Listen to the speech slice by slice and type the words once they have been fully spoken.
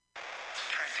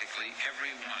practically every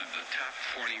one of the top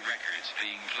 40 records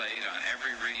being played on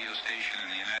every radio station in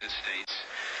the United States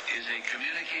is a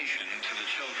communication to the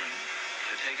children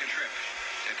to take a trip,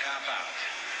 to cop out,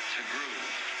 to groove.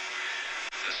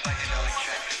 The psychedelic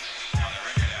jackets on the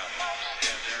record albums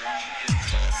have their own hidden.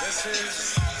 This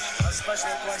is a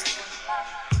special question.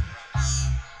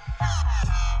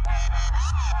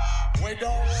 We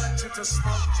don't want you to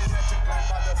smoke genetically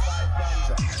modified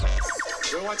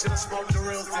ganja. We want you to smoke the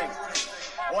real thing.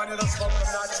 We want you to smoke the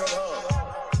natural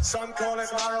herb. Some call it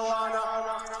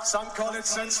marijuana, some call it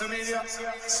sensimedia,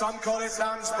 some call it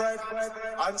lamb's bread,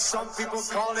 and some people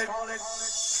call it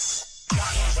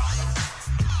ganja.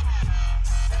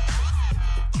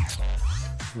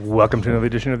 Welcome to another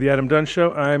edition of the Adam Dunn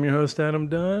Show. I'm your host, Adam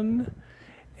Dunn,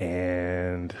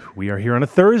 and we are here on a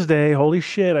Thursday. Holy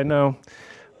shit, I know.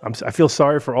 I feel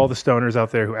sorry for all the stoners out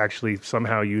there who actually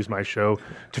somehow use my show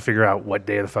to figure out what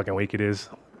day of the fucking week it is.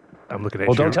 I'm looking at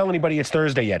Well, don't tell anybody it's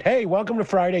Thursday yet. Hey, welcome to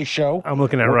Friday's show. I'm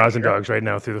looking at Rosin Dogs right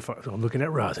now through the phone. I'm looking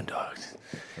at Rosin Dogs.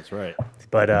 That's right.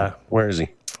 But where is he?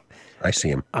 I see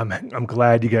him. I'm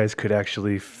glad you guys could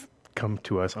actually come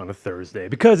to us on a Thursday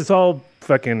because it's all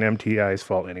fucking MTI's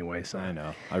fault anyway. So I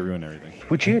know. I ruin everything.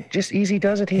 Would you just easy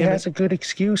does it? He has a good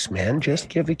excuse, man. Just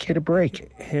give the kid a break.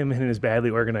 Him and his badly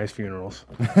organized funerals.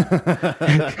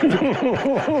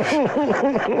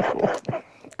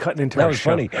 Cutting into that our was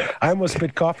show. Funny. I almost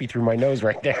spit coffee through my nose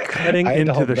right there. Cutting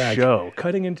into the show.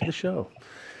 Cutting into the show.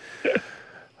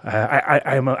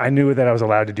 I knew that I was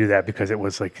allowed to do that because it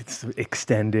was like it's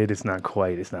extended. It's not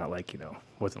quite. It's not like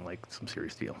wasn't like some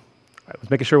serious deal. I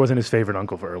was making sure it wasn't his favorite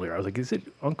uncle for earlier. I was like, is it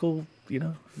uncle?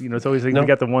 It's always like we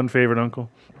got the one favorite uncle.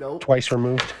 Nope. Twice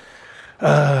removed.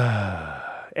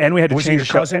 And we had to was change your the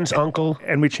show. Cousin's uncle?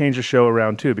 And we changed the show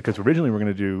around too because originally we were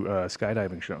going to do a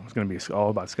skydiving show. It was going to be all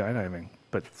about skydiving,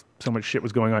 but so much shit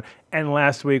was going on. And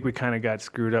last week we kind of got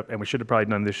screwed up, and we should have probably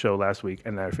done this show last week.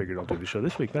 And I figured I'll do the show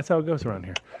this week. That's how it goes around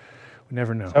here. We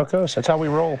never know. That's how it goes. That's how we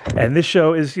roll. And this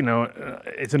show is,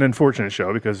 it's an unfortunate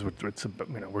show because it's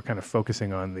we're kind of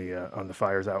focusing on the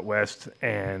fires out west,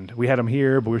 and we had them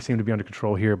here, but we seem to be under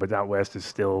control here. But out west is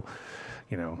still,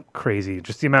 crazy.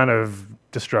 Just the amount of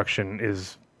destruction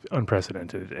is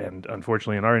unprecedented, and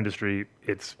unfortunately in our industry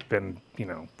it's been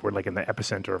we're like in the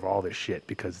epicenter of all this shit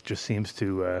because it just seems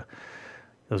to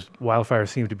those wildfires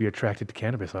seem to be attracted to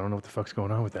cannabis. I don't know what the fuck's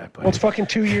going on with that, but well, it's fucking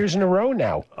 2 years in a row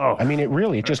now. Oh, I mean,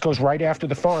 it just goes right after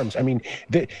the farms. I mean,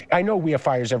 I know we have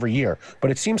fires every year, but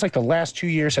it seems like the last 2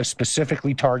 years have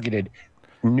specifically targeted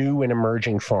new and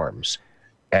emerging farms.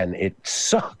 And it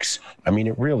sucks. I mean,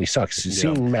 it really sucks.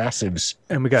 Seeing Massive's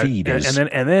feed is...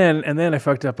 And then I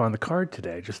fucked up on the card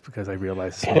today just because I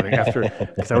realized this morning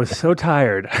because I was so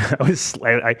tired.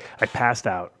 I passed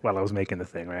out while I was making the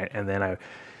thing, right? And then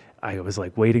I was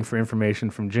like waiting for information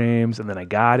from James, and then I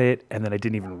got it, and then I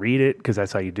didn't even read it because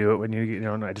that's how you do it when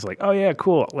and I just like, oh yeah,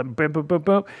 cool. Boom, boom, boom,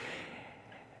 boom.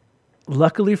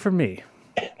 Luckily for me.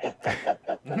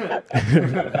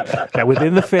 That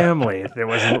within the family it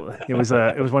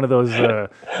was one of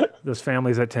those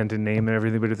families that tend to name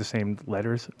everything but the same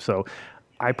letters. So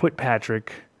I put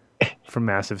Patrick from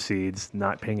Massive Seeds,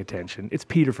 not paying attention. It's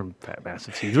Peter from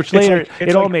Massive Seeds, which later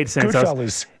it all made sense.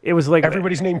 It was like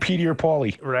everybody's named Petey or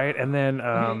Paulie, right? And then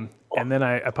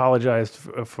I apologized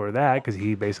for that because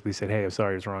he basically said, "Hey, I'm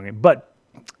sorry, it's wrong." But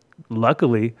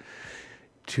luckily,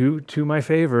 to my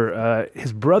favor,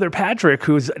 his brother Patrick,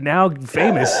 who's now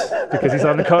famous because he's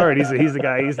on the card. He's the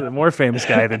guy. He's the more famous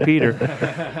guy than Peter.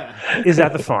 Is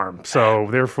at the farm. So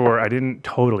therefore, I didn't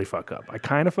totally fuck up. I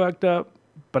kind of fucked up,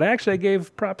 but I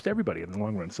gave props to everybody in the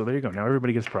long run. So there you go. Now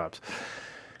everybody gets props.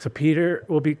 So Peter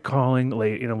will be calling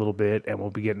late in a little bit, and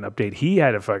we'll be getting an update. He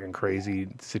had a fucking crazy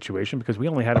situation because we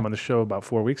only had him on the show about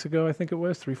 4 weeks ago, I think it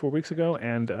was, 3-4 weeks ago.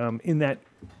 And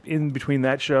in between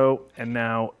that show and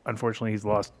now, unfortunately, he's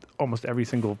lost almost every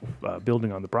single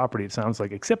building on the property, it sounds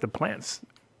like, except the plants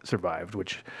survived,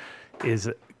 which is,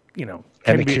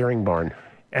 and the curing barn.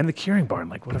 And the curing barn,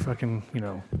 like what a fucking,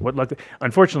 what luck.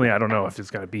 Unfortunately, I don't know if it's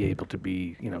going to be able to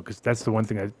be, because that's the one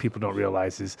thing that people don't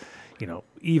realize is,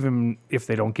 even if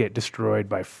they don't get destroyed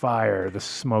by fire, the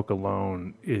smoke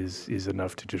alone is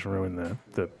enough to just ruin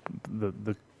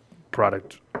the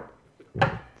product,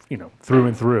 through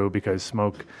and through, because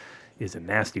smoke is a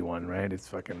nasty one, right? It's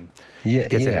fucking...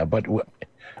 Yeah, but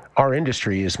our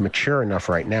industry is mature enough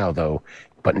right now, though,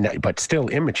 but still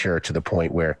immature to the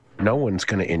point where no one's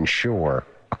going to insure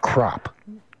a crop.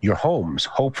 Your homes,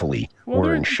 hopefully,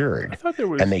 were insured,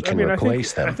 and they can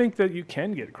replace them. I think that you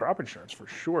can get crop insurance for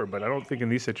sure, but I don't think in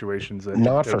these situations... I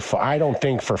don't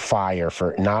think for fire,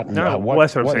 what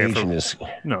I'm saying Asian is...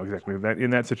 No, exactly.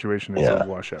 In that situation, it's a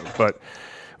washout. But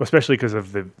especially because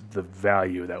of the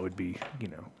value that would be,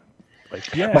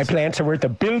 like, yes, My plants are worth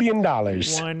 $1 billion.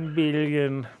 1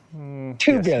 billion.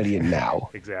 2 billion now.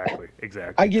 Exactly.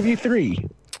 I give you 3.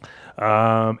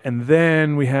 And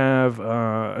then we have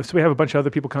a bunch of other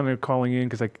people kind of calling in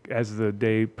because, like, as the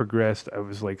day progressed, I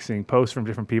was like seeing posts from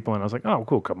different people, and I was like, oh,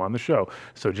 cool, come on the show.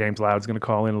 So James Loud's going to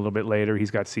call in a little bit later.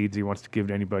 He's got seeds he wants to give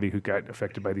to anybody who got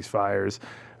affected by these fires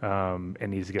and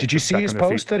needs to get. Did you see his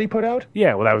post that he put out?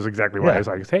 Yeah, well, that was exactly why I was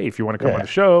like, hey, if you want to come on the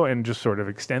show and just sort of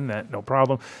extend that, no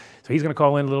problem. So he's going to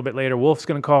call in a little bit later. Wolf's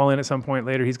going to call in at some point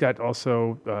later. He's got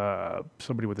also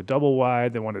somebody with a double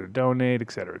wide that wanted to donate,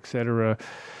 et cetera, et cetera.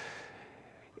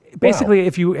 Basically,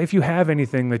 if you have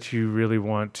anything that you really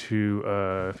want to,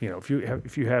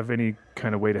 if you have any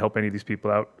kind of way to help any of these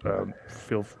people out,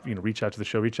 reach out to the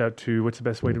show. Reach out to, what's the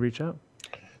best way to reach out?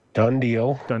 Done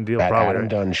deal. Done deal. At Probably. Adam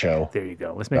Dunn Show. There you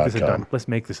go. Let's make this a done. Let's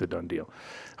make this a done deal.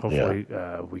 Hopefully,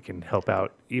 we can help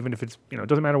out, even if it's it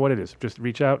doesn't matter what it is. Just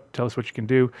reach out, tell us what you can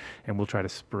do, and we'll try to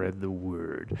spread the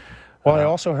word. Well, I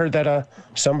also heard that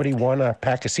somebody won a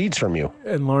pack of seeds from you.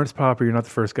 And Lawrence Popper, you're not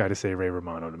the first guy to say Ray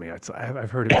Romano to me.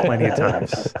 I've heard it plenty of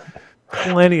times.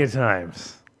 Plenty of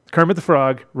times. Kermit the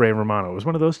Frog, Ray Romano. It was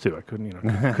one of those two. I couldn't,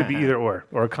 could be either or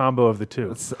a combo of the two.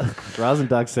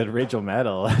 Rosendock said Rachel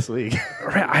Maddow last week.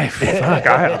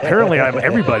 Apparently I'm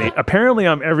everybody. Apparently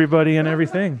I'm everybody and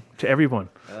everything to everyone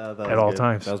at all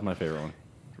times. That was my favorite one.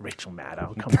 Rachel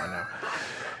Maddow. Come on now.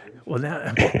 Well,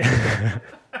 now.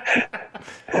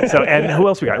 So, and who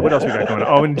else we got? What else we got going on?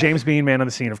 Oh, and James Bean, man on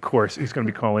the scene, of course. He's going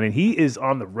to be calling in. He is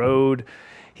on the road.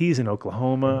 He's in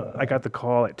Oklahoma. I got the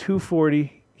call at 2:40.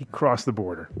 He crossed the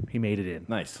border. He made it in.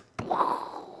 Nice.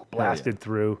 Blasted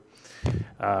through.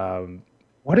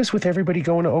 What is with everybody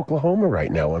going to Oklahoma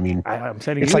right now? I mean, I'm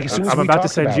sending it's you. like as soon as I'm we about to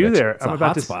talk send about you it, there. It's a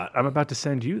hot spot. I'm about to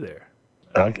send you there.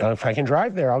 If I can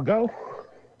drive there, I'll go.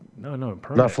 No,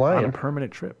 Not flying. On a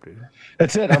permanent trip, dude.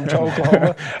 That's it. I'm to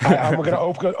Oklahoma. I'm going to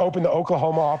open the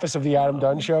Oklahoma office of the Adam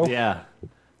Dunn Show. Yeah.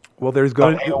 Well, there is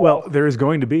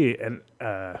going to be an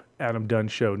Adam Dunn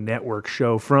Show network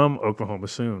show from Oklahoma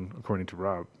soon, according to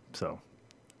Rob. So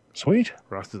Sweet.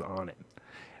 Ross is on it.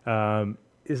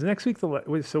 Is next week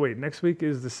next week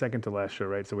is the second to last show,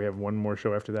 right? So we have one more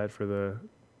show after that for the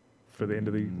end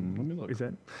of the. Let me look. Is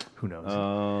that? Who knows?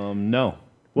 No.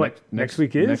 What? Next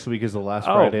week is? Next week is the last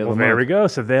Friday of the month. There we go.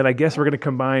 So then I guess we're going to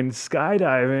combine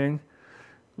skydiving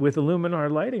with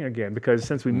Illuminar lighting again, because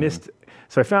since we missed...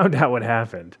 So I found out what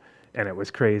happened, and it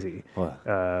was crazy. What?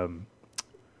 I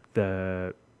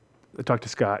talked to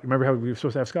Scott. Remember how we were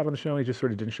supposed to have Scott on the show? He just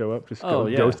sort of didn't show up. Just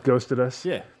ghosted us.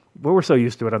 Yeah. Well, we're so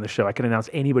used to it on the show. I can announce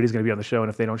anybody's going to be on the show, and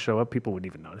if they don't show up, people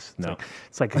wouldn't even notice.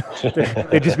 It's like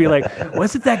they'd just be like,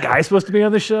 wasn't that guy supposed to be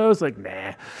on the show? It's like,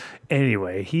 nah.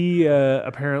 Anyway, he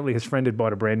apparently, his friend had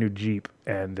bought a brand new Jeep,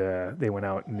 and they went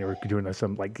out and they were doing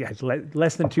some,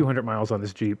 less than 200 miles on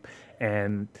this Jeep,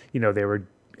 and, they were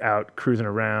out cruising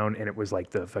around, and it was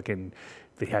like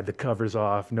they had the covers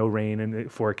off, no rain in the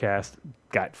forecast,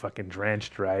 got fucking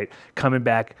drenched, right? Coming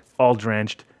back, all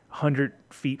drenched. 100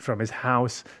 feet from his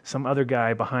house, some other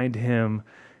guy behind him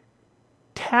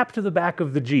tapped the back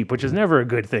of the Jeep, which is never a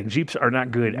good thing. Jeeps are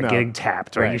not good at getting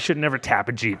tapped, right? You should never tap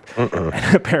a Jeep.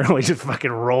 And apparently just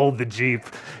fucking rolled the Jeep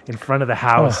in front of the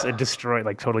house and destroyed,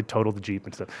 totally totaled the Jeep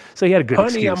and stuff. So he had a good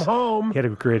excuse. Honey, I'm home. He had a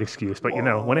great excuse. But,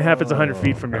 when it happens 100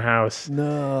 feet from your house,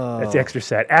 No. that's extra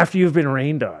sad. After you've been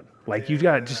rained on. You've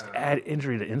got to just add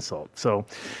injury to insult. So,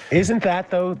 isn't that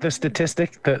though the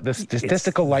statistic? The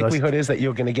statistical likelihood is that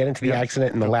you're going to get into the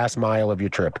accident in the last mile of your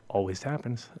trip. Always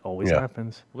happens. Always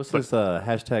happens. What's this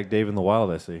hashtag Dave in the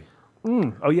Wild I see?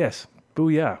 Oh yes,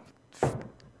 booyah.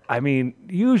 I mean,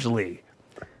 usually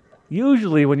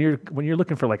when you're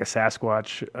looking for like a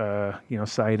Sasquatch,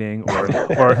 sighting or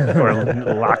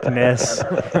Loch Ness,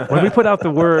 when we put out the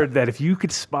word that if you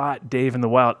could spot Dave in the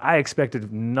wild, I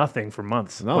expected nothing for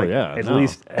months. At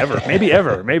least ever, maybe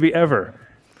ever.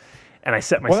 And I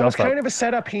set myself up. Well, it was kind of a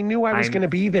setup. He knew I was going to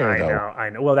be there, though. I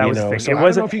know. Well, that was the thing. So I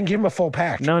don't know if you can give him a full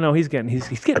pack. No, he's getting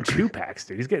 2 packs,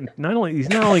 dude. He's not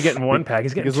only getting 1 pack,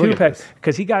 he's getting 2 packs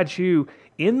because he got you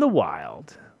in the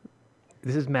wild.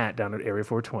 This is Matt down at Area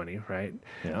 420, right?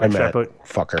 Yeah. I'm Matt,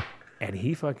 fucker. And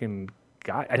he fucking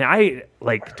got, and I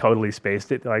totally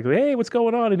spaced it. Like, hey, what's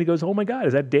going on? And he goes, oh my God,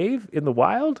 is that Dave in the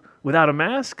wild without a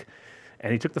mask?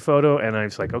 And he took the photo, and I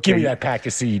was like, okay. Give me that pack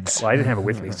of seeds. Well, I didn't have it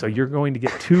with me. So you're going to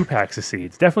get 2 packs of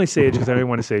seeds. Definitely sage, because I didn't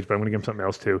want to sage, but I'm going to give him something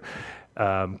else too.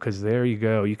 Because there you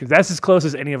go. That's as close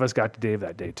as any of us got to Dave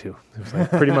that day too. It was like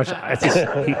pretty much.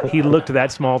 He looked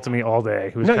that small to me all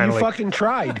day. He was No, kind you of like, fucking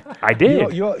tried. I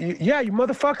did. You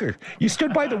motherfucker. You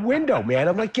stood by the window, man.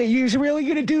 I'm like, yeah, you're really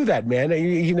gonna do that, man?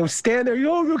 Stand there.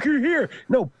 Oh, look, you're here.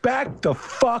 No, back the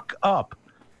fuck up.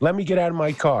 Let me get out of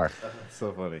my car.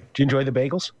 So funny. Did you enjoy the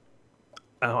bagels?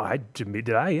 Oh, did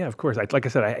I? Yeah, of course. Like I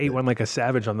said, I ate one like a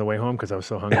savage on the way home because I was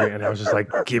so hungry, and I was just like,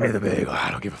 "Give me the bagel.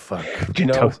 I don't give a fuck." Do you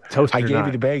know, toasted I or gave not.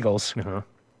 you the bagels, Uh-huh.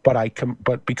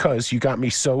 but because you got me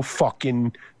so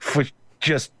fucking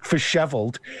just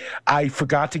disheveled, I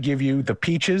forgot to give you the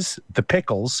peaches, the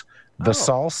pickles, the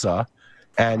salsa,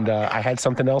 and I had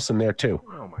something else in there too.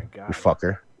 Oh my god. You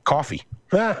fucker. Coffee.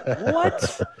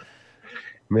 What?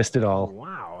 Missed it all.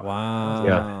 Wow. Wow.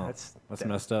 Yeah. That's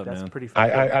messed up, That's man. pretty.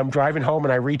 Fucked up. I'm driving home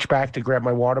and I reach back to grab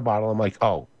my water bottle. I'm like,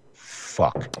 oh,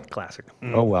 fuck. Classic.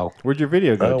 Oh, well. Where'd your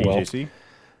video go, Oh, well. DJC?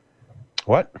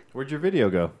 What? Where'd your video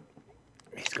go?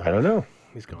 He's gone. I don't know.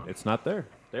 He's gone. It's not there.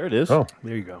 There it is. Oh,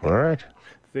 There you go. all right.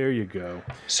 There you go.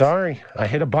 Sorry. I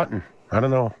hit a button. I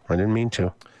don't know. I didn't mean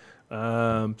to.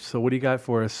 So what do you got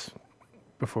for us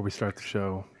before we start the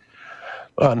show?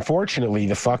 Unfortunately,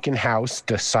 the fucking House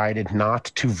decided not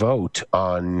to vote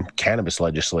on cannabis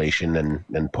legislation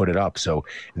and put it up. So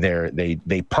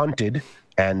they punted,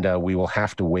 and we will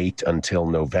have to wait until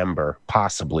November,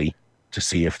 possibly, to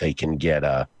see if they can get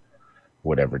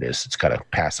whatever it is. It's got to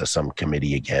pass some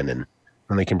committee again, and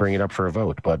they can bring it up for a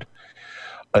vote. But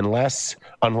unless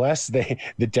the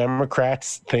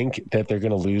Democrats think that they're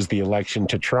going to lose the election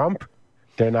to Trump,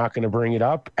 they're not going to bring it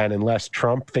up. And unless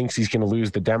Trump thinks he's going to lose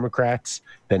the Democrats,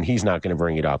 then he's not going to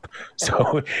bring it up.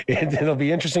 So it'll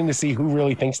be interesting to see who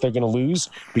really thinks they're going to lose,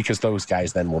 because those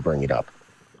guys then will bring it up,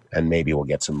 and maybe we'll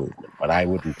get some movement. But I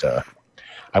wouldn't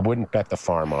bet the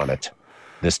farm on it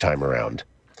this time around.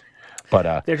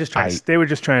 But They're just trying. They were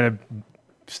just trying to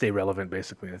stay relevant,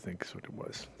 basically. I think is what it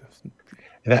was.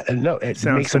 makes So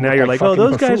them now look you're like, oh, fucking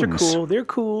those guys are buffoons. cool. They're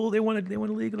cool. They want to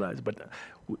legalize, but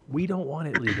we don't want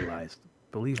it legalized.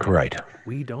 Believe me. Right.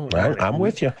 We don't. Well, want it. I'm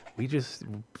with you. We just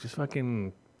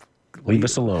fucking Leave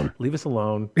us alone. Leave us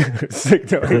alone. just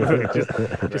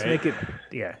make it.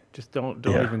 Yeah. Just don't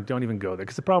even go there.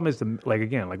 Because the problem is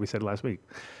like we said last week,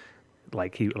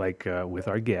 with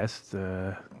our guest,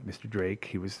 Mr. Drake,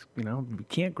 he was, we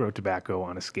can't grow tobacco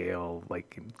on a scale.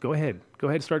 Like, go ahead,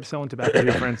 start selling tobacco to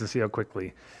your friends and see how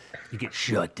quickly you get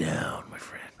shut down, my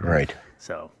friend. Right.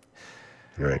 So,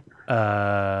 Right.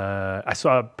 I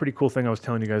saw a pretty cool thing I was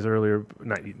telling you guys earlier,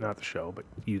 not the show, but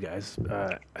you guys.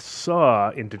 I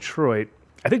saw in Detroit.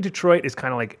 I think Detroit is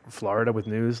kind of like Florida with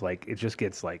news. Like, it just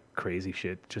gets like crazy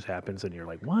shit just happens, and you're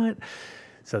like, what?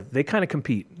 So they kind of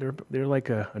compete. They're like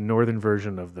a northern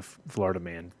version of the Florida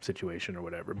man situation or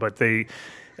whatever. But a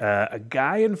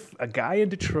guy in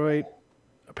Detroit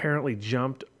apparently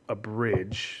jumped a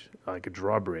bridge, like a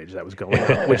drawbridge that was going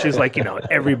up, which is like,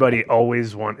 everybody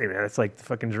always it's like the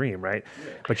fucking dream, right?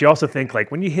 Yeah. But you also think,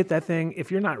 like, when you hit that thing, if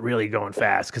you're not really going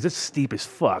fast, because it's steep as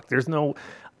fuck,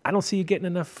 I don't see you getting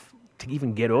enough to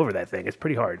even get over that thing. It's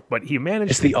pretty hard. But he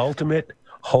managed. It's the ultimate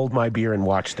hold my beer and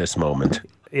watch this moment.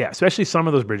 Yeah, especially some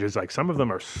of those bridges. Like, some of them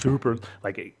are super,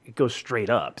 like, it goes straight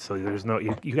up. So there's no,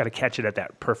 you got to catch it at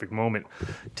that perfect moment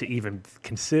to even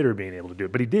consider being able to do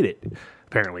it. But he did it,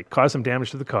 apparently. Caused some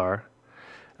damage to the car.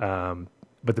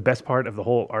 But the best part of the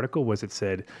whole article was it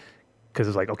said, because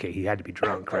it's like, okay, he had to be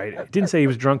drunk, right? It didn't say he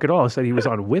was drunk at all. It said he was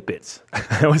on whippets.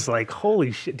 I was like,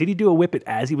 holy shit. Did he do a whippet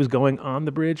as he was going on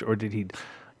the bridge, or did he?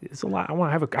 It's a lot.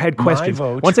 I had questions.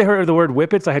 Once I heard the word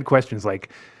whippets, I had questions like,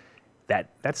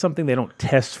 that's something they don't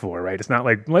test for, right? It's not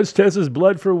like, let's test his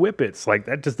blood for whippets. Like,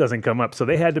 that just doesn't come up. So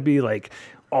they had to be like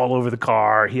all over the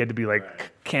car. He had to be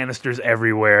like canisters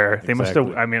everywhere. They must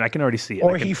have, I can already see it.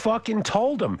 Or he fucking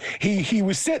told him. He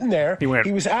was sitting there. He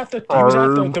was at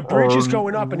the bridge is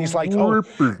going up, and he's like, oh,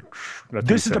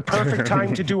 this is the perfect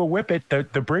time to do a whippet.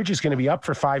 The bridge is going to be up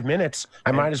for 5 minutes.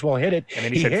 I might as well hit it. And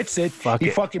then he hits it. He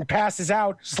fucking passes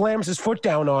out, slams his foot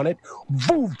down on it,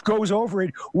 woof, goes over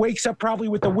it, wakes up probably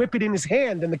with the whippet in his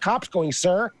hand, and the cop's going,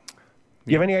 sir,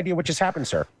 you have any idea what just happened,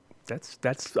 sir? That's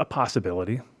a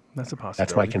possibility. That's a possibility.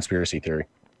 That's my conspiracy theory.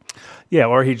 Yeah,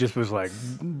 or he just was like,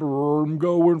 I'm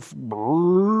going,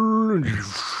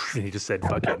 and he just said,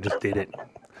 fuck it, and just did it.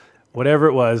 Whatever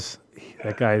it was,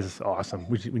 that guy's awesome.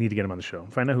 We need to get him on the show.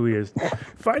 Find out who he is.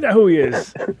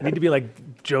 We need to be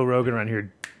like Joe Rogan around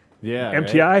here. Yeah.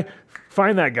 MTI, right?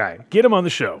 Find that guy. Get him on the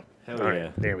show. Hell All yeah.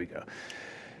 right, there we go.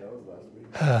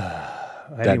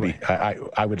 Anyway.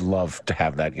 I would love to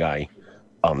have that guy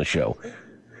on the show.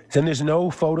 Then there's no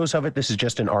photos of it. This is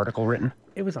just an article written.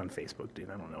 It was on Facebook, dude.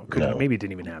 I don't know. No. Maybe it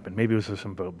didn't even happen. Maybe it was just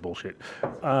some bullshit.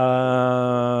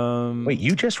 Wait,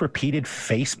 you just repeated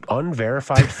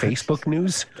unverified Facebook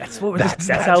news? That's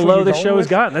how low the show has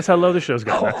gotten. That's how low the show's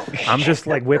gotten. I'm just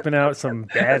like whipping out some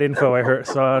bad info I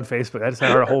saw on Facebook. That's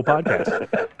our whole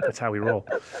podcast. That's how we roll.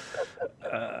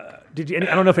 I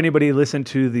don't know if anybody listened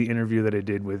to the interview that I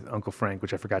did with Uncle Frank,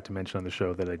 which I forgot to mention on the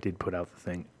show, that I did put out the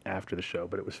thing after the show,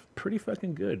 but it was pretty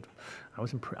fucking good. I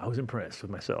was impressed with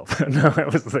myself. No, I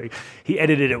was like, he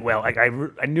edited it well. Like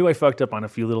I knew I fucked up on a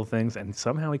few little things, and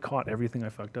somehow he caught everything I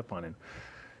fucked up on and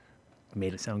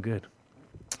made it sound good.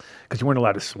 Because you weren't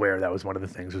allowed to swear. That was one of the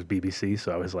things. It was BBC,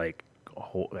 so I was like,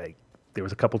 there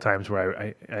was a couple times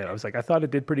where I was like, I thought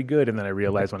it did pretty good, and then I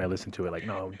realized when I listened to it, like,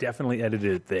 no, definitely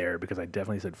edited it there because I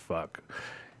definitely said fuck,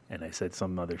 and I said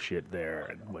some other shit there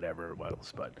and whatever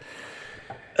else, but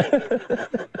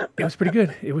it was pretty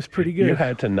good. It was pretty good. You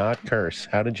had to not curse.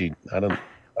 How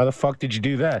the fuck did you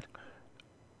do that?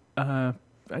 I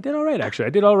did all right, actually. I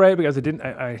did all right because I didn't.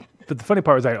 But the funny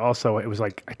part was it was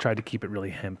like I tried to keep it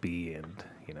really hempy and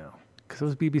because it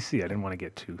was BBC. I didn't want to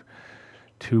get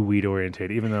too weed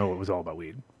oriented, even though it was all about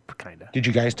weed, kind of. Did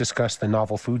you guys discuss the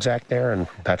Novel Foods Act there, and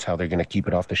that's how they're going to keep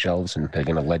it off the shelves, and they're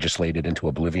going to legislate it into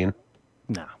oblivion?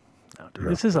 No, dude.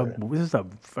 This is a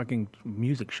fucking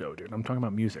music show, dude. I'm talking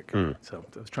about music. So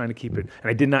I was trying to keep it, and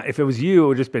I did not. If it was you, it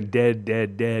would just been dead,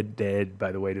 dead, dead, dead.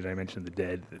 By the way, did I mention the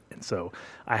Dead? And so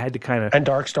I had to kind of. And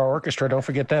Dark Star Orchestra, don't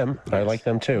forget them. Yes. I like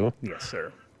them too. Yes,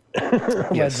 sir.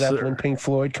 Led Zeppelin, Pink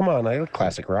Floyd. Come on, I like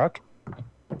classic rock.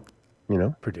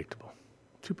 Predictable.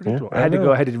 Too predictable. Yeah,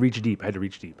 I had to reach deep. I had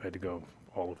to go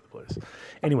all over the place.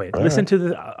 Anyway, listen to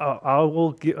the.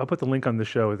 I'll put the link on the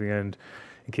show at the end,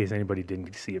 in case anybody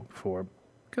didn't see it before.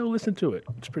 Go listen to it.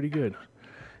 It's pretty good.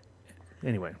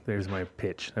 Anyway, there's my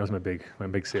pitch. That was my big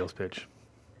sales pitch.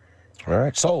 All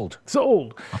right, sold.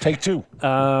 Sold. I'll take two.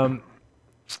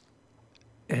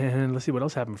 And let's see what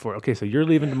else happened before. Okay, so you're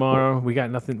leaving tomorrow. We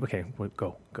got nothing. Okay,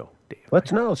 go, Dave.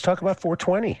 Let's talk about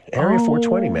 420. Area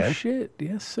 420, man. Oh, shit.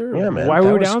 Yes, sir. Yeah, man. Why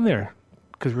were we down there?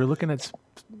 Because we're looking at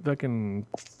fucking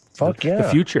the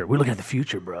future. We're looking at the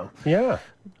future, bro. Yeah.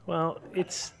 Well,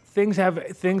 things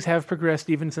have progressed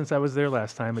even since I was there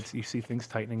last time. You see things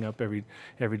tightening up every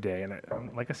day, and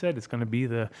like I said, it's going to be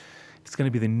the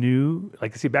new.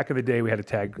 Like, see, back in the day, we had a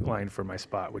tagline for my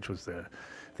spot, which was the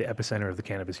epicenter of the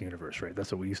cannabis universe, right?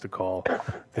 That's what we used to call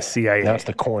the CIA. That's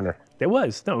the corner. It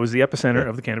was the epicenter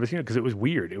of the cannabis universe because it was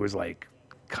weird. It was like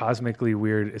cosmically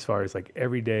weird as far as like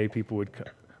every day people would.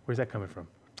 Where's that coming from?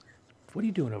 What are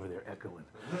you doing over there, echoing?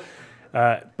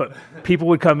 But people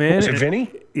would come in. Was it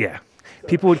Vinny? Yeah.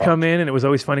 People would come in, and it was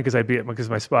always funny because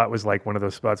my spot was like one of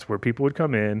those spots where people would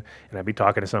come in, and I'd be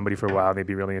talking to somebody for a while, and they'd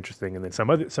be really interesting, and then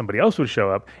somebody else would show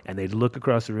up, and they'd look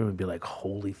across the room and be like,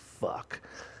 "Holy fuck!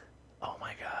 Oh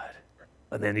my god!"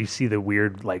 And then you see the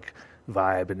weird like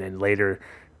vibe, and then later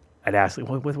I'd ask, like,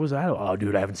 "What was that?" "Oh,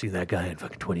 dude, I haven't seen that guy in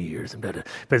fucking 20 years."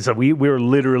 But so we were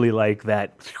literally like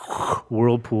that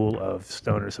whirlpool of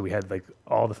stoners. So we had like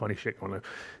all the funny shit going on,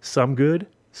 some good,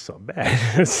 some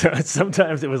bad. So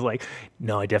sometimes it was like,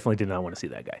 no, I definitely did not want to see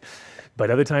that guy.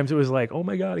 But other times it was like, oh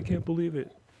my God, I can't believe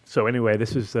it. So anyway,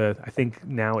 this is, I think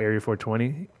now Area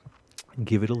 420,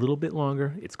 give it a little bit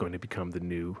longer. It's going to become the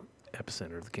new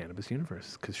epicenter of the cannabis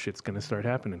universe because shit's going to start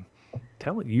happening.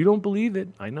 Tell it. You don't believe it.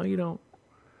 I know you don't.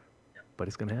 But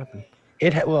it's going to happen.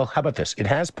 Well, how about this? It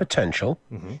has potential,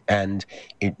 and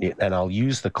and I'll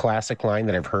use the classic line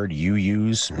that I've heard you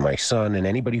use, my son, and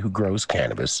anybody who grows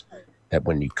cannabis, that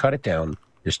when you cut it down,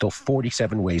 there's still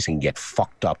 47 ways it can get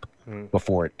fucked up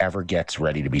before it ever gets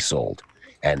ready to be sold.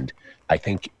 And I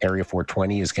think Area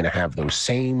 420 is going to have those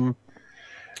same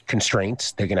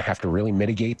constraints. They're going to have to really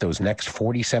mitigate those next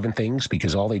 47 things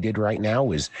because all they did right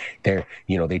now is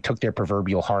they took their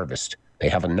proverbial harvest. They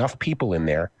have enough people in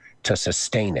there to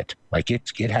sustain it. Like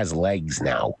it has legs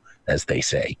now, as they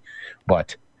say.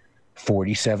 But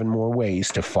 47 more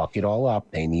ways to fuck it all up.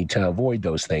 They need to avoid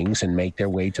those things and make their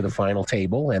way to the final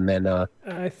table, and then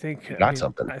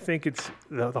something. I think it's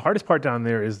the hardest part down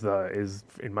there is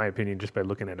in my opinion, just by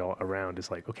looking at it all around,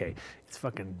 is like, okay, it's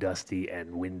fucking dusty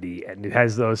and windy, and it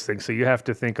has those things. So you have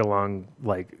to think along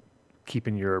like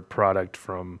keeping your product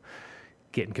from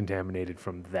getting contaminated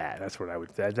from that. That's where I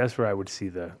would see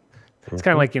the. It's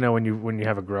kind of like, when you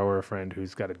have a grower friend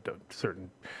who's got a certain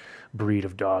breed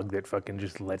of dog that fucking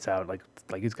just lets out like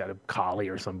he's got a collie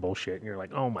or some bullshit, and you're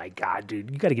like, oh my God, dude,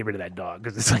 you got to get rid of that dog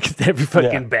because it's like every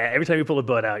fucking bad. Every time you pull a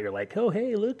bud out, you're like, oh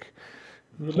hey, look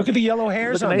at the yellow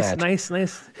hairs on that. Nice.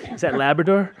 Is that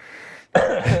Labrador?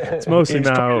 It's mostly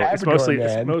Maui. It's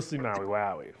mostly Maui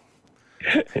Wowie.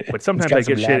 But sometimes got I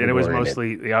get some shit, and it was Labrador in it.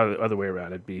 mostly the other way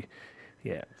around. It'd be,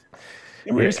 yeah.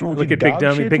 We're smoking Look at Big dog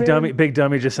Dummy. shit, Big man. Dummy. Big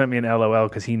Dummy just sent me an LOL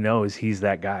because he knows he's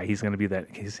that guy. He's gonna be that.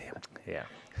 Yeah.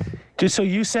 Just so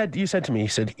you said to me, you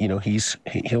said,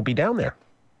 he'll be down there.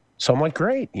 So I'm like,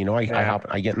 great.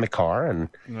 I get in the car and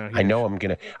No,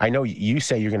 I know you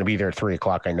say you're gonna be there at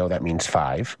 3:00. I know that means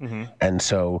 5. And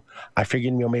so I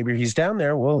figured, maybe he's down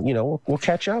there. Well, we'll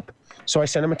catch up. So I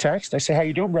sent him a text. I say, how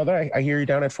you doing, brother? I hear you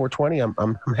down at 420.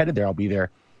 I'm headed there. I'll be there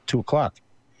 2:00.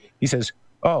 He says,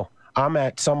 oh, I'm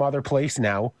at some other place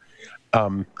now.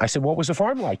 I said, what was the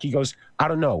farm like? He goes, I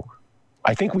don't know.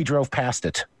 I think we drove past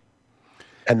it.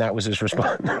 And that was his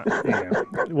response. Yeah.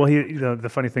 Well, the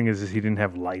funny thing is he didn't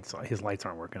have lights on. His lights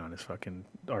aren't working on his fucking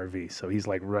RV, so he's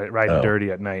like riding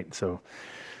dirty at night. So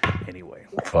anyway,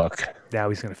 Fuck. now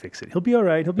he's gonna fix it. He'll be all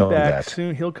right. He'll be Oh, back that.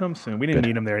 soon. He'll come soon. We didn't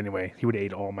need him there anyway. He would have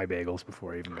ate all my bagels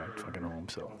before I even got fucking home.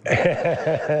 So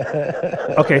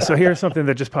okay, so here's something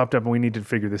that just popped up, and we need to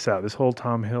figure this out. This whole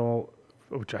Tom Hill,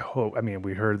 which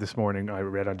we heard this morning. I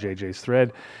read on JJ's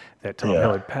thread that Tom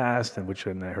Hill had passed,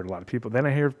 and I heard a lot of people. Then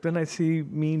I see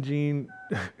Mean Gene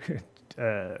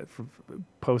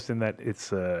posting that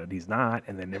he's not,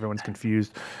 and then everyone's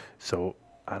confused. So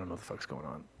I don't know what the fuck's going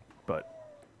on, but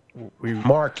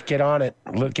Mark, get on it.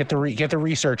 Look, get the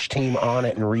research team on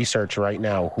it and research right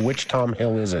now. Which Tom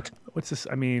Hill is it? what's this?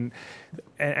 I mean,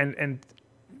 and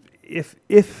if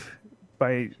it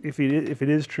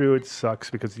is true, it sucks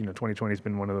because 2020 has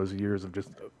been one of those years of just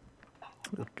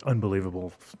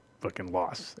unbelievable fucking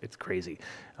loss. It's crazy.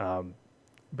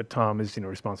 But Tom is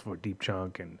responsible for Deep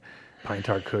Chunk and Pine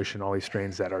Tar Kush and all these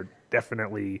strains that are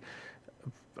definitely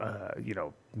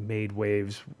made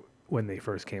waves when they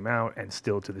first came out, and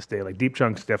still to this day, like Deep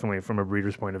Chunk's definitely, from a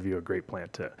breeder's point of view, a great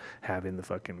plant to have in the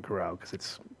fucking corral, because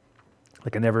it's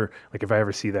like if I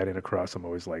ever see that in a cross, I'm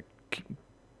always like,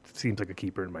 seems like a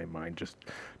keeper in my mind, just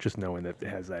knowing that it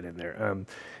has that in there. And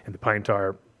the Pine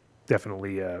Tar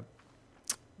definitely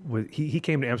he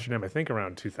came to Amsterdam, I think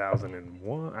around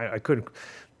 2001. I couldn't.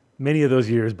 Many of those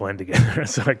years blend together,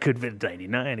 so it could have been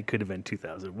 99, it could have been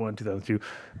 2001, 2002.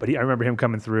 But I remember him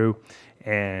coming through,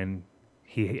 and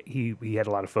he had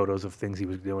a lot of photos of things he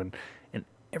was doing, and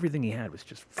everything he had was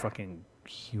just fucking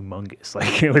humongous.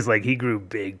 Like it was like he grew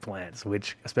big plants,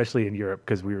 which especially in Europe,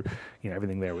 because we were,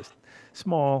 everything there was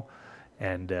small,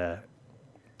 and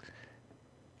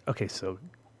okay, so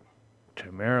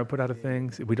Tamara put out a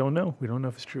thing. We don't know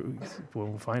if it's true.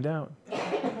 We'll find out.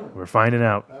 We're finding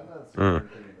out. I'm not seeing anything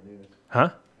in the news. Huh?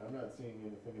 I'm not seeing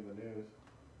anything in the news.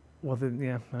 Well, then,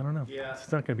 yeah, I don't know. Yeah.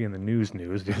 It's not going to be in the news.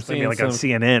 It's going to seeing be like on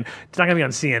CNN. It's not going to be on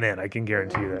CNN. I can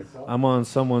guarantee you that. I'm on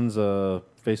someone's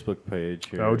Facebook page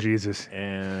here. Oh, Jesus.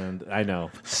 And I know.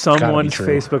 Someone's true.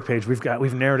 Facebook page.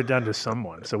 We've narrowed it down to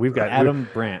someone. So we've got Adam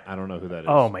Brandt. I don't know who that is.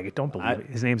 Oh my God! Don't believe it.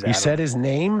 His name's You Adam. said his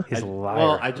name? He's a liar.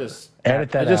 Well, I just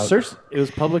Edit that I just out. searched. It was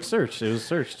public search. It was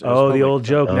searched. It was oh, the public. old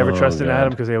joke. Never Oh, trust an God.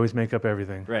 Adam because they always make up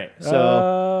everything. Right.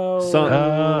 So,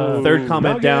 third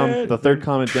comment down. The third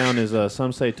comment down is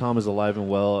some say Tom is alive and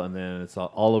well, and then it's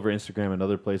all over Instagram and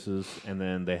other places, and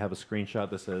then they have a screenshot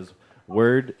that says,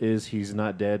 "Word is he's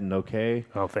not dead and okay."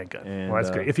 Oh, thank God. And, Well,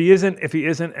 that's great. If he isn't,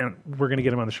 and we're going to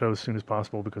get him on the show as soon as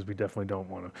possible because we definitely don't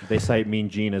want to. They cite Mean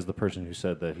Gene as the person who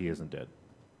said that he isn't dead.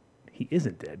 He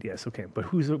isn't dead. Yes. Okay. But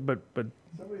who's? But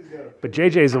Somebody's got to. But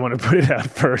JJ's the one who put it out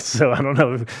first, so I don't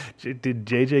know. Did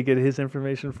JJ get his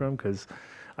information from? Because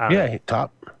Yeah,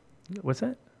 top. what's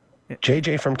that?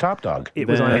 JJ from Top Dog. It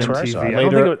was on Then- That's where I saw MTV. it. I,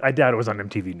 don't Later- think I doubt it was on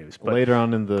MTV News. But Later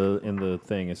on in the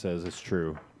thing, it says it's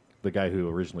true. The guy who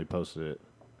originally posted it.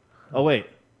 Oh wait,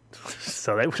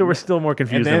 so we're still more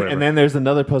confused. and then there's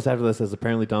another post after that says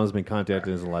apparently Tom has been contacted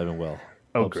and is alive and well.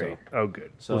 oh Hope so. great, oh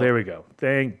good. So- Well, there we go.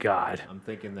 Thank God. I'm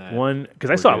thinking that Because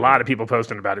I we're saw a good. lot of people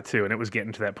posting about it too, and it was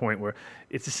getting to that point where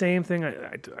it's the same thing. I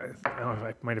don't know if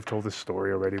I might have told this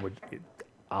story already.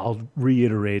 I'll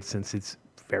reiterate since it's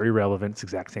very relevant. It's the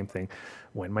exact same thing.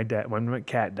 When my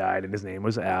cat died, and his name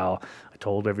was Al, I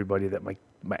told everybody that my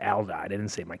Al died. I didn't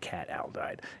say my cat Al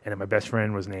died, and then my best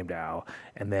friend was named Al,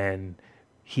 and then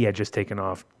he had just taken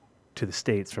off to the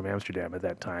States from Amsterdam at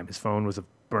that time. His phone was a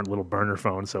little burner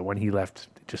phone, so when he left,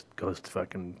 it just goes to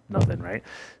fucking nothing, right?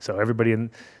 So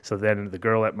so then the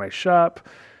girl at my shop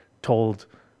told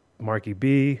Marky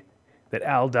B that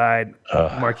Al died.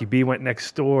 Marky B went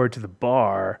next door to the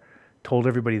bar, told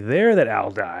everybody there that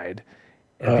Al died,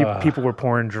 and people were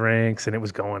pouring drinks, and it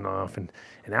was going off, and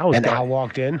Al was And gone. Al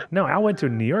walked in. No, Al went to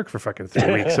New York for fucking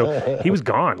 3 weeks, so he was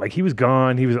gone. Like he was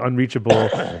gone. He was unreachable.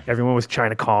 Everyone was trying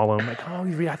to call him. Like, oh,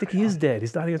 I think he is dead.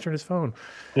 He's not answering his phone.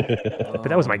 But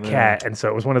that was my cat, and so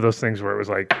it was one of those things where it was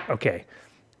like, okay,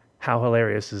 how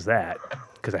hilarious is that?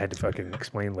 because I had to fucking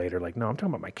explain later, like, no, I'm talking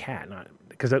about my cat, not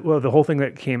because the whole thing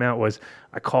that came out was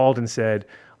I called and said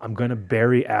I'm gonna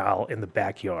bury Al in the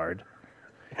backyard,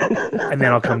 and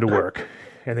then I'll come to work.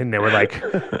 And then they were like,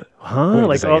 huh?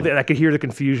 Like, I could hear the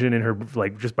confusion in her,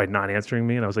 like, just by not answering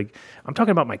me. And I was like, I'm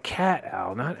talking about my cat,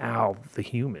 Al, not Al, the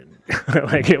human.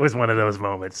 Like, it was one of those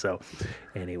moments. So,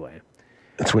 anyway.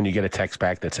 It's when you get a text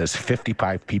back that says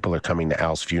 55 people are coming to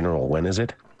Al's funeral. When is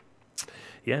it?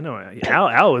 Yeah, no,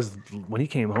 Al was, when he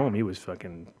came home, he was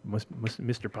fucking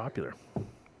Mr. Popular.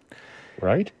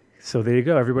 Right? So there you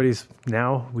go.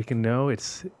 Now we can know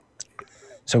it's.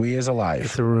 So he is alive.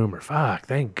 It's a rumor. Fuck,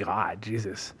 thank God,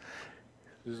 Jesus.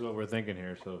 This is what we're thinking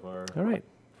here so far. All right.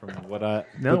 From what I...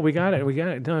 No, we got it.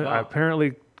 No, Wow.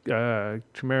 apparently,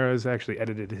 Chimera's actually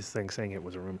edited his thing saying it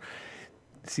was a rumor.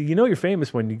 See, you're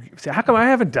famous when you say, how come I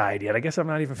haven't died yet? I guess I'm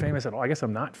not even famous at all. I guess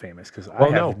I'm not famous because I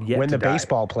haven't yet when to the die.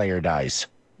 baseball player dies,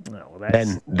 No, well,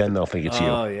 that's... then they'll think it's you.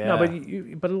 Oh, yeah. No,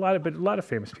 but a lot of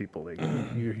famous people,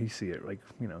 you see it, like,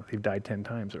 they've died 10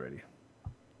 times already.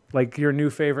 Like your new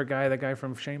favorite guy, that guy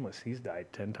from Shameless, he's died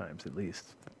 10 times at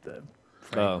least. The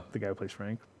guy who plays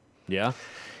Frank. Yeah?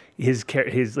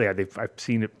 I've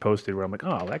seen it posted where I'm like,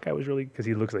 oh, that guy was really, because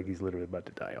he looks like he's literally about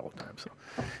to die all the time. So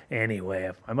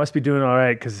anyway, I must be doing all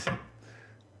right because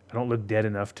I don't look dead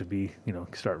enough to be,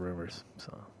 start rumors.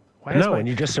 So and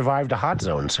you just survived a hot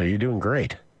zone, so you're doing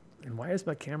great. And why is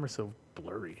my camera so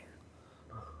blurry?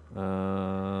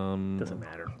 Doesn't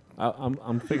matter.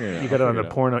 I'm figuring it out. You got it on the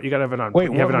porno. You got to have it on.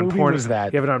 Wait, you have what it on movie porno, was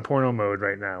that? You have it on porno mode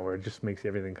right now, where it just makes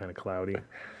everything kind of cloudy.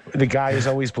 The guy is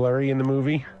always blurry in the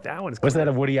movie. That one's. Wasn't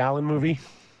that a Woody Allen movie?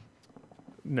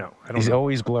 No, I don't. He's know.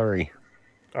 always blurry.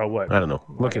 Oh, what? I don't know.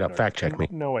 Look it up. No, Fact check me.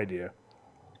 No idea.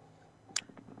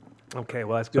 Okay,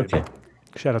 well that's good. Okay.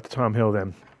 Shout out to Tom Hill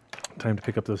then. Time to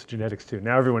pick up those genetics too.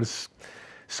 Now everyone's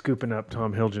scooping up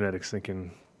Tom Hill genetics,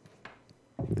 thinking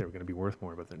they were going to be worth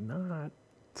more, but they're not.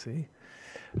 See.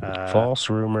 False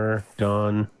rumor.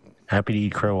 Done. Happy to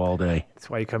eat crow all day. That's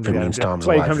why you come to Means the Tom's That's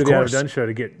why you alive, come to of the Out of course. Done show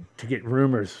to get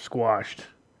rumors squashed,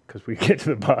 because we get to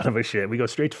the bottom of shit. We go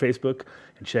straight to Facebook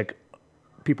and check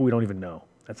people we don't even know.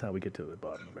 That's how we get to the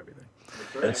bottom of everything.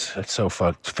 That's so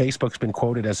fucked. Facebook's been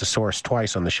quoted as a source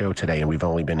twice on the show today, and we've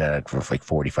only been at it for like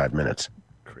 45 minutes.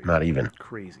 Crazy. Not even.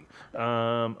 Crazy.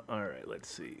 All right, let's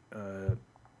see.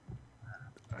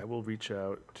 I will reach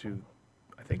out to.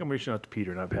 I think I'm reaching out to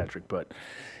Peter, not Patrick, but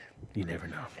you never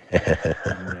know. You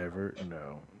never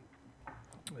know.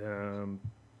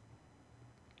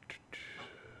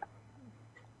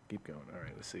 Keep going. All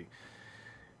right, let's see.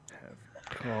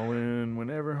 Call in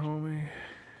whenever, homie.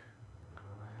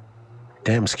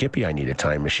 Damn, Skippy, I need a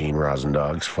time machine,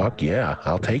 Rosendogs. Fuck yeah.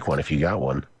 I'll take one if you got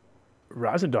one.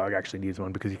 Rosendog actually needs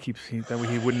one because that way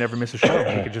he would never miss a show.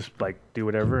 He could just like do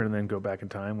whatever and then go back in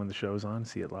time when the show's on,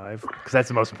 see it live. Because that's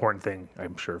the most important thing,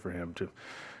 I'm sure, for him to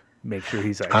make sure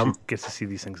he's actually gets to see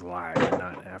these things live and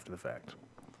not after the fact.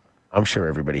 I'm sure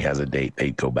everybody has a date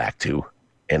they'd go back to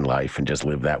in life and just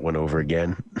live that one over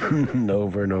again.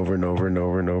 Over and over and over and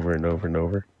over and over and over and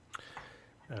over.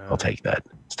 I'll take that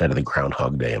instead of the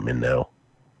Groundhog Day I'm in now.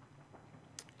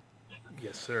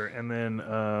 Yes, sir. And then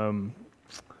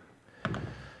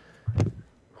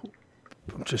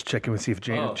I'm just checking to see if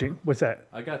Jane. What's that?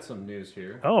 I got some news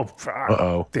here. Oh, fuck.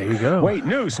 Uh-oh. There you go. Wait,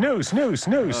 news. Yeah, News.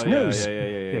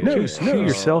 Cue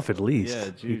yourself at least.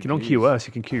 Yeah, You don't cue us.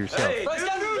 You can cue yourself.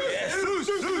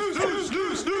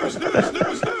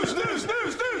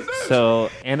 So,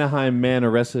 Anaheim man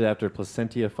arrested after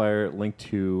Placentia fire linked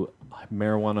to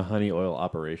marijuana honey oil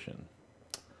operation.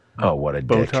 Oh, what a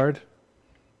dick. Botard?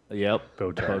 Yep.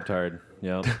 Botard. Botard.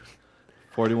 Yep.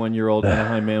 41-year-old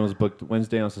Anaheim man was booked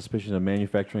Wednesday on suspicion of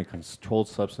manufacturing a controlled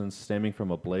substance stemming from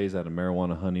a blaze at a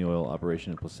marijuana honey oil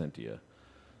operation in Placentia.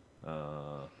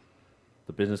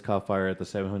 The business caught fire at the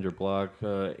 700 block,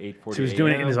 8:40 So he was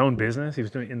doing it in his own business? He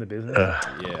was doing it in the business?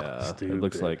 Yeah, Stupid. it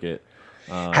looks like it.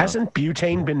 Hasn't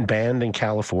butane been banned in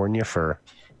California for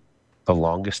the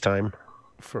longest time?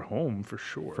 For home, for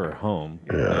sure. For home.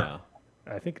 Yeah.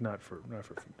 I think not for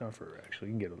actually.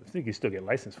 You can get. I think you still get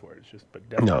license for it. It's just, but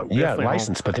No, definitely. yeah, definitely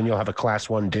license, but then you'll have a class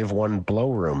 1 Div 1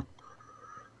 blow room.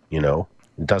 You know,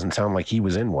 it doesn't sound like he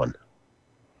was in one.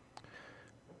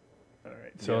 All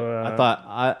right. So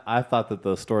I thought that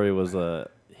the story was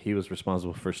he was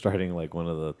responsible for starting like one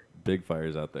of the big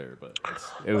fires out there, but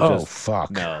it was just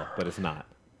fuck. No, but it's not.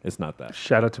 It's not that.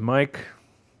 shout out to Mike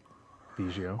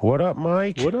Biggio. What up,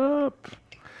 Mike? What up?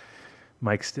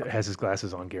 Mike has his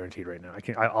glasses on, guaranteed right now.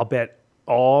 I'll bet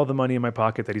all the money in my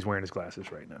pocket that he's wearing his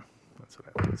glasses right now.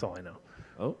 That's all I know.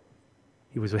 Oh,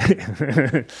 He was.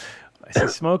 I see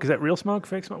smoke. Is that real smoke?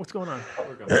 Fake smoke? What's going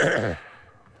on?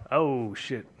 Oh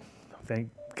shit! thank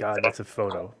God that's a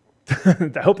photo.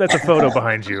 I hope that's a photo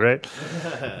behind you, right?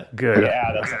 Good.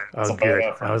 Yeah, that's a good.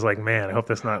 photo I was like, man, I hope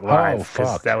that's not live. Oh,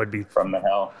 fuck. That would be from the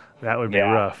hell.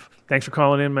 Yeah. rough. Thanks for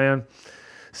calling in, man.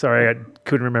 Sorry, I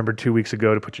couldn't remember 2 weeks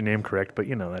ago to put your name correct, but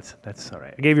that's all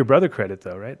right. I gave your brother credit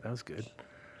though, right? That was good.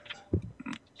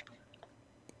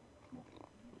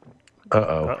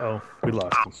 Uh-oh. We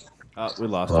lost him. We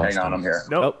lost him. Hang on, I'm here.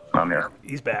 Nope. I'm here.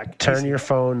 He's back. Turn your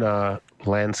phone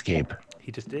landscape.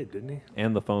 He just did, didn't he?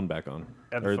 And the phone back on.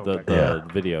 And the Or phone the, back the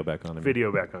video back on.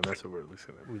 Video back on. That's what we're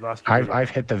listening to. We lost your video. I've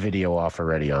hit the video off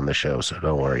already on the show, so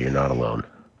don't worry, you're not alone.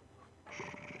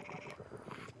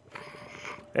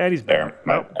 And he's There.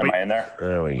 back. Am I in there?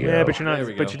 There we go. Yeah, but you're not. There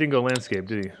we But go. you didn't go landscape,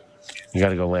 did you? You got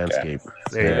to go landscape.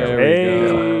 There you There go. we Hey,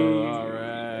 go. All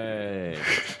right.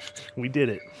 we did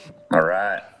it. All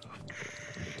right.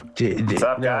 What's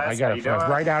up, no, guys? I got How you doing?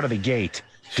 right out of the gate.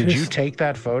 Did you take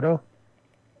that photo?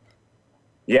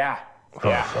 Yeah.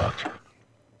 Yeah. Oh, fuck.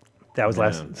 That was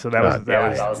last. Man. So that was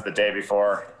That was the day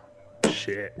before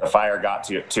shit. the fire got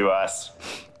to us.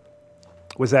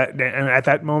 Was that and at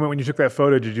that moment when you took that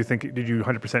photo? Did you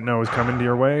 100% know it was coming to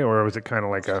your way, or was it kind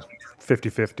of like a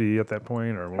 50-50 at that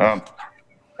point, or?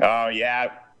 Oh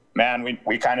yeah, man.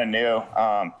 We kind of knew.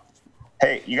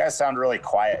 Hey, you guys sound really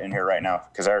quiet in here right now.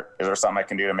 Is there something I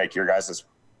can do to make your guys'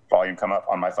 volume come up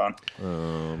on my phone?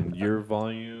 Your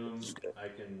volume, I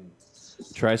can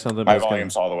try something. My but it's gonna-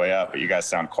 volume's all the way up, but you guys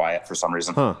sound quiet for some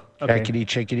reason. Huh. Okay. Checkity,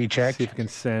 chickity, check. See if you can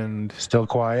send. Still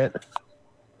quiet?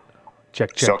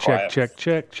 Check. Still quiet. Check.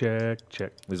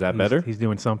 Is that better? He's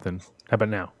doing something. How about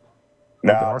now?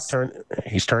 No,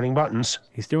 He's turning buttons.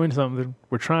 He's doing something.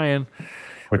 We're trying.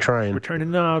 We're trying. We're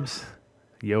turning knobs.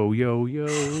 Yo.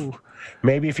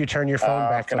 Maybe if you turn your phone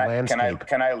back to landscape.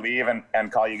 can I leave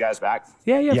and call you guys back?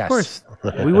 Yeah, Yes. of course.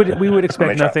 We would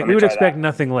expect try- nothing. let We me would try expect that.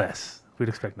 nothing less. We'd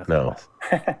expect nothing No. less.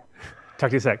 Talk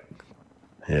to you a sec.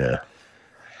 Yeah.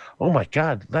 Oh my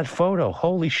God, that photo!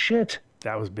 Holy shit!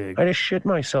 That was big. I just shit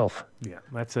myself. Yeah,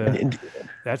 that's And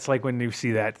that's like when you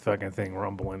see that fucking thing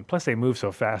rumbling. Plus, they move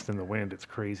so fast in the wind; it's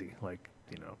crazy. Like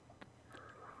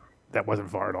that wasn't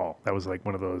far at all. That was like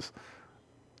one of those.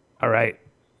 All right,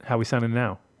 how we sounding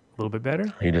now? A little bit better.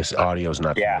 audio's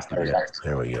not Yeah, connected yet.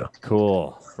 There we go.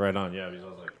 Cool. Right on. Yeah. Because I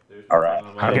was like, there's All right. nothing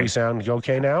on my How do end. we sound? You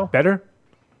okay now? Better.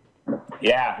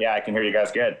 Yeah, I can hear you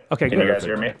guys good. Okay, Can good. you guys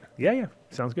hear me? Yeah,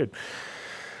 sounds good.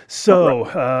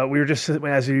 So we were just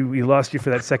as we lost you for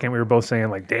that second, we were both saying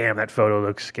like, "Damn, that photo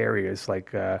looks scary." It's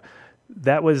like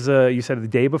that was you said the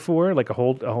day before, like a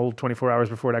whole 24 hours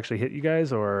before it actually hit you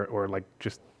guys, or like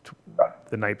just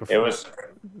the night before. It was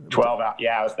 12 hours.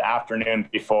 Yeah, it was the afternoon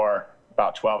before,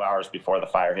 about 12 hours before the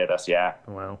fire hit us. Yeah.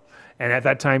 Wow. And at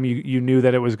that time, you knew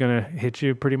that it was going to hit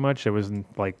you pretty much. It wasn't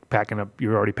like packing up. You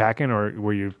were already packing, or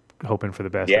were you hoping for the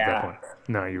best at that Yeah. point?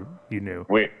 No, you knew.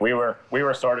 We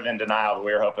were sort of in denial, but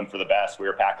we were hoping for the best. We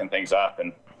were packing things up,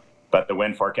 but the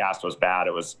wind forecast was bad.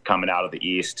 It was coming out of the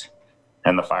east,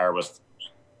 and the fire was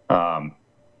to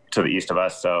the east of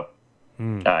us. So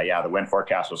the wind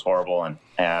forecast was horrible,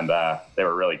 and they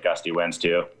were really gusty winds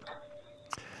too.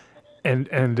 And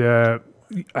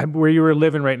where you were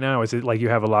living right now, is it like you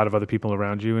have a lot of other people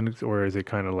around you, or is it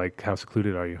kind of like how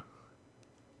secluded are you?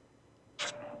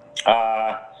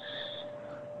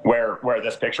 Where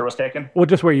this picture was taken? Well,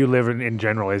 just where you live in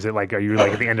general. Is it like, are you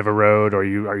like at the end of a road, or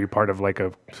are you part of like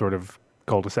a sort of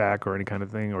cul-de-sac or any kind of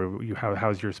thing, or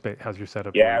how's your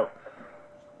setup? Yeah,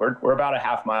 we're about a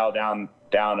half mile down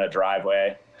a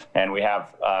driveway, and we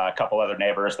have a couple other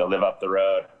neighbors that live up the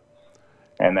road,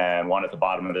 and then one at the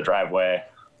bottom of the driveway.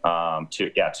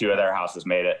 Two of their houses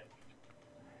made it.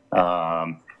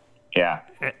 Yeah.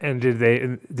 And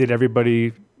did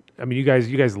everybody? I mean, you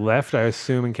guys left, I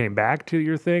assume, and came back to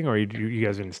your thing, or you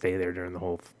guys didn't stay there during the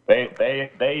whole?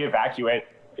 They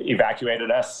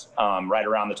evacuated us right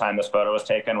around the time this photo was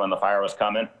taken, when the fire was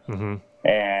coming,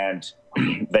 and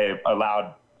they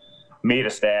allowed me to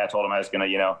stay. I told them I was going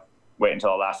to wait until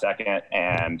the last second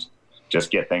and just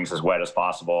get things as wet as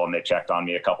possible, and they checked on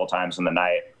me a couple times in the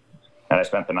night, and I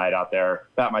spent the night out there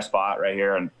at my spot right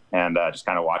here, and just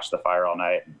kind of watched the fire all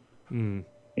night.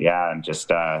 Yeah, and just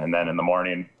and then in the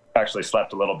morning, actually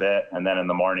slept a little bit, and then in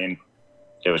the morning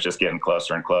it was just getting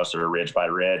closer and closer, ridge by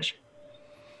ridge,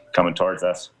 coming towards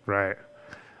us. Right.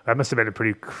 That must have been a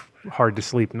pretty hard to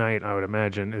sleep night, I would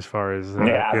imagine, as far as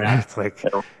it's like.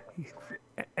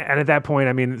 And at that point,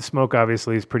 I mean, the smoke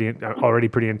obviously is already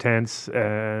pretty intense.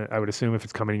 I would assume if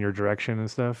it's coming in your direction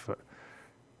and stuff.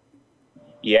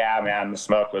 Yeah, man, the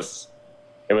smoke was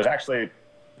actually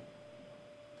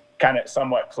kind of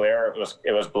somewhat clear.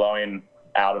 It was blowing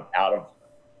out of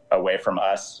away from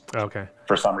us. Okay.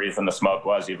 For some reason, the smoke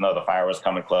was, even though the fire was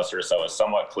coming closer. So it was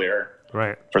somewhat clear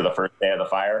Right. for the first day of the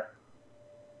fire.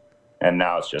 And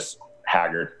now it's just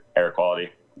haggard air quality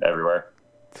everywhere.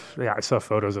 Yeah, I saw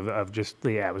photos of just,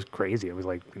 yeah, it was crazy. It was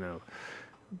like,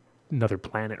 another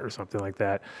planet or something like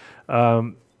that.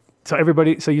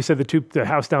 So you said the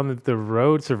house down the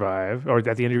road survived, or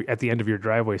at the end of your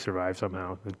driveway survived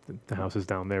somehow. The house is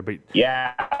down there, but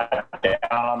Yeah, down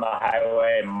on the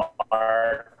highway,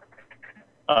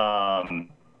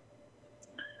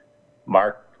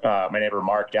 my neighbor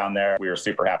Mark down there, we were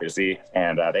super happy to see,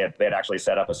 and they had actually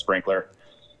set up a sprinkler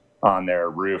on their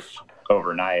roof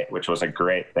overnight, which was a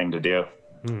great thing to do.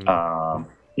 So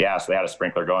they had a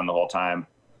sprinkler going the whole time,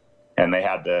 and they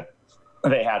had to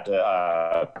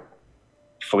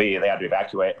flee. They had to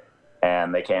evacuate,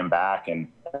 and they came back, and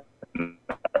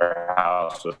their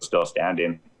house was still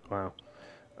standing. Wow.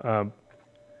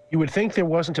 You would think there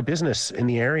wasn't a business in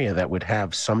the area that would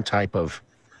have some type of,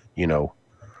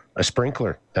 a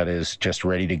sprinkler that is just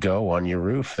ready to go on your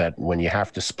roof, that when you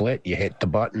have to split, you hit the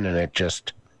button and it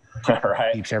just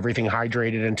Right. keeps everything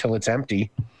hydrated until it's empty.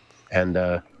 And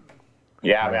man.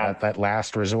 that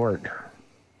last resort.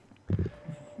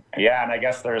 Yeah, and I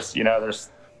guess there's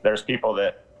people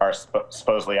that are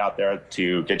supposedly out there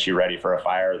to get you ready for a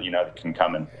fire. That can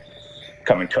come and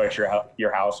coat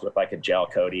your house with like a gel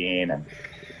coating and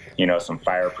some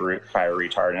fire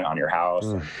retardant on your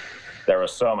house. There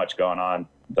was so much going on.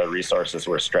 The resources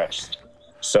were stretched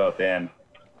so thin,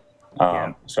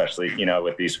 especially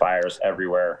with these fires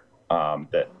everywhere.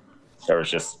 That there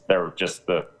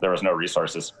was no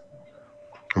resources.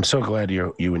 I'm so glad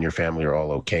you and your family are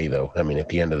all okay, though. I mean, at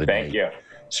the end of the day, Thank you.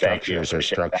 structures are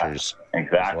structures. That.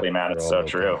 Exactly, man. It's so okay.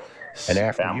 true. And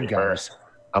after Family you guys, first.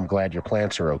 I'm glad your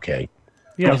plants are okay.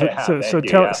 Yeah. Yeah, So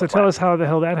tell us how the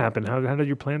hell that happened. How did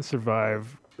your plants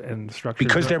survive and structures?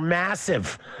 Because they're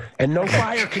massive, and no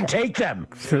fire can take them.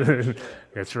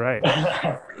 That's right.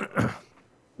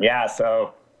 Yeah.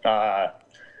 So, as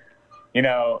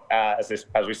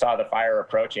we saw the fire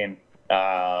approaching,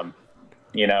 and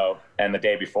the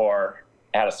day before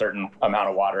had a certain amount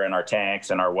of water in our tanks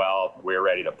and our well, we were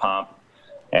ready to pump.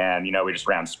 And, we just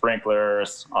ran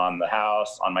sprinklers on the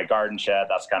house, on my garden shed.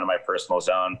 That's kind of my personal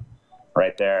zone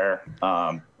right there.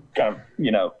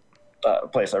 A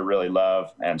place I really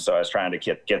love. And so I was trying to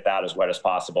get that as wet as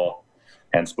possible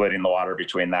and splitting the water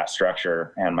between that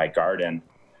structure and my garden.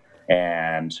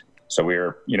 And so we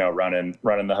were, running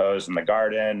the hose in the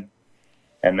garden,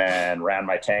 and then ran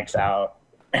my tanks out.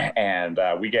 And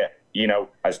we get,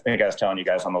 I think I was telling you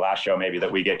guys on the last show maybe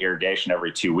that we get irrigation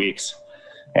every 2 weeks,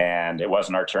 and it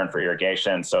wasn't our turn for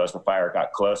irrigation. So as the fire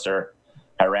got closer,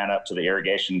 I ran up to the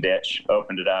irrigation ditch,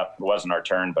 opened it up. It wasn't our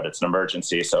turn, but it's an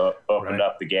emergency. So opened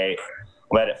up the gate,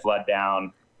 let it flood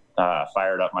down,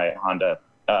 fired up my Honda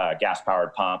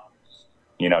gas-powered pump,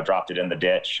 dropped it in the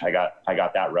ditch. I got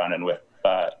that running with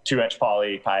 2-inch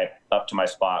poly pipe up to my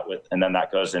spot and then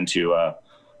that goes into a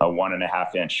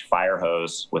 1.5-inch fire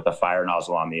hose with a fire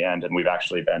nozzle on the end. And we've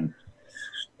actually been,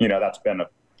 that's been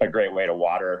a great way to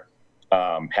water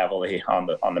heavily on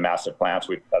the massive plants.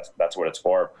 That's what it's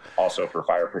for, also for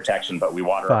fire protection. But we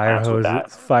water our plants with that.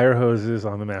 Fire hoses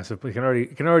on the massive. You can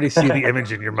already see the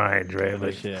image in your mind, right?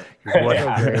 Like, Shit. we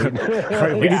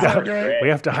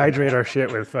have to hydrate our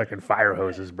shit with fucking fire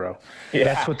hoses, bro. Yeah.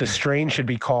 That's what the strain should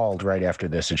be called right after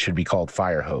this. It should be called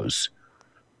fire hose.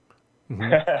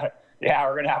 Yeah,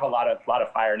 we're gonna have a lot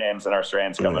of fire names in our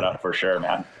strains coming up for sure,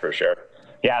 man, for sure.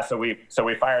 Yeah, so we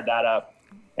fired that up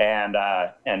and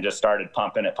just started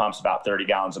pumping. It pumps about 30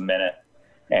 gallons a minute,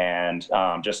 and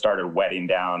just started wetting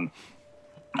down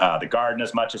the garden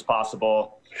as much as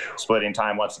possible, splitting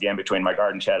time once again between my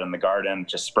garden shed and the garden,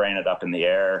 just spraying it up in the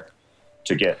air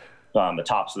to get the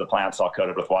tops of the plants all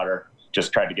coated with water.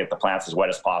 Just tried to get the plants as wet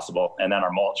as possible. And then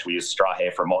our mulch, we used straw hay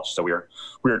for mulch. So we were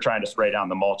trying to spray down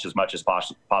the mulch as much as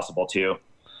possible too.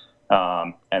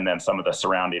 And then some of the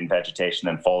surrounding vegetation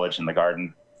and foliage in the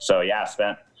garden. So yeah, I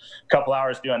spent a couple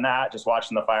hours doing that, just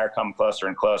watching the fire come closer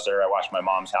and closer. I watched my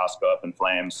mom's house go up in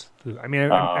flames. I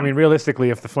mean, realistically,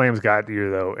 if the flames got you,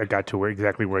 though, it got to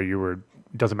exactly where you were.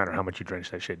 It doesn't matter how much you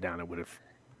drenched that shit down; it would have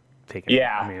taken.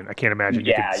 Yeah. I mean, I can't imagine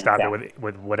you could stop it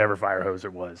with whatever fire hose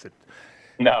it was.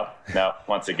 No.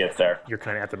 Once it gets there, you're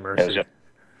kind of at the mercy.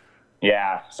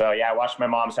 Yeah. So yeah, I watched my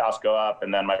mom's house go up,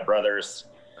 and then my brother's,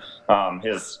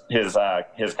 his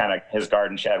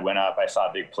garden shed went up. I saw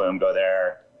a big plume go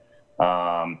there.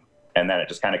 And then it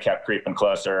just kind of kept creeping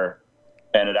closer,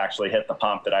 and it actually hit the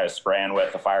pump that I was spraying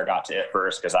with. The fire got to it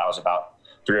first because I was about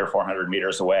 300 or 400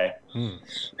 meters away.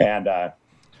 And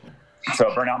so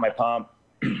it burned out my pump.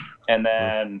 And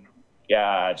then,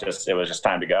 it was just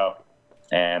time to go.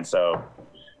 And so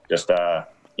just,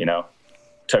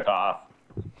 took off,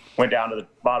 went down to the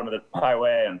bottom of the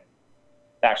highway, and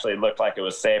actually looked like it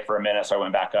was safe for a minute. So I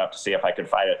went back up to see if I could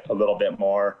fight it a little bit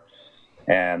more.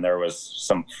 And there was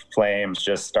some flames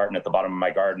just starting at the bottom of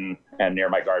my garden and near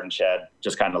my garden shed,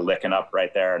 just kind of licking up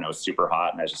right there. And it was super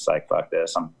hot. And I was just like, fuck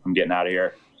this, I'm getting out of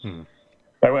here.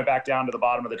 I went back down to the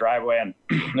bottom of the driveway, and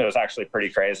it was actually pretty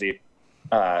crazy.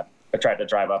 I tried to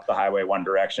drive up the highway one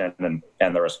direction, and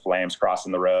there was flames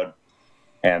crossing the road,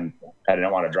 and I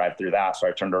didn't want to drive through that. So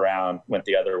I turned around, went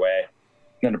the other way.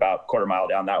 Then about a quarter mile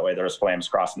down that way, there was flames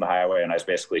crossing the highway, and I was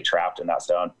basically trapped in that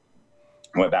zone.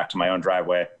 I went back to my own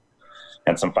driveway,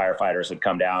 and some firefighters had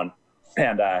come down,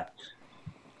 and there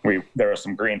were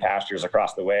some green pastures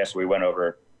across the way. So we went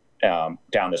over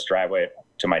down this driveway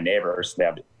to my neighbors. They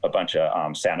have a bunch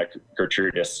of Santa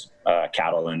Gertrudis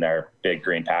cattle in their big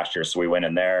green pastures. So we went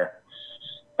in there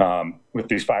with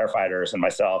these firefighters and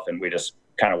myself, and we just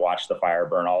kind of watched the fire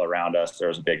burn all around us. There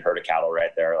was a big herd of cattle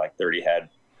right there, like 30 head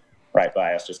right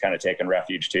by us, just kind of taking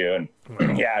refuge too.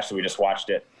 And so we just watched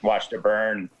it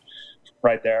burn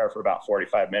right there for about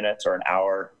 45 minutes or an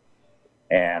hour.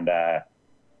 And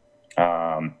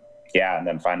and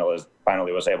then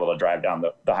finally was able to drive down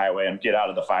the highway and get out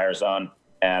of the fire zone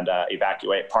and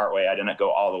evacuate partway. I didn't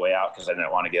go all the way out because I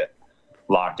didn't want to get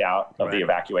locked out of the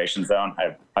evacuation zone.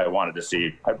 I wanted to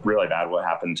see really bad what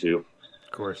happened to,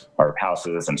 of course, our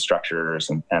houses and structures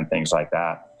and things like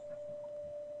that.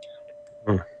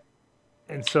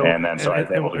 And so, I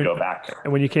was able to go back.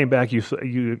 And when you came back, so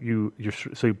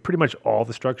pretty much all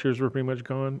the structures were pretty much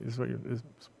gone. Is what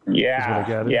I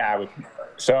gathered? Yeah. With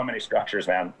so many structures,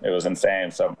 man, it was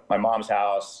insane. So my mom's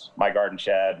house, my garden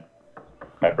shed,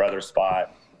 my brother's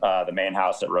spot, the main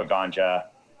house at Roganja,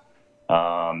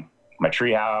 my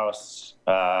tree house,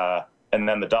 and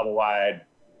then the double wide,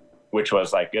 which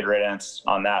was like good riddance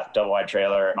on that double wide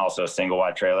trailer, and also a single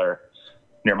wide trailer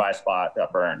near my spot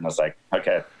that burned. And I was like,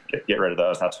 okay, get rid of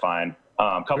those. That's fine.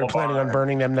 We're planning on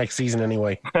burning them next season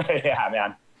anyway. Yeah,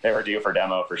 man, they were due for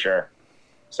demo for sure.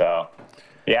 So,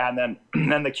 yeah, and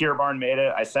then the Cure Barn made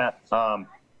it. I sent.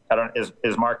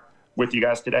 Is Mark with you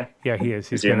guys today? Yeah, he is.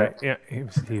 He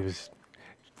was.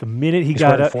 The minute he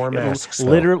got up,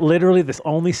 literally the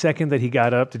only second that he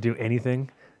got up to do anything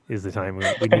is the time we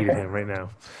needed him right now.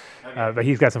 But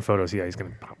he's got some photos. Yeah, he's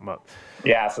going to pop them up.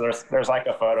 Yeah, so there's like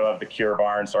a photo of the Cure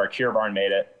Barn. So our Cure Barn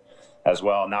made it as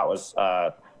well, and that was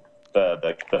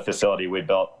the facility we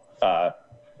built,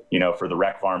 for the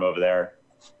rec farm over there.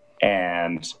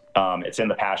 And it's in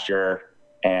the pasture,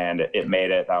 and it made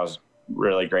it. That was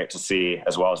really great to see,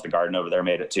 as well as the garden over there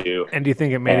made it too. And do you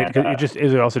think it made it?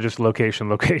 Is it also just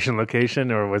location,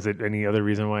 or was it any other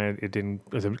reason why it didn't?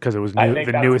 Was it because it was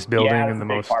the newest building and the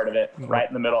most part of it, right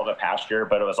in the middle of the pasture?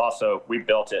 But it was also, we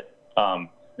built it.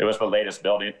 It was the latest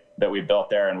building that we built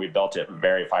there, and we built it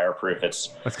very fireproof. That's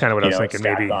kind of what I was thinking.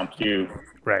 Maybe on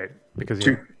because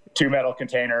two metal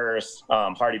containers,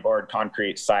 hardy board,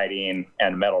 concrete siding,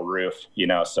 and metal roof.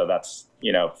 So that's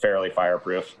fairly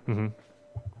fireproof. Mm-hmm.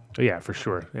 Yeah, for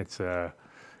sure. It's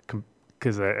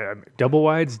because double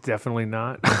wides definitely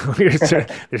not. There's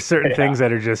certain things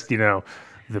that are just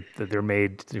they're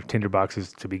made tinder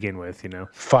boxes to begin with.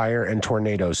 Fire and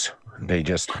tornadoes. They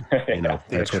just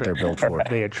that's what they're built for.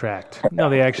 They attract. No,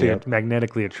 they actually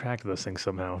magnetically attract those things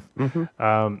somehow.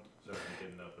 Mm-hmm.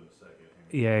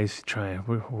 Yeah, he's trying.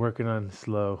 We're working on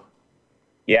slow.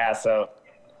 Yeah. So.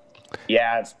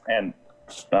 Yeah,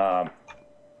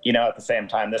 at the same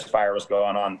time, this fire was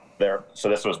going on there. So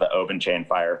this was the open chain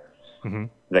fire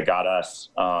that got us.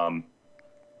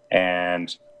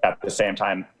 And at the same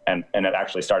time, and it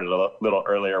actually started a little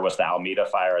earlier, was the Alameda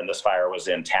fire. And this fire was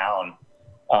in town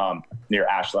near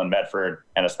Ashland, Medford,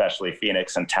 and especially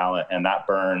Phoenix and Talent. And that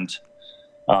burned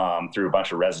through a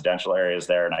bunch of residential areas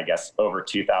there. And I guess over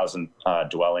 2,000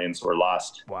 dwellings were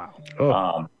lost.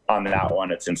 Wow. On that one.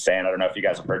 It's insane. I don't know if you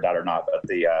guys have heard that or not, but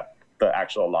the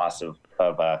actual loss of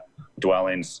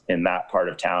dwellings in that part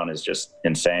of town is just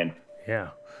insane. Yeah.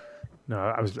 No,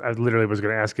 I literally was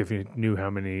going to ask if you knew how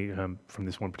many from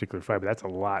this one particular fire, but that's a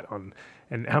lot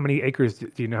and how many acres,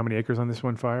 do you know how many acres on this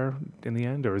one fire in the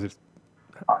end, or is it?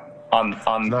 The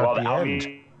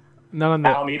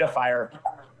Alameda fire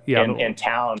in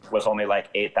town was only like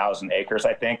 8,000 acres,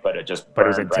 I think, but it just burned it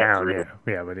was in town, through.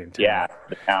 Yeah, but in town. Yeah,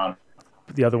 the town.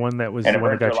 The other one that was and the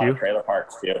one that got you? A lot you? of trailer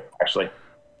parks too, actually,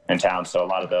 in town. So a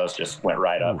lot of those just went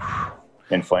right up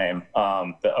in flame.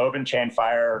 The open chain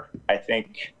fire, I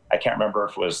can't remember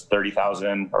if it was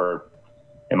 30,000 or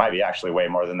it might be actually way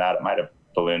more than that. It might have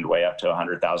ballooned way up to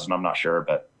 100,000. I'm not sure,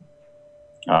 but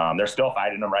they're still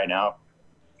fighting them right now.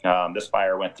 This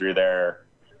fire went through there.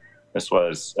 This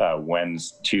was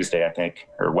Tuesday, I think,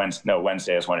 or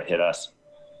Wednesday is when it hit us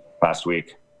last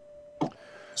week.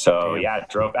 So I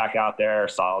drove back out there,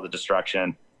 saw all the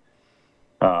destruction.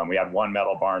 We had one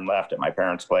metal barn left at my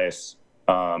parents' place,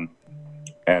 and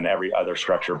every other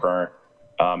structure burnt.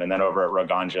 And then over at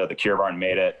Roganja, the cure barn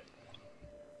made it.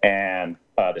 And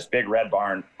this big red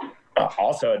barn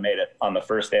also had made it on the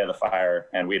first day of the fire.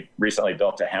 And we'd recently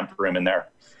built a hemp room in there,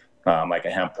 like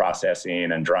a hemp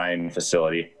processing and drying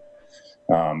facility,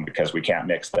 because we can't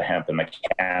mix the hemp and the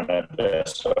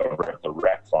cannabis over at the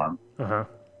rec farm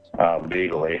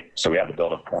legally. So we had to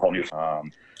build a whole new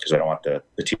because I don't want the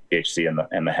THC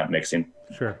and the hemp mixing.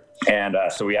 Sure. And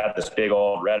so we had this big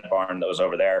old red barn that was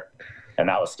over there, and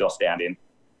that was still standing.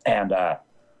 And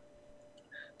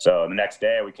so the next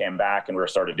day we came back and we were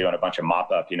started doing a bunch of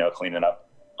mop up, cleaning up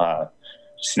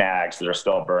snags that are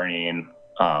still burning,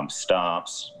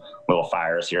 stumps, little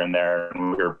fires here and there.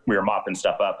 And we were mopping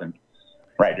stuff up, and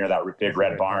right near that big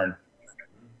red barn.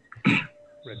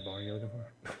 Red barn you're looking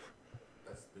for?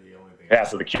 That's the only thing. Yeah,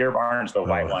 so the cure barn's the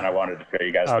white one. I wanted to show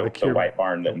you guys the white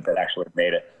barn that actually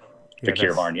made it. The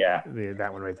cure barn, yeah.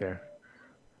 That one right there.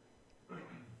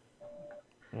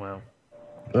 Wow.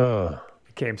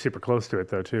 Came super close to it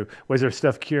though too. Was there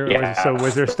stuff cured? Yeah.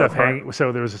 Was there stuff hanging?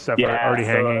 So there was stuff already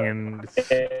hanging, and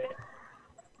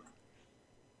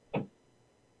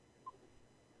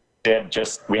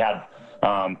we had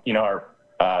our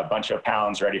bunch of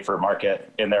pounds ready for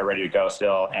market in there, ready to go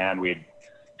still, and we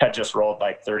had just rolled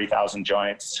like 30,000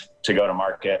 joints to go to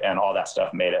market, and all that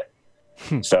stuff made it.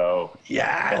 So the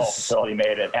whole facility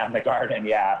made it, and the garden,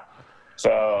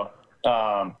 So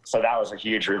that was a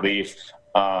huge relief.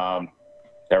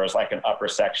 There was like an upper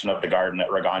section of the garden at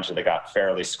Roganja that got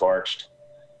fairly scorched,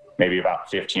 maybe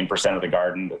about 15% of the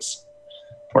garden.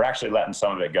 We're actually letting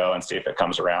some of it go and see if it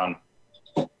comes around.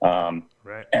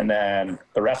 Right. And then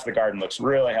the rest of the garden looks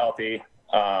really healthy.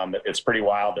 It's pretty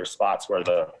wild. There's spots where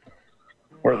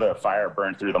the fire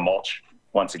burned through the mulch.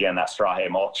 Once again, that straw hay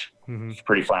mulch. It's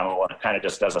pretty flammable, and it kind of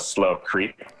just does a slow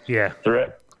creep through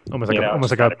it. Almost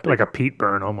like a peat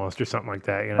burn, almost, or something like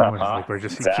that. Like where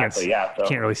just you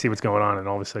can't really see what's going on, and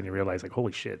all of a sudden you realize, like,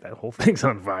 holy shit, that whole thing's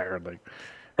on fire. Like,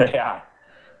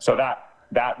 so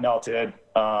that melted,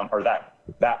 or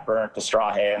that burnt the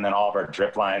straw hay, and then all of our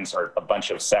drip lines, or a bunch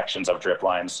of sections of drip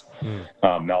lines,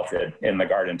 melted in the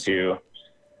garden too.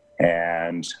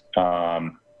 And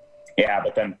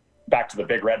but then back to the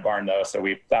big red barn though. So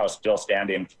that was still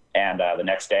standing, and the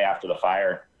next day after the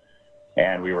fire,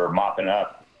 and we were mopping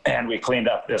up. And we cleaned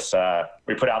up this,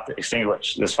 we put out the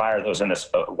extinguish this fire that was in this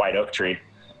white oak tree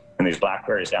and these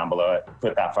blackberries down below it,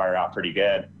 put that fire out pretty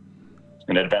good.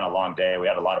 And it had been a long day. We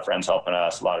had a lot of friends helping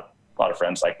us, a lot of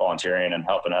friends like volunteering and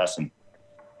helping us. And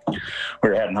we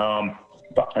were heading home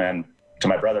and to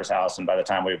my brother's house. And by the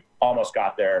time we almost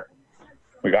got there,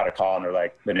 we got a call,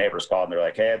 and the neighbors called, and they're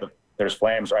like, hey, there's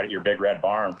flames right at your big red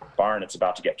barn. It's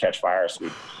about to catch fire. So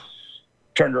we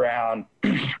turned around,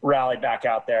 rallied back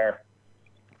out there.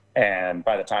 And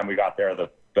by the time we got there,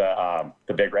 the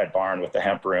big red barn with the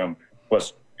hemp room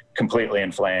was completely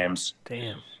in flames.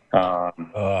 Damn.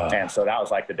 And so that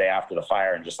was like the day after the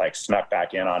fire, and just like snuck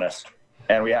back in on us.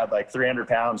 And we had like 300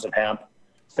 pounds of hemp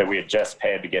that we had just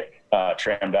paid to get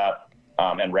trimmed up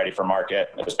and ready for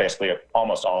market. It was basically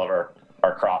almost all of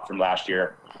our crop from last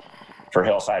year for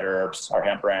Hillside Herbs, our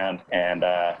hemp brand. And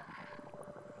so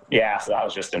that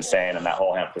was just insane. And that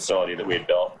whole hemp facility that we had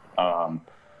built,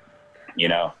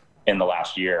 in the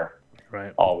last year,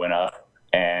 all went up.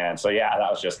 And so, that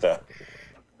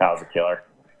was a killer.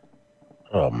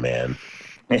 Oh man.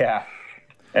 Yeah.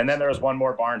 And then there was one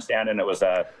more barn standing. It was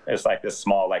like this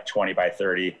small, like 20 by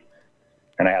 30.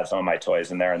 And I had some of my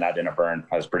toys in there, and that didn't burn.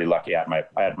 I was pretty lucky. I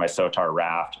had my Sotar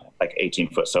raft, like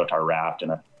 18-foot Sotar raft,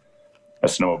 and a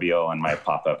snowmobile, and my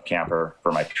pop-up camper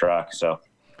for my truck. So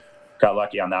got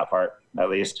lucky on that part, at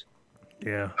least.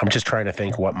 Yeah. I'm just trying to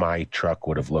think what my truck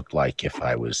would have looked like if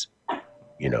I was,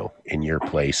 in your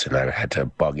place and I had to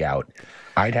bug out.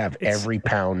 I'd have every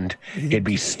pound. It'd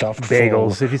be stuffed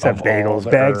bagels. Full if you have bagels,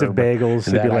 bags of bagels,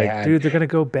 it'd be like, dude, they're gonna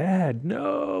go bad.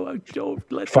 No,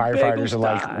 don't let firefighters the are bagels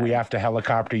die. like, we have to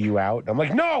helicopter you out. I'm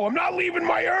like, no, I'm not leaving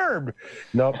my herb.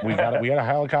 Nope, we gotta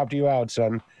helicopter you out,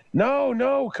 son.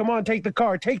 No, come on, take the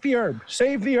car, take the herb,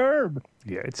 save the herb.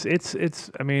 Yeah,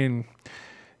 it's. I mean,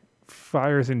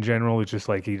 fires in general, it's just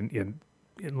like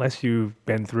unless you've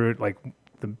been through it, like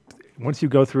once you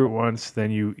go through it once, then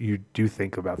you do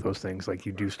think about those things. Like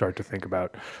you do start to think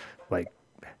about, like,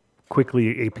 quickly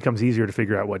it becomes easier to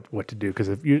figure out what to do.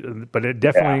 But it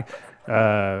definitely,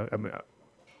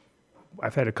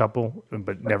 I've had a couple,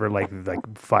 but never like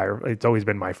fire. It's always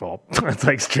been my fault. It's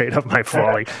like straight up my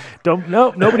fault. Like,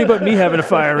 nobody but me having a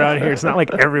fire around here. It's not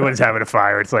like everyone's having a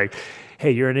fire. It's like, hey,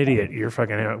 you're an idiot. You're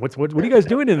fucking. What are you guys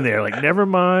doing in there? Like, never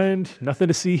mind. Nothing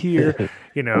to see here.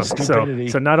 You know. So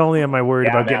not only am I worried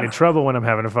about getting in trouble when I'm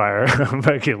having a fire,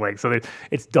 but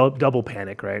it's double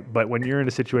panic, right? But when you're in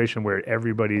a situation where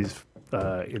everybody's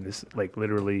in this, like,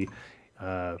 literally.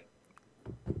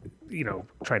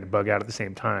 Trying to bug out at the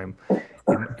same time,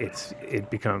 it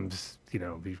becomes,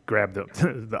 you grab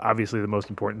the obviously the most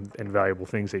important and valuable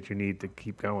things that you need to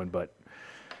keep going, but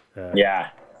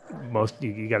most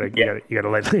you gotta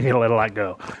let a lot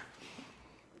go.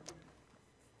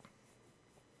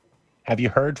 Have you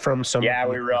heard from some we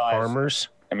realized, farmers?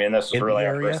 I mean, this was really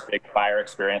our first big fire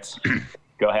experience.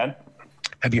 Go ahead.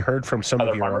 Have you heard from some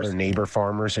of your farmers? other neighbor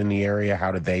farmers in the area?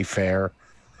 How did they fare?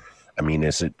 I mean,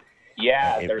 is it?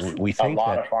 Yeah, there's a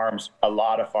lot of farms. A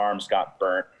lot of farms got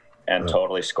burnt and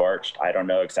totally scorched. I don't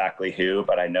know exactly who,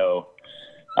 but I know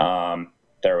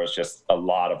there was just a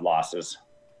lot of losses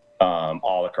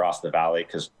all across the valley,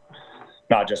 because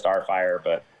not just our fire,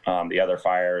 but the other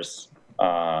fires,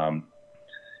 burning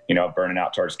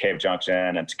out towards Cave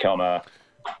Junction and Tacoma,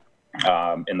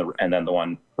 and then the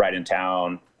one right in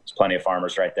town. There's plenty of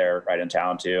farmers right there, right in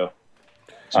town too.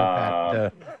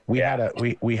 So we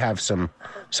have some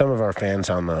of our fans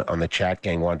on the chat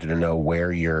gang wanted to know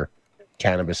where your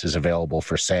cannabis is available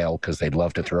for sale, because they'd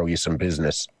love to throw you some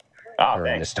business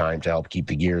during this time to help keep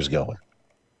the gears going.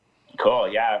 Cool.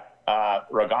 Yeah.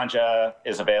 Roganja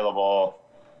is available.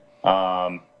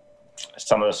 Some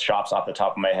of the shops off the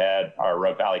top of my head are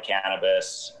Rogue Valley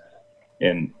Cannabis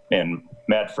in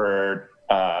Medford,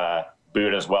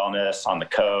 Buddha's Wellness on the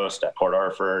coast at Port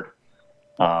Orford.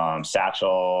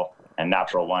 Satchel and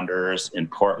Natural Wonders in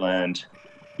Portland,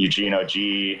 Eugene OG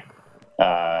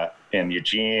in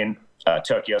Eugene,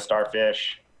 Tokyo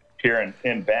Starfish here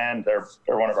in Bend. They're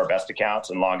one of our best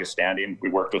accounts and longest standing. We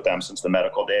worked with them since the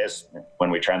medical days when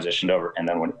we transitioned over, and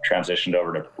then when we transitioned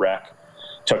over to Rec.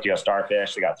 Tokyo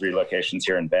Starfish, they got 3 locations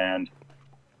here in Bend.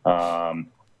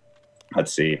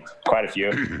 Let's see, quite a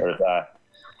few. There's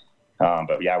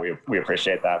but yeah, we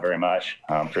appreciate that very much.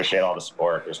 Appreciate all the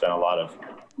support. There's been a lot of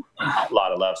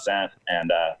love sent,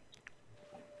 and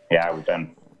we've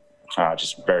been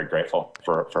just very grateful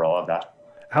for all of that.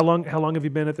 How long have you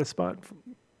been at this spot?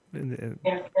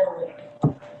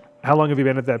 How long have you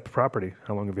been at that property?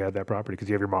 How long have you had that property? Because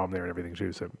you have your mom there and everything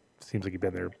too, so it seems like you've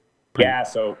been there.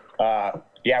 So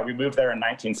we moved there in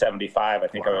 1975. I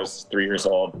think I was 3 years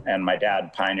old, and my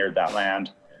dad pioneered that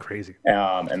land. Crazy.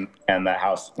 And the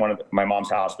house, my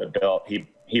mom's house that built,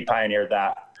 he pioneered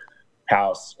that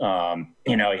house.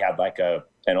 He had like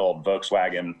an old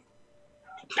Volkswagen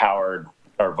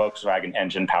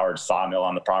engine powered sawmill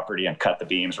on the property and cut the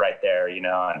beams right there,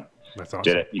 and that's awesome.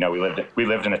 Did it. We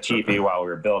lived in a teepee while we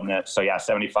were building it. So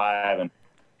 75. And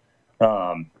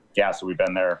so we've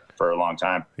been there for a long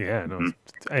time. Yeah. No.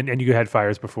 Mm-hmm. And you had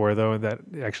fires before though, that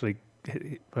actually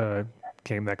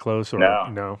came that close, or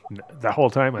no that whole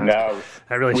time? No,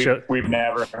 that really showed. We've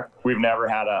never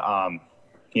had a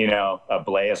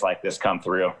blaze like this come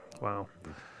through. Wow,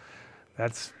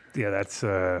 that's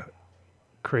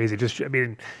crazy. Just, I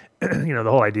mean, the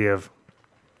whole idea of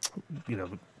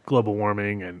global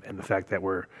warming and the fact that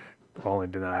we're all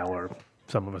in denial, or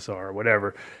some of us are, or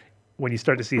whatever. When you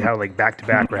start to see how, like, back to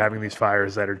back, we're having these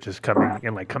fires that are just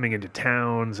coming into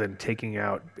towns and taking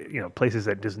out, places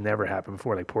that just never happened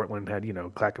before. Like Portland had,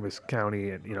 Clackamas County,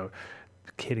 and,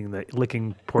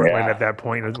 licking Portland at that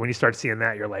point. When you start seeing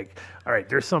that, you're like, all right,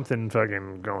 there's something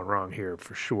fucking going wrong here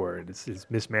for sure. It's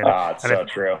mismanaged. It's so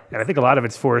true. And I think a lot of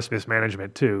it's forest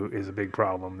mismanagement too is a big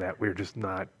problem, that we're just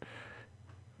not,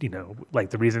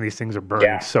 like, the reason these things are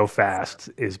burning so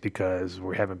fast is because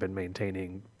we haven't been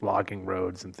maintaining logging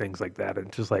roads and things like that.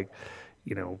 And just like,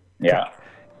 I'm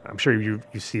sure you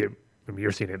see it. I mean,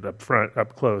 you're seeing it up front,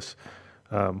 up close.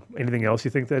 Anything else you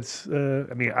think that's?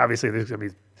 Obviously,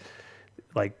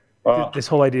 this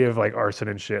whole idea of like arson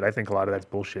and shit. I think a lot of that's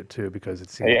bullshit too, because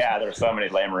it seems. Yeah, there's so many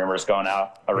lame rumors going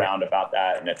around about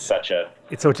that, and it's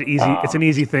an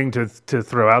easy thing to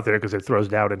throw out there, because it throws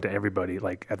doubt into everybody.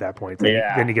 Like, at that point,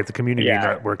 then you get the community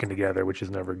not working together, which is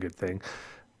never a good thing.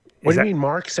 What do you mean?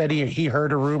 Mark said he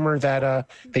heard a rumor that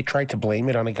they tried to blame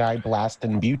it on a guy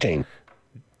blasting butane.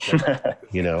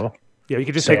 Yeah, you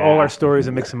could just take all our stories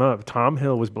and mix them up. Tom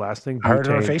Hill was blasting butane. I heard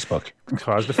it on Facebook.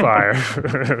 Caused a fire.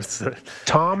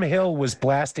 Tom Hill was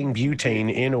blasting butane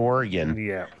in Oregon.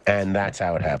 Yeah. And that's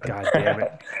how it happened. God damn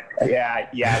it.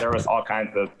 Yeah, there was all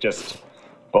kinds of just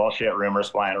bullshit rumors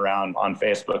flying around on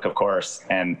Facebook, of course.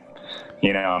 And,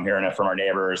 you know, I'm hearing it from our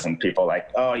neighbors and people like,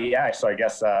 oh, yeah, so I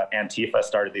guess Antifa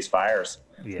started these fires,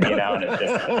 you know, and it's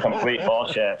just complete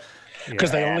bullshit.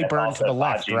 Because they only burn to the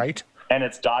left, right? And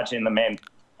it's dodging the main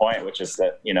point, which is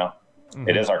that, you know,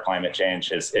 it is our climate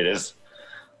change. It is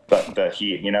the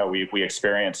heat. You know, we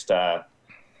experienced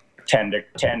 10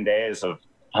 days of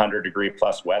 100-degree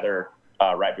plus weather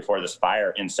right before this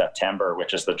fire in September,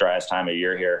 which is the driest time of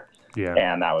year here. Yeah.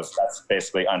 And that's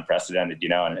basically unprecedented, you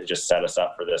know, and it just set us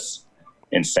up for this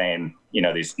insane, you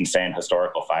know, these insane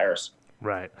historical fires.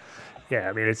 Right. Yeah.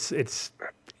 I mean, it's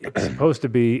supposed to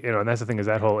be, you know, and that's the thing is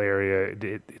that whole area,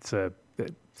 it's a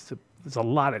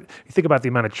lot of, you think about the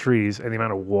amount of trees and the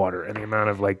amount of water and the amount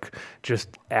of like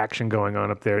just action going on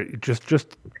up there, just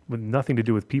with nothing to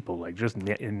do with people, like just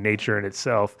in nature in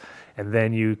itself. And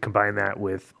then you combine that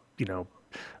with, you know,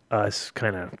 us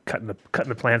kind of cutting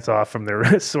the plants off from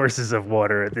their sources of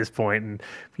water at this point, and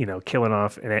you know, killing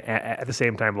off, and at the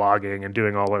same time logging and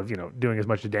doing all of, you know, doing as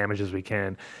much damage as we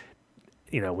can,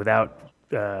 you know, without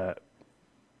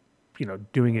you know,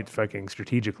 doing it fucking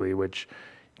strategically, which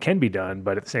can be done,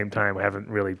 but at the same time, we haven't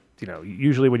really, you know,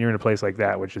 usually when you're in a place like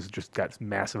that, which has just got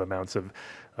massive amounts of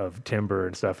timber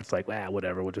and stuff, it's like,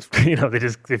 whatever, we'll just, you know,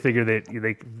 they figure that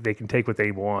they can take what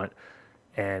they want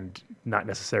and not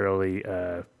necessarily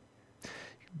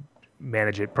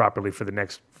manage it properly for the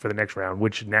next round,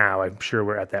 which now I'm sure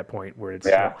we're at that point where it's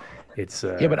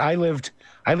but I lived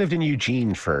in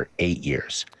Eugene for 8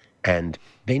 years, and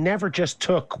they never just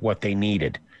took what they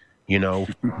needed. You know,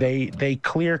 they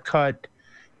clear cut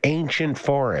ancient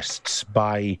forests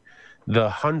by the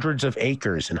hundreds of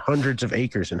acres and hundreds of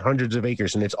acres and hundreds of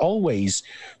acres, and it's always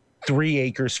 3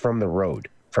 acres from the road,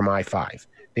 from I-5.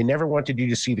 They never wanted you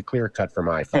to see the clear cut from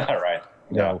I-5. Right.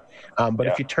 No. But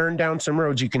if you turn down some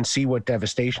roads, you can see what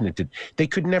devastation it did. They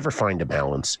could never find a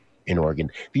balance in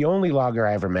Oregon. The only logger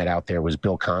I ever met out there was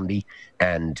Bill Condy,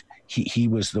 and he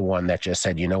was the one that just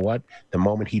said, you know what? The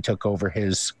moment he took over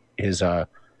his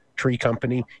tree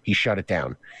company, he shut it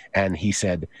down. And he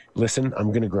said, listen, I'm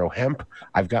going to grow hemp.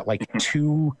 I've got like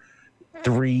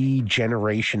 2-3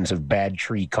 generations of bad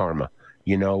tree karma.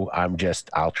 You know,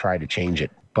 I'll try to change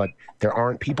it. But there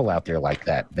aren't people out there like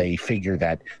that. They figure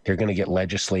that they're going to get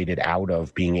legislated out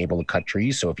of being able to cut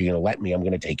trees. So if you're going to let me, I'm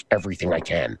going to take everything I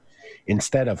can,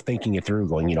 instead of thinking it through,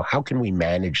 going, you know, how can we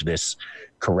manage this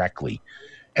correctly?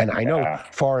 And I know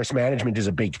forest management is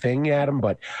a big thing, Adam,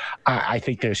 but I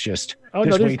think there's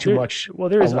way too much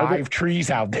alive trees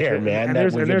out there, man.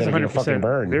 There's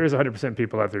 100%. There is 100%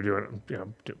 people out there doing, you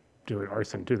know, doing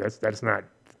arson too. That's not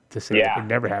to say it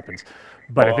never happens.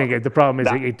 But I think the problem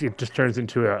is it just turns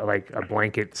into a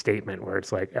blanket statement where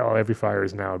it's like, oh, every fire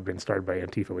has now been started by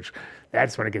Antifa, which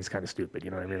that's when it gets kind of stupid.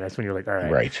 You know what I mean? That's when you're like, all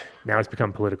right. Now it's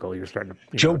become political. You're starting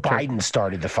to. Joe Biden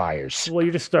started the fires. Well,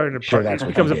 you're just starting to. It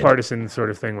becomes a partisan sort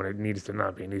of thing when it needs to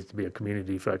not be. It needs to be a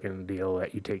community fucking deal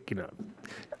that you take. You know,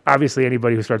 obviously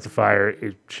anybody who starts a fire,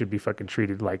 it should be fucking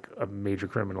treated like a major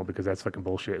criminal, because that's fucking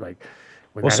bullshit. Like.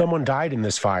 Someone died in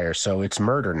this fire, so it's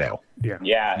murder now.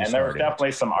 Yeah, and there were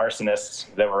definitely some arsonists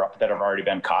that have already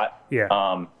been caught.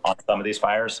 On some of these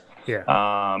fires.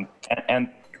 And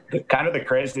the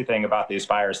crazy thing about these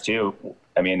fires too,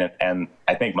 I mean, and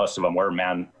I think most of them were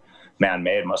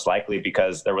man-made, most likely,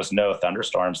 because there was no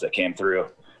thunderstorms that came through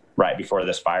right before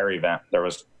this fire event.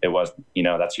 It was you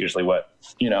know, that's usually what,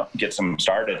 you know, gets them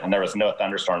started, and there was no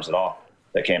thunderstorms at all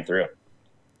that came through.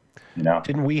 You know?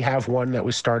 Didn't we have one that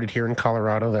was started here in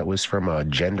Colorado that was from a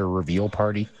gender reveal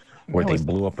party where they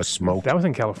blew up a smoke? That was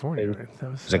in California.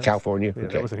 Right? Was it California? Yeah,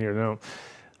 that wasn't here, no.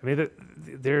 I mean,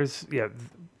 there was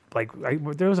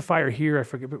a fire here, I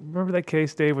forget, but remember that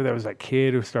case, Dave, where there was that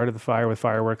kid who started the fire with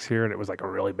fireworks here, and it was like a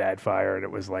really bad fire, and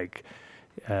it was like...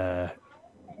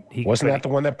 Wasn't that the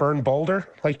one that burned Boulder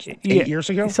like 8 years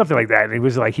ago? Something like that. And it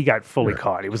was like he got fully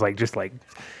caught. It was like just like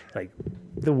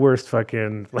the worst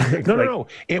fucking. No.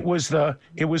 It was a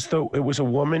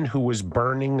woman who was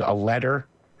burning a letter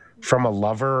from a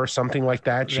lover or something like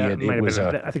that. I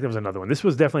think there was another one. This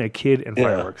was definitely a kid and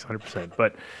fireworks, 100%.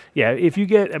 But yeah, if you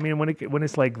get, I mean, when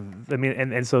it's like, I mean,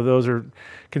 and so those are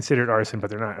considered arson, but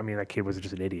they're not. I mean, that kid was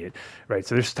just an idiot, right?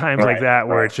 So there's times like that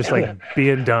where it's just like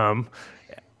being dumb.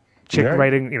 Chick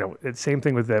writing, you know, same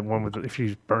thing with that one if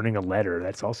she's burning a letter,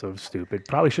 that's also stupid.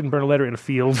 Probably shouldn't burn a letter in a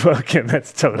field, fucking.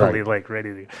 That's totally like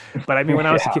ready to. But I mean, when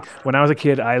I was a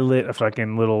kid, I lit a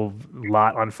fucking little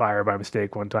lot on fire by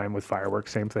mistake one time with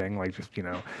fireworks. Same thing, like just, you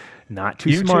know, not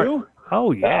too smart. You too?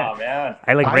 Oh yeah. Oh man.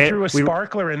 I threw a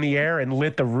sparkler in the air and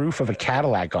lit the roof of a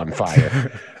Cadillac on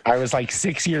fire. I was like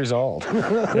 6 years old.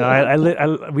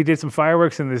 No, we did some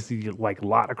fireworks in this like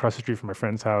lot across the street from my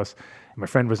friend's house. My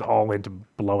friend was all into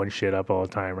blowing shit up all the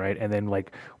time, right? And then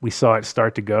like we saw it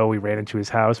start to go. We ran into his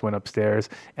house, went upstairs,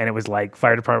 and it was like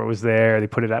fire department was there. They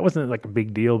put it out. It wasn't like a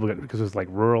big deal because it was like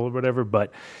rural or whatever,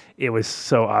 but it was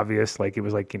so obvious. Like it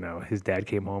was like, his dad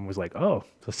came home and was like, "Oh,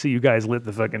 so see you guys lit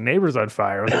the fucking neighbors on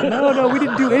fire." I was like, no, we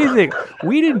didn't do anything.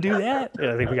 We didn't do that. And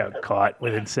I think we got caught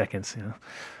within seconds,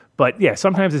 But yeah,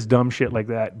 sometimes it's dumb shit like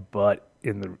that. But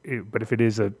if it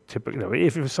is a typical,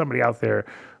 if it was somebody out there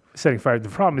setting fire, the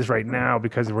problem is right now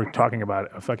because we're talking about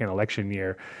a fucking election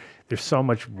year. There's so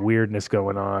much weirdness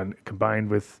going on, combined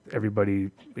with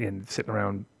everybody sitting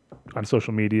around on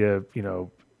social media,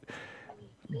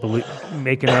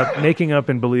 making up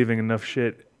and believing enough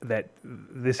shit that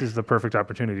this is the perfect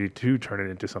opportunity to turn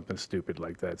it into something stupid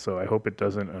like that. So I hope it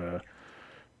doesn't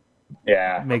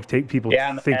take people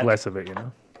think less of it,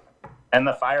 And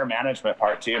the fire management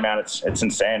part too, man, it's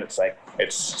insane. It's like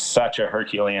it's such a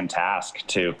Herculean task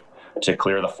to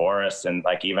clear the forest, and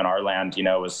like even our land,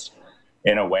 was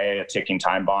in a way a ticking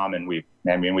time bomb, and we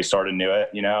sort of knew it,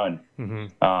 and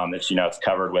it's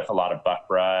covered with a lot of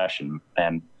buckbrush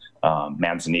and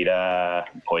manzanita,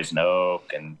 poison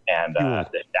oak, and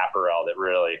the chaparral that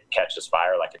really catches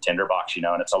fire like a tinderbox,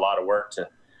 and it's a lot of work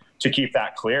to keep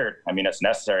that cleared. I mean, it's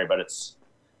necessary, but it's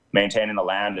maintaining the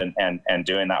land and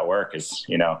doing that work is,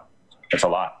 it's a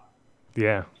lot.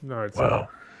 Yeah, no, it's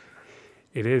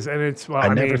it is, and it's. Well,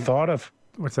 I never thought of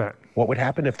what's that. What would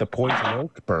happen if the poison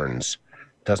oak burns?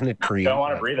 Doesn't it create? Don't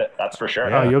want to breathe it. That's for sure.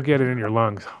 Yeah, you'll get it in your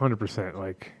lungs, 100%.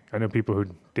 Like I know people who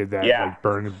did that, like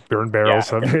burn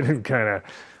barrels of it, and kind of.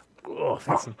 Oh,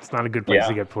 it's not a good place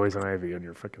to get poison ivy on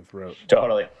your fucking throat.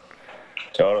 Totally.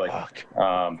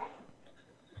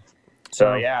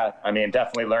 So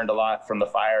definitely learned a lot from the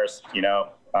fires, and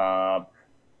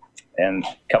a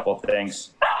couple of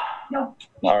things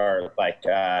are like,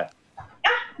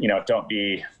 don't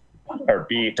be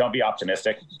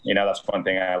optimistic. That's one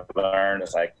thing I learned.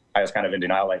 It's like I was kind of in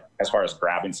denial, like as far as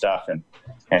grabbing stuff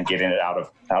and getting it out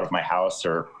of my house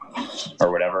or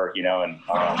whatever, and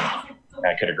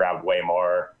I could have grabbed way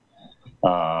more.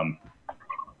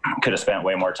 Could have spent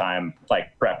way more time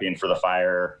like prepping for the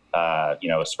fire. A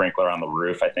sprinkler on the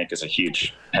roof, I think, is a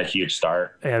huge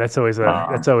start. Yeah, that's always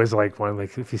like one,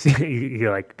 like if you see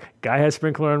you're like guy has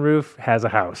sprinkler on roof, has a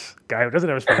house. Guy who doesn't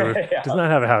have a sprinkler on roof does not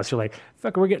have a house. You're like,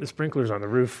 fuck, we're getting sprinklers on the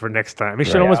roof for next time. It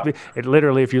should almost be. It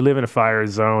literally, if you live in a fire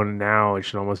zone now, it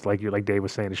should almost like Dave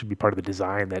was saying, it should be part of the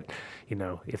design that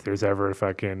if there's ever a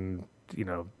fucking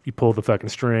you pull the fucking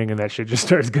string and that shit just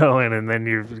starts going, and then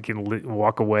you can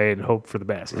walk away and hope for the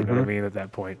best. You know what I mean? At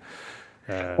that point.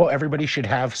 Well, everybody should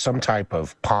have some type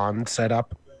of pond set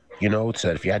up, so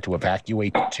that if you had to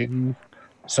evacuate to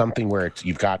something where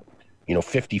you've got,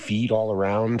 50 feet all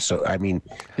around. So, I mean,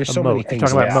 there's so many things.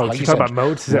 Talking about moats. You talking about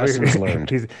moats? Lessons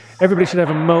learned. Everybody should have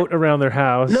a moat around their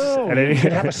house. No, you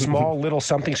can have a small little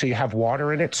something so you have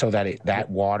water in it, so that that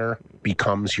water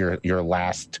becomes your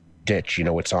last ditch.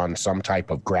 It's on some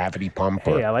type of gravity pump.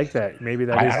 Hey, I like that. Maybe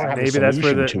that's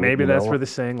where the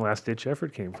saying "last ditch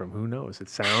effort" came from. Who knows? It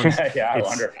sounds. I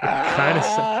wonder.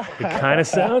 It kind of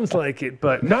sounds like it,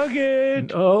 but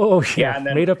nugget. Oh yeah, and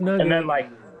then, made up nugget.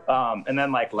 And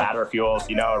then like ladder fuels,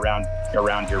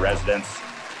 around your residence.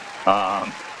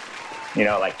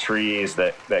 Like trees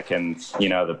that can,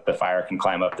 the fire can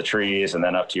climb up the trees and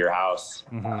then up to your house.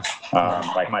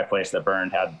 Like my place that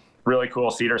burned had really cool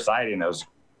cedar siding. It was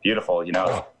beautiful,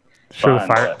 Sure,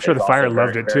 the fire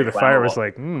loved it too. The fire was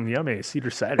like, yummy,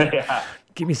 cedar cider.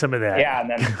 Give me some of that. Yeah,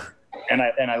 and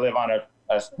I live on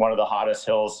one of the hottest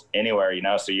hills anywhere,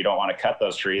 so you don't want to cut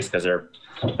those trees because they're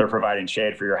providing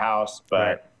shade for your house.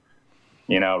 But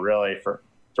really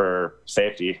for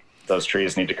safety, those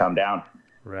trees need to come down.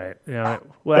 Right. Yeah.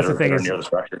 Well, that's the thing is near the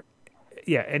structure.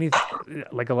 Yeah,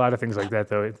 like a lot of things like that,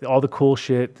 though. All the cool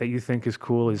shit that you think is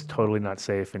cool is totally not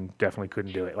safe and definitely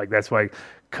couldn't do it. Like that's why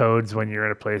codes, when you're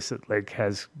in a place that like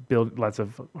has lots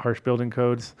of harsh building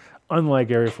codes, unlike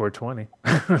Area 420.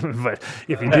 But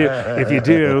if you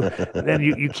do, then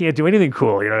you can't do anything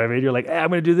cool. You know what I mean? You're like, I'm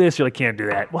going to do this. You're like, can't do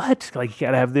that. What? Like you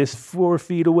got to have this 4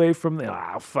 feet away from the.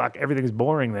 Oh fuck! Everything's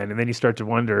boring then, and then you start to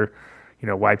wonder,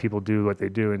 why people do what they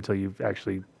do until you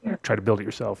actually try to build it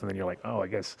yourself, and then you're like, oh, I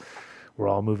guess. We're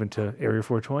all moving to Area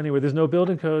 420 where there's no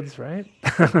building codes, right?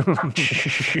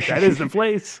 That is the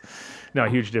place. No,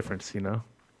 huge difference,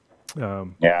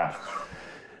 Yeah.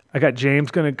 I got James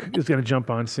is gonna jump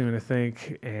on soon, I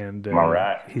think, and all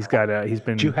right. he's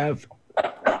been. Do you have?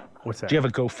 What's that? Do you have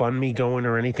a GoFundMe going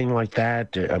or anything like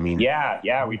that? I mean, Yeah,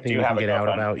 we anything do we have can a get out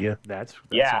GoFundMe. about you. That's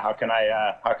How can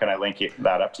I link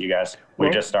that up to you guys? We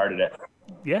Well- just started it.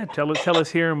 yeah. Tell us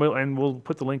here, and we'll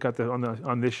put the link out there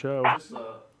on this show.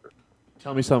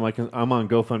 Tell me something. I'm on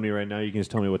GoFundMe right now. You can just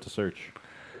tell me what to search.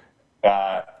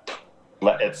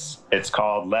 It's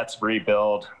called Let's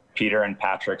Rebuild Peter and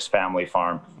Patrick's Family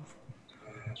Farm.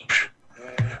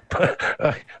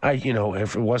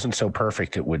 If it wasn't so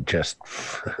perfect, it would just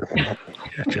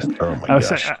oh my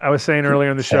gosh. I was saying earlier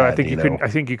in the show, I Sad, think you you couldn't. know. I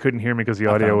think you couldn't hear me because the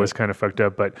audio was kind of fucked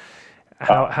up. But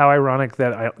how ironic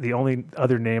that the only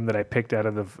other name that I picked out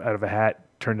of a hat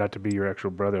turned out to be your actual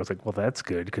brother. I was like, well, that's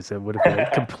good, because it would have been a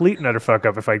complete and utter fuck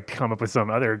up if I come up with some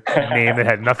other name that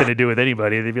had nothing to do with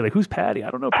anybody. They'd be like, who's Patty?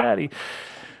 I don't know Patty.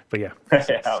 But yeah,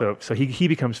 so he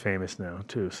becomes famous now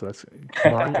too. So that's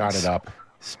Mark got it up.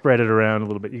 Spread it around a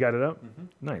little bit. You got it up? Mm-hmm.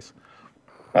 Nice.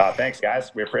 Thanks,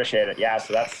 guys. We appreciate it. Yeah,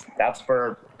 so that's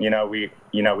for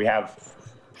we have,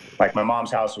 like, my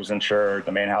mom's house was insured,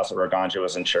 the main house at Roganja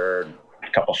was insured, a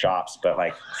couple shops, but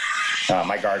like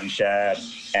my garden shed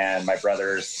and my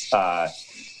brother's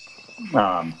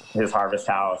his harvest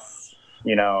house,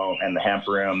 and the hemp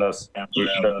room. Those we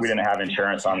didn't have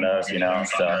insurance on those,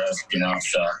 so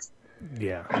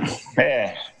Yeah.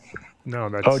 hey. No,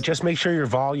 that's. Oh, just make sure your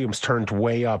volume's turned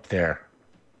way up there.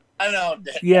 I know.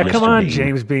 Yeah, Mr. come on, Bean.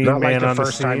 James Bean, Not like man, the on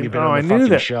first the time scene. you've been Oh, on I the knew fucking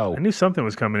that. show. I knew something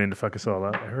was coming in to fuck us all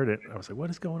up. I heard it. I was like,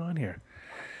 what is going on here?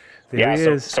 There he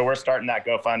is. So we're starting that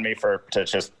GoFundMe to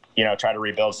just try to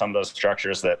rebuild some of those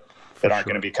structures that aren't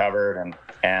going to be covered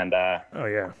and Oh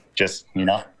yeah. just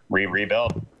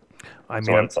rebuild. I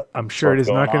So mean, what's- I'm sure it what's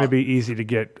is not going going to on? be easy to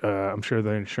get. I'm sure the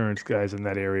insurance guys in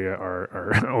that area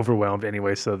are overwhelmed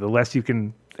anyway. So the less you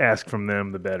can ask from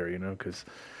them, the better, because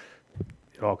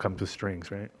it all comes with strings,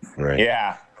 right? Right.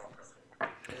 Yeah.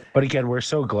 But again, we're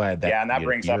so glad that And that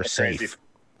brings up you're a safe.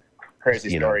 crazy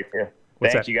You know. story here.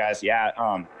 What's Thank that? you guys. Yeah.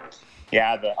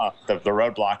 The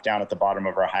roadblock down at the bottom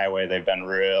of our highway, they've been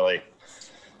really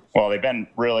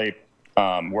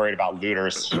worried about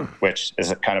looters, which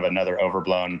is kind of another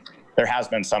overblown. There has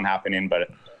been some happening, but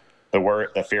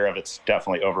the fear of it's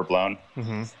definitely overblown.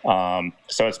 Mm-hmm.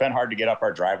 So it's been hard to get up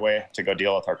our driveway to go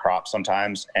deal with our crops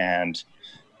sometimes. And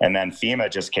then FEMA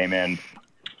just came in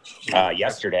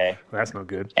yesterday, That's no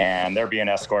good. and they're being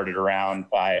escorted around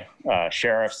by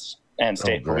sheriffs and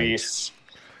state great. police.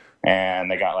 And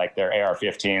they got like their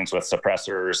AR-15s with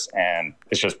suppressors, and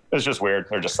it's just weird.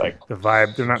 They're just like, The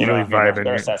vibe. They're not really they're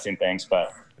vibing. assessing things,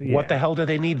 but Yeah. What the hell do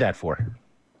they need that for?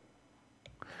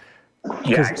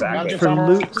 yeah, exactly. For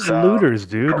looters,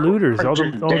 dude. Looters. All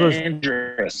those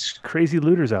Dangerous. crazy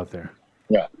looters out there.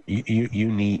 Yeah.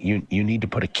 You need to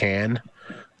put a can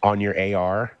on your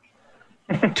AR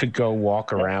to go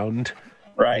walk around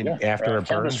Right. after a burn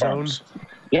Cannabis zone. farms.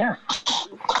 Yeah.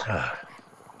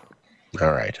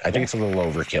 All right, I think it's a little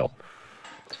overkill.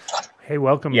 Hey,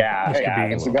 welcome, Yeah, Mr. yeah,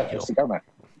 Bean. It's the government.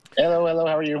 Hello,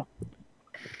 how are you?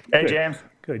 Hey, James.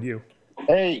 Good, you.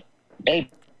 Hey,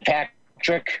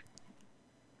 Patrick.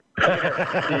 No,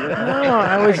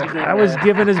 I was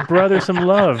giving his brother some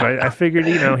love. I figured,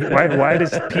 why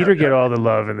does Peter get all the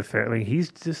love in the family? He's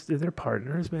just they're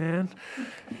partners, man.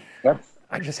 Yep.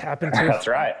 I just happened to. That's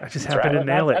right. I just That's happened right. to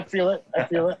nail I it. feel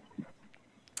it.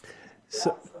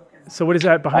 So what is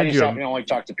that I behind just you? happen to only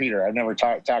talk to Peter. I've never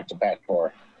talked to Pat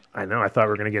before. I know. I thought we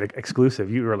were gonna get exclusive.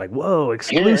 You were like, "Whoa, Here,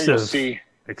 exclusive! you'll see.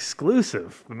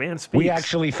 Exclusive!" The man speaks. We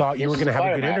actually thought you were This going to is have a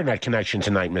fire, good man. internet connection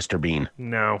tonight, Mr. Bean.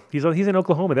 No, he's in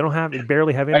Oklahoma. They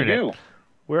barely have I internet. do.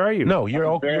 Where are you? No,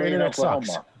 your Very in internet Oklahoma.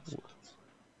 sucks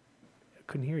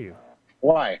couldn't hear you.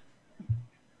 Why?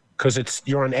 because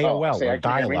you're on AOL see, or I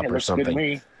can't hear me. dial-up It or looks good to something.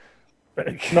 me.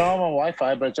 No, I'm on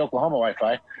Wi-Fi, but it's Oklahoma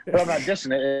Wi-Fi. But I'm not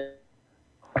dissing it.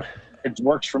 It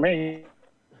works for me.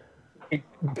 I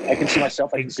can see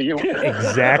myself. I can see you.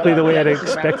 Exactly the way I'd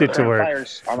expect it to work.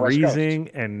 Fires on the West Coast. Freezing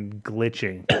and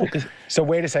glitching. So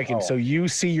wait a second. Oh. So you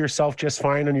see yourself just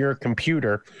fine on your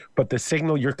computer, but the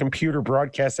signal your computer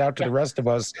broadcasts out to the rest of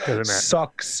us Doesn't matter.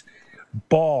 sucks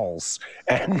balls.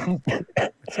 And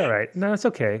It's all right. No, it's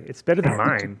okay. It's better than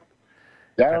mine.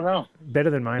 I don't know. Better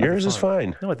than mine. at the yours is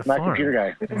farm. fine. No, at the My farm. computer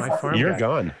guy. My farm You're guy.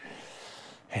 gone.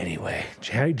 Anyway,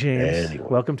 James, Anyway.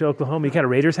 welcome to Oklahoma. You got a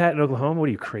Raiders hat in Oklahoma? What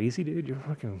are you, crazy, dude? You're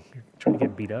trying to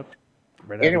get beat up.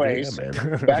 Right out of the Anyways, Yeah,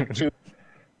 man. back to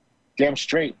damn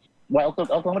straight. Well,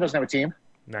 Oklahoma doesn't have a team.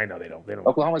 gate. I know they don't. They don't.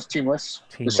 Oklahoma's teamless,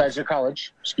 Teamless. besides their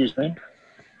college. Excuse me.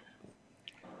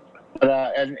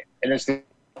 But and it's the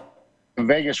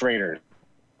Vegas Raiders.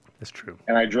 That's true.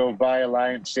 And I drove by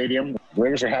Alliance Stadium.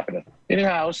 Raiders are happening.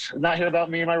 Anyhow, not hear about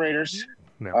me and my Raiders.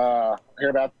 No. Hear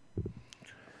about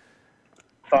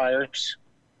fires.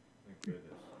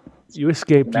 You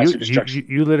escaped. Massive destruction.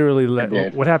 You literally left.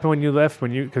 did. What happened when you left?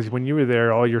 Because when you were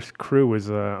there, all your crew was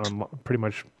pretty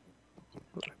much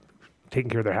taking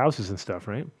care of their houses and stuff,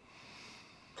 right?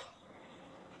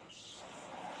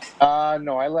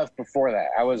 No, I left before that.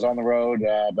 I was on the road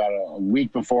about a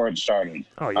week before it started.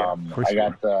 Oh yeah, of course I you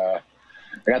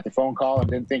got the phone call and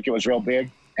didn't think it was real big.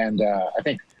 And I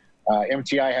think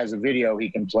MTI has a video he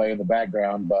can play in the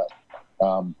background, but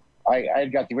I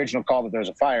had got the original call that there was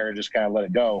a fire and just kind of let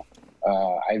it go.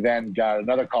 I then got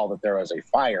another call that there was a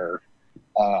fire,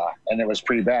 and it was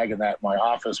pretty bad, and that my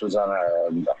office was on a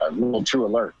level 2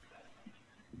 alert.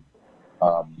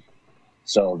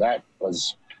 So that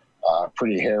was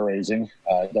pretty hair raising.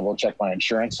 Double checked my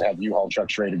insurance. I had the U-Haul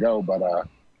trucks ready to go, but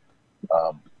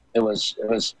it was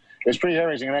pretty hair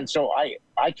raising. And then so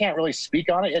I can't really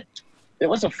speak on it. It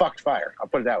was a fucked fire. I'll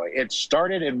put it that way. It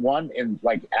started in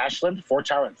like Ashland, four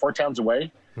towns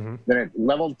away. Mm-hmm. Then it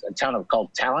leveled a town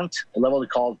called Talent. It leveled a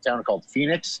town called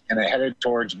Phoenix, and it headed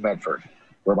towards Medford,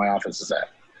 where my office is at.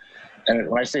 And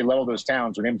when I say level those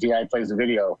towns, when MTI plays the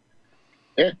video,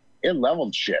 it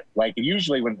leveled shit. Like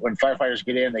usually when firefighters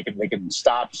get in, they can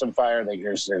stop some fire.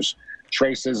 There's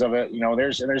traces of it. You know,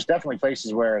 there's definitely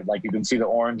places where like you can see the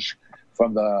orange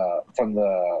from the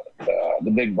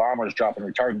big bombers dropping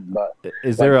retardant. But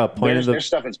is there a point in there's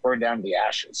stuff that's burned down to the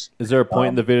ashes. Is there a point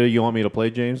in the video you want me to play,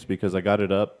 James? Because I got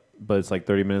it up, but it's like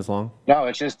 30 minutes long. No,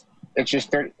 it's just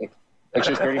 30. It's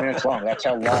just 30 minutes long. That's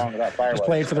how long that fire was. Just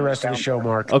play it for the rest of the show,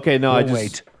 Mark. Okay, no, We'll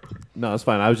wait. No, it's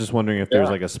fine. I was just wondering if there's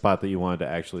like a spot that you wanted to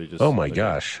actually just. Oh my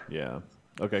gosh. Yeah.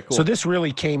 Okay. Cool. So this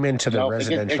really came into the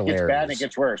residential it gets areas. bad and it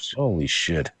gets worse. Holy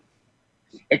shit.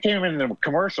 It came in the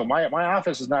commercial. My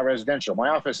office is not residential. My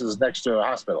office is next to a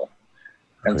hospital,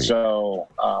 and so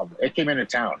it came into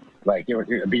town. Like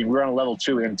we were on a level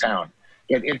 2 in town.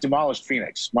 It demolished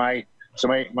Phoenix. My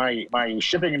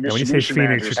shipping and distribution when you say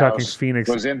Phoenix, you're talking Phoenix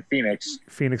was in Phoenix,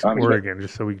 Oregon.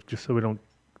 Just so we don't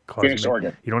cause Phoenix,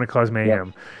 Oregon. You don't want to cause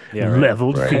mayhem. Yeah, right.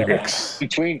 Leveled Phoenix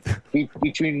between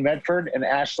Medford and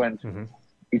Ashland. Mm-hmm.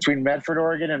 Between Medford,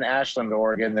 Oregon, and Ashland,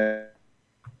 Oregon,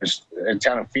 there's a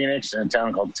town of Phoenix and a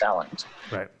town called Talent.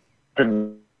 Right.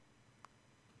 And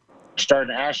start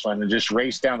in Ashland and just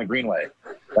race down the Greenway,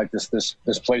 like this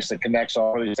place that connects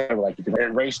all these. Like you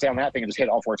can race down that thing and just hit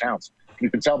all 4 towns. You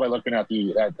can tell by looking at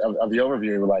the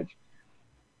overview, like,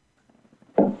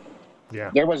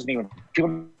 yeah, there wasn't even people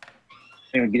didn't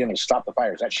even get in to stop the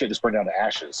fires. That shit just burned down to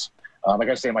ashes. Like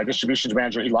I say, my distributions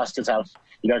manager, he lost his house.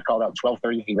 He got called out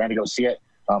 12:30. He ran to go see it.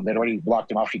 They'd already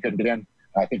blocked him off. He couldn't get in.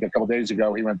 I think a couple days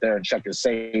ago, he went there and checked his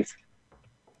safe.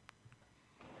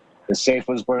 The safe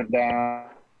was burnt down,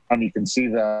 and you can see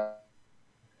the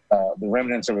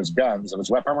remnants of his guns, of his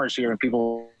weapon armors here, and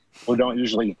people who don't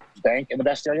usually bank in the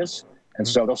best areas. And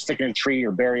so they'll stick it in a tree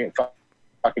or bury it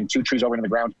fucking 2 trees over into the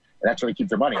ground, and that's where they keep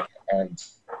their money. And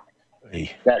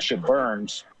that shit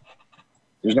burns.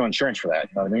 There's no insurance for that.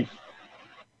 You know what I mean?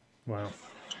 Wow.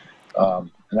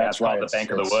 And that's why the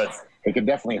Bank of the Woods. It could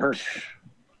definitely hurt.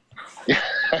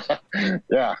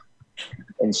 Yeah.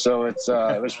 And so it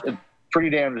was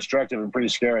pretty damn destructive and pretty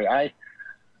scary. I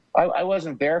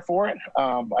wasn't there for it.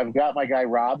 I've got my guy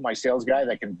Rob, my sales guy,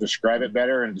 that can describe it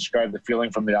better and describe the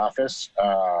feeling from the office.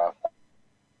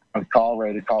 On call,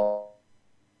 ready to call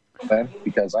then,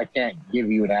 because I can't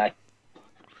give you an act.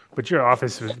 But the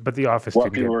office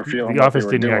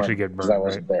didn't actually get burned. I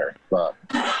wasn't there, but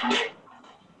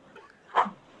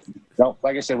no,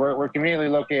 like I said, we're conveniently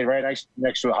located right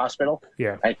next to a hospital.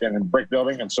 Yeah, in a brick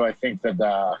building, and so I think that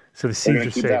so the seeds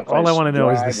are safe. All I want to know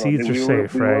is the seeds are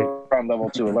safe, right? We're on level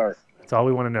 2 alert. That's all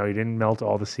we want to know. You didn't melt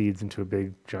all the seeds into a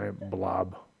big giant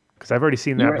blob, because I've already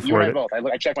seen that before. You both.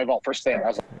 I checked my vault first thing. I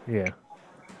was like, yeah,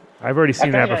 I've already seen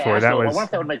that before. I wonder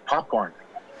if that would make popcorn.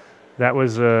 That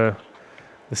was the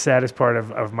saddest part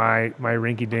of my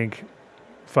rinky-dink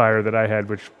fire that I had,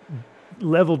 which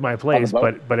leveled my place,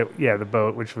 but the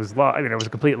boat, which was lost. I mean, it was a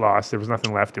complete loss. There was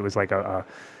nothing left. It was like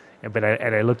but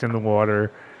I looked in the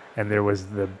water, and there was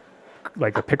a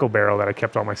pickle barrel that I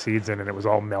kept all my seeds in, and it was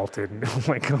all melted. And I was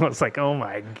like, oh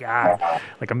my god,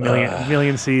 like a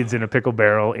million seeds in a pickle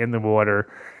barrel in the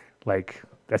water, like.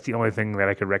 That's the only thing that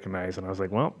I could recognize, and I was like,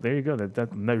 "Well, there you go.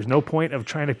 There's no point of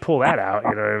trying to pull that out."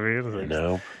 You know what I mean?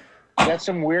 No. Is that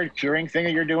some weird curing thing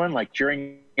that you're doing, like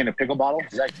curing in a pickle bottle?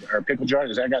 Or a pickle jar?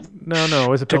 Is that got? No. It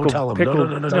was a pickle. Don't tell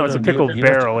him. No, it's a pickle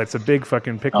barrel. It's a big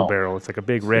fucking pickle barrel. It's like a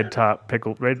big red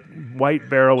white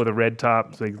barrel with a red top.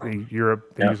 It's like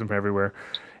Europe, they use them everywhere.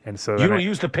 And so you don't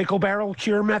use the pickle barrel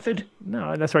cure method?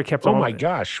 No, that's where I kept. Oh my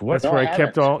gosh! That's where I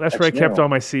kept all. That's where I kept all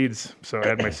my seeds. So I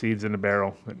had my seeds in the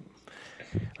barrel.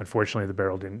 Unfortunately, the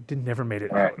barrel never made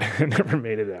it out. Never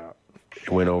made it out. It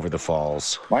went over the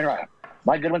falls.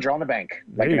 My good ones are on the bank.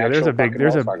 There you go.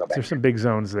 There's some big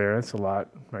zones there. That's a lot,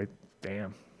 right?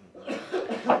 Damn.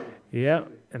 Yeah,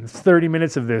 and it's 30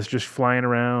 minutes of this just flying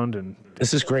around, and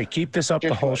this is great. Keep this up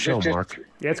the whole show, Mark.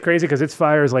 Yeah, it's crazy because it's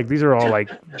fires like these are all like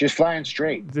just flying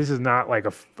straight. This is not like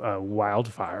a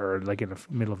wildfire or like in the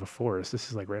middle of a forest. This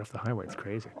is like right off the highway. It's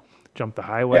crazy. Jump the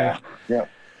highway. Yeah.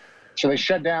 So they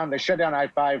shut down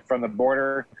I-5 from the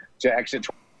border to exit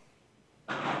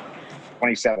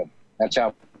 27. That's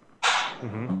how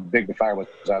big the fire was,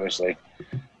 obviously.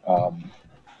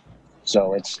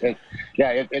 So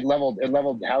it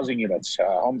leveled housing units,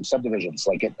 home subdivisions,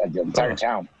 like the entire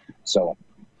town. So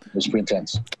it was pretty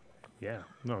intense. Yeah,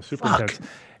 no, super intense.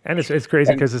 And it's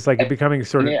crazy because it's like becoming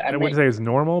sort of, I wouldn't say it's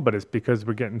normal, but it's because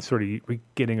we're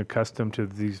getting accustomed to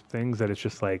these things that it's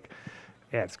just like,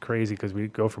 yeah, it's crazy because we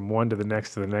go from one to the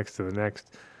next to the next to the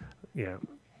next. Yeah.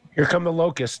 Here come the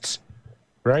locusts,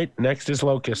 right? Next is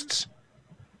locusts.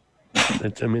 I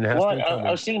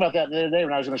was thinking about that the other day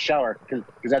when I was in the shower because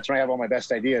that's when I have all my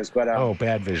best ideas. But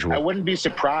bad visual. I wouldn't be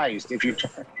surprised if you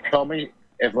told me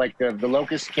if like the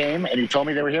locusts came and you told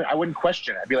me they were here. I wouldn't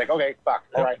question it. I'd be like, okay, fuck,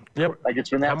 all right. Yep. Like it's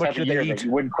been that type of year.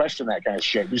 You wouldn't question that kind of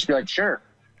shit. You just be like, sure.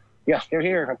 Yeah, they're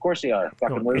here. Of course they are.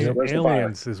 Fucking where's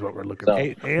aliens the is what we're looking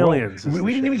for. Aliens. Well,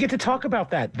 we didn't even get to talk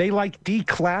about that. They like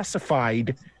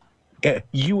declassified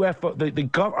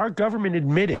UFO. Our government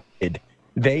admitted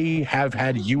they have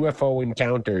had UFO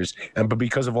encounters, but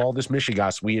because of all this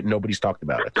Michigas, nobody's talked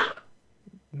about it.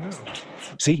 No.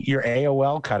 See, your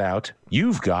AOL cut out.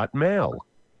 You've got mail.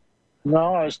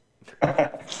 No, I was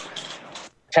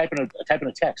typing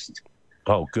a text.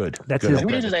 Oh, good. That's good. his.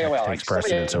 We uses AOL. Takes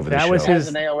precedence over the that show. was his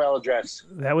an AOL address.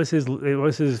 That was his. It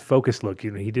was his focus look.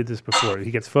 He did this before.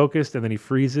 He gets focused and then he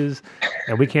freezes,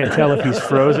 and we can't tell if he's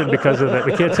frozen because of that.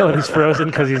 We can't tell if he's frozen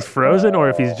because he's frozen or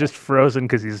if he's just frozen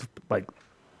because he's like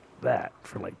that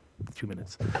for like 2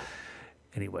 minutes.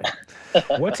 Anyway,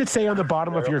 what's it say on the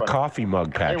bottom of your coffee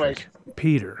mug, Patrick? Anyways.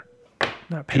 Peter,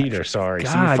 not Peter. Sorry.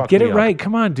 God, get it right.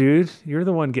 Come on, dude. You're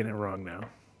the one getting it wrong now.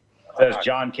 Says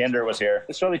John Kinder was here.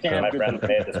 It's really can't. My friend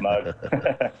made this mug.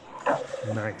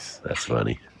 Nice. That's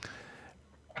funny.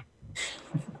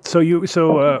 So you're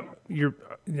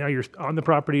on the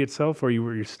property itself, or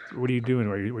what are you doing?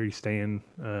 Where are you staying?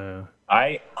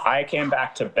 I came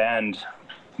back to Bend,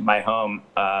 my home,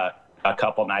 a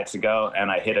couple nights ago, and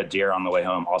I hit a deer on the way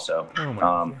home also.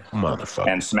 Oh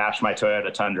motherfucker. And smashed my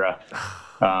Toyota Tundra.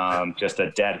 Just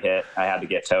a dead hit. I had to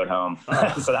get towed home.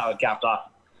 So that was capped off.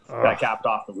 That capped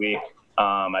off the week.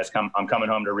 I'm coming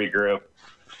home to regroup.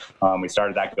 We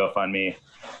started that GoFundMe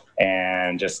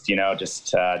and just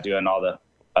doing all the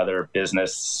other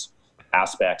business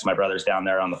aspects. My brother's down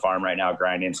there on the farm right now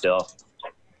grinding still.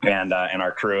 And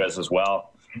our crew is as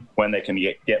well when they can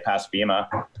get past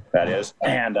FEMA, that is,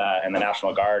 and the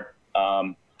National Guard.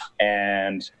 So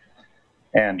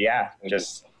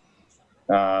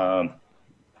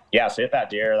hit that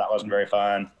deer. That wasn't very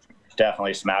fun.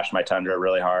 Definitely smashed my Tundra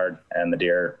really hard, and the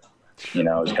deer,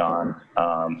 is gone.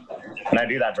 And I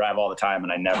do that drive all the time,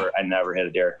 and I never hit a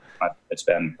deer. It's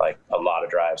been like a lot of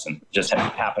drives, and just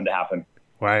happened to happen.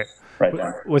 Right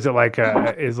there. Was it like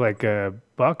a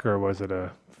buck, or was it a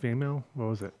female? What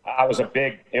was it? It was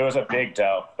a big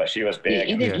doe, but she was big.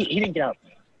 He didn't get out.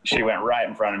 She went right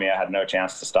in front of me. I had no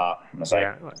chance to stop. I was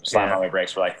slammed on my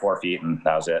brakes for like 4 feet, and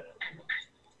that was it.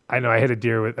 I know. I hit a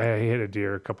deer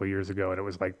a couple of years ago, and it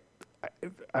was like,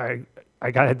 I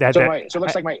had that. So it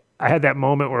looks like I had that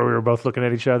moment where we were both looking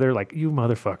at each other, like, you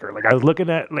motherfucker. Like I was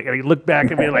looking at, like, I looked back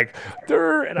at me like,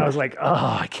 Durr, and I was like,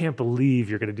 oh, I can't believe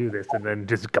you're gonna do this, and then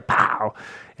just kapow,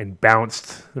 and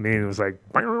bounced. I mean, it was like,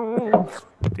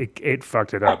 it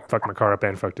fucked it up, fucked my car up,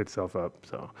 and fucked itself up.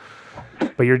 So,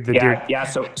 but deer. Yeah.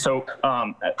 So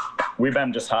we've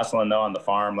been just hustling though on the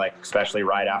farm, like especially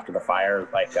right after the fire,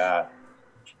 like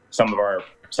some of our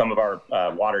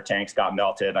water tanks got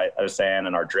melted, I was saying,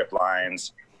 and our drip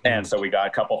lines. And so we got a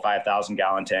couple 5,000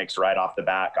 gallon tanks right off the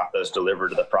bat, got those delivered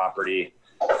to the property,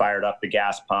 fired up the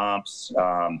gas pumps.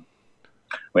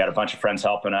 We had a bunch of friends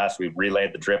helping us. We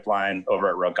relayed the drip line over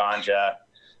at Roganja,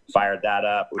 fired that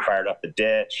up. We fired up the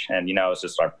ditch, and, it's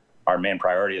just our main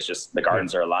priority is just the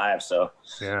gardens are alive. So,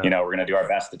 we're going to do our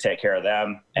best to take care of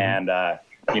them and,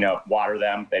 water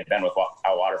them. They've been without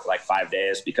water for like 5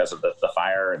 days because of the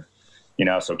fire. And,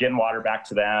 so getting water back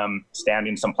to them,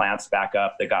 standing some plants back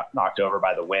up that got knocked over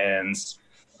by the winds.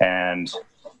 And, so,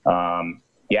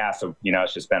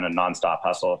 it's just been a nonstop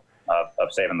hustle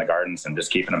of saving the gardens and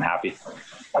just keeping them happy.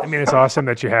 I mean, it's awesome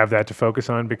that you have that to focus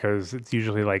on, because it's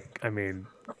usually like, I mean,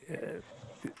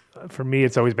 for me,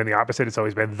 it's always been the opposite. It's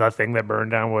always been the thing that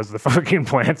burned down was the fucking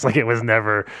plants. Like, it was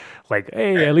never like,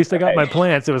 hey, at least I got my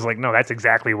plants. It was like, no, that's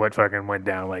exactly what fucking went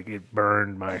down. Like, it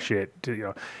burned my shit,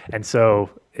 And so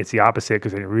it's the opposite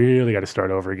because they really got to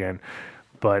start over again.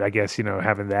 But I guess,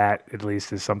 having that at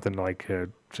least is something like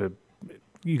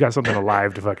you got something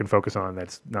alive to fucking focus on.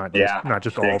 That's not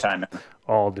just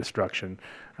all destruction.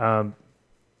 And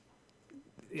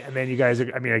then you guys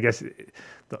are, I guess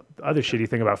the other shitty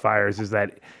thing about fires is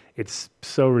that it's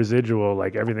so residual.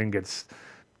 Like, everything gets,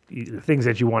 the things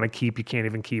that you want to keep, you can't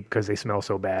even keep because they smell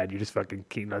so bad. You just fucking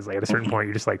keep, like, at a certain point,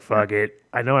 you're just like, fuck it.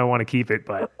 I know I want to keep it,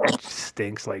 but it just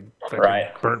stinks like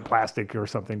fucking burnt plastic or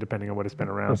something, depending on what it's been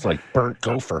around. It's like burnt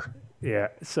gopher. Yeah.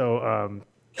 So,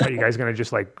 are you guys going to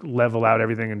just like level out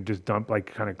everything and just dump,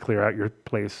 like, kind of clear out your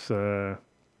place, start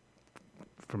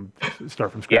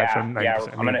from scratch?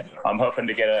 I'm hoping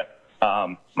to get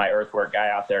my earthwork guy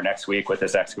out there next week with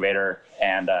his excavator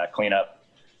and clean up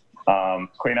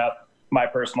my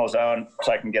personal zone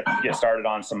so I can get started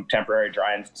on some temporary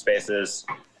drying spaces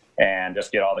and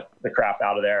just get all the crap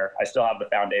out of there. I still have the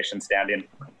foundation standing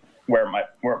where my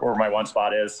one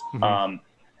spot is,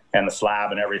 and the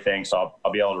slab and everything. So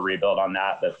I'll be able to rebuild on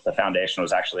that. The foundation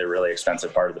was actually a really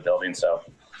expensive part of the building, so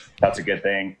that's a good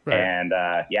thing. Right. And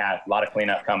a lot of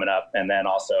cleanup coming up. And then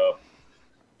also,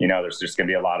 there's just going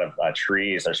to be a lot of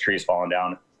trees. There's trees falling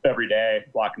down every day,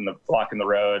 blocking the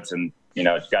roads. And, you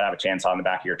got to have a chainsaw in the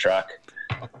back of your truck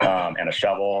and a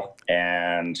shovel.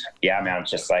 And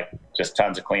it's just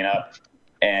tons of cleanup.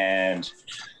 And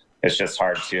it's just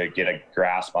hard to get a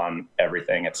grasp on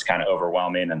everything. It's kind of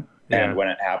overwhelming. And when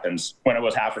it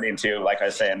was happening too, like I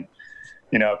was saying,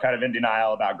 kind of in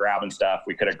denial about grabbing stuff.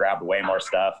 We could have grabbed way more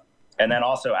stuff. And then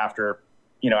also after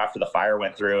the fire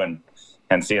went through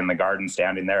and seeing the garden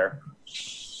standing there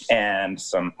and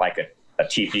some like a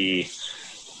teepee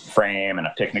frame and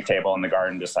a picnic table in the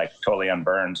garden, just like totally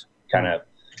unburned, kind of,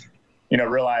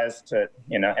 realized that,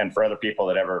 and for other people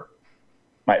that ever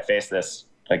might face this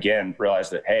again, realize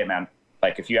that, hey man,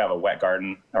 like if you have a wet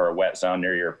garden or a wet zone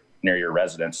near your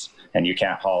residence and you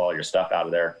can't haul all your stuff out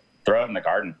of there, throw it in the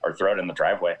garden or throw it in the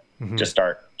driveway. Mm-hmm. Just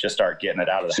start getting it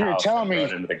out of the house. You're telling me throw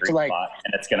it into the green spot,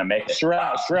 and it's going to make it.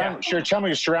 You're telling me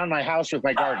to surround my house with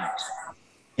my garden.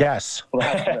 Yes.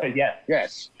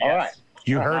 Yes. All right.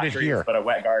 You heard it here. But a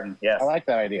wet garden. Yes. I like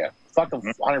that idea. Fuck a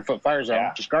 100-foot fire zone,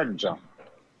 just garden zone.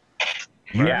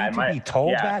 You need to be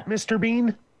told that, Mr.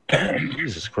 Bean?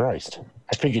 Jesus Christ.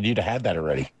 I figured you'd have had that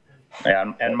already.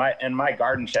 Yeah, and my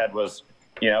garden shed was,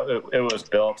 it was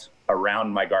built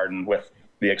around my garden with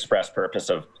the express purpose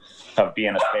of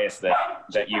being a space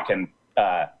that you can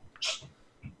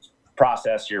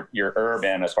process your herb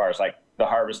in, as far as like the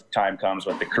harvest time comes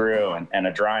with the crew and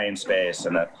a drying space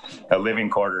and a living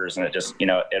quarters, and it just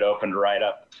it opened right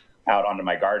up out onto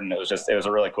my garden. It was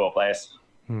a really cool place.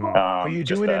 Are you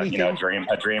doing anything?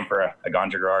 A dream for a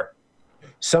ganja grower.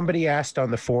 Somebody asked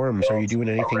on the forums, are you doing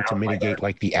anything to mitigate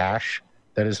like the ash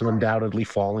that is undoubtedly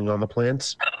falling on the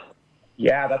plants?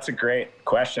 Yeah, that's a great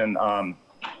question.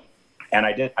 And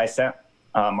I sent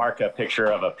Mark a picture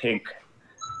of a pink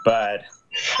bud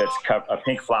a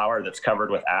pink flower that's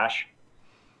covered with ash.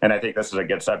 And I think this is a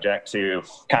good subject to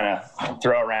kind of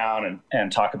throw around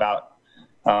and talk about,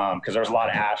 because there was a lot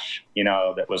of ash,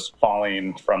 that was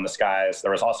falling from the skies.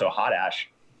 There was also hot ash,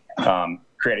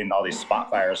 creating all these spot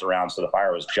fires around, so the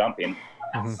fire was jumping.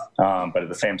 Mm-hmm. But at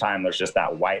the same time, there's just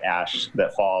that white ash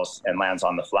that falls and lands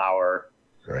on the flower.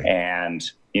 Right. And,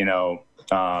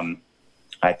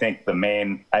 I think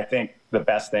the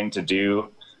best thing to do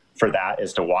for that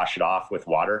is to wash it off with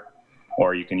water,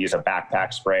 or you can use a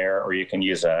backpack sprayer, or you can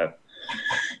use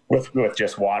with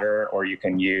just water, or you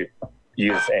can use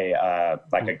a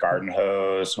garden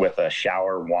hose with a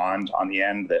shower wand on the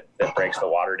end that breaks the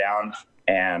water down,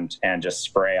 and just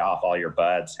spray off all your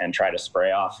buds and try to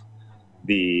spray off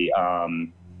the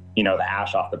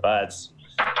ash off the buds,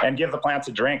 and give the plants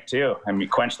a drink too. I mean,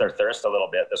 quench their thirst a little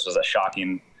bit. This was a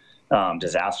shocking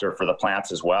disaster for the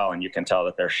plants as well, and you can tell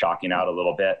that they're shocking out a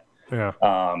little bit. Yeah.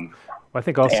 I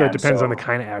think also it depends on the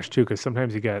kind of ash too, because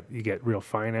sometimes you get real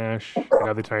fine ash, and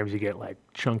other times you get like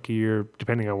chunkier,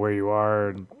 depending on where you are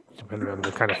and depending on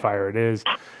the kind of fire it is.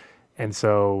 And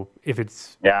so if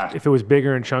it was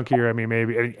bigger and chunkier, I mean,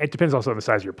 maybe it depends also on the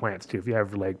size of your plants too. If you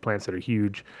have like plants that are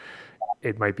huge,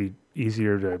 it might be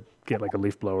easier to get like a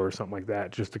leaf blower or something like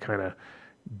that, just to kind of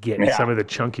get some of the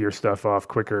chunkier stuff off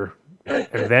quicker,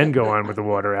 and then go on with the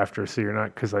water after. So you're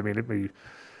not, because I mean, it'd be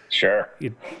sure.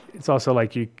 It's also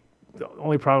like the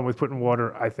only problem with putting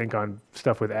water, I think, on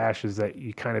stuff with ash is that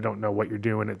you kind of don't know what you're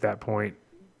doing at that point,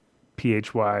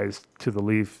 pH wise, to the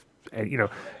leaf. And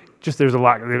just there's a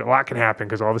lot can happen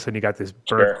because all of a sudden you got this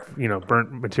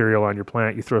burnt material on your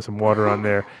plant. You throw some water on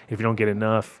there. If you don't get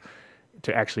enough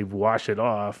to actually wash it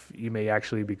off, you may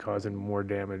actually be causing more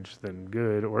damage than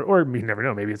good, or you never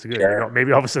know. Maybe it's good. Sure.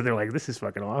 Maybe all of a sudden they're like, "This is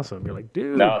fucking awesome." You're like,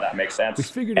 "Dude, No, that makes sense. we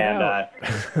figured it out."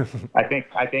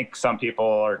 I think some people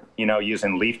are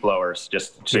using leaf blowers.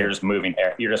 You're just moving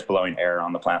air. You're just blowing air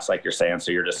on the plants, like you're saying.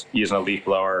 So you're just using a leaf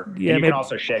blower. Yeah, you can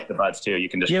also shake the buds too. You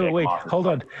can just shake but wait, them off. hold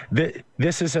on.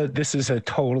 This is a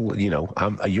total.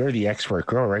 You're the expert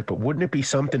girl, right? But wouldn't it be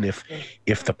something if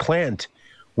the plant,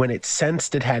 when it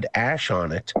sensed it had ash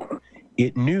on it,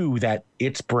 it knew that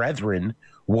its brethren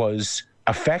was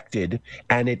affected,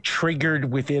 and it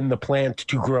triggered within the plant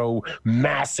to grow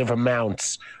massive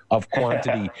amounts of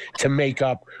quantity to make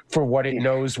up for what it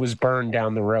knows was burned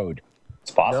down the road?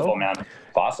 It's possible, man.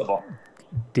 It's possible.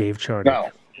 Dave Charter.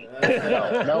 No.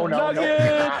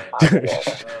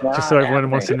 Just so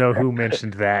everyone wants to know who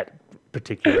mentioned that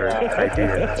particular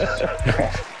idea.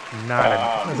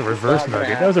 That was a reverse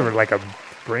nugget. That was like a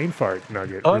brain fart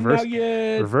nugget. Reverse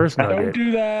nugget. Don't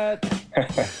do that.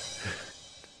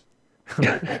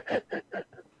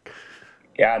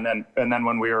 Yeah, and then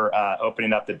when we were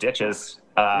opening up the ditches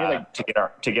to get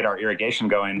our irrigation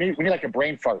going, We need like a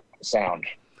brain fart sound.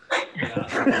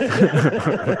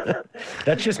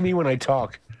 That's just me when I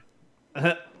talk.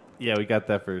 Yeah, we got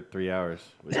that for 3 hours.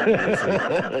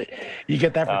 You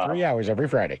get that for 3 hours every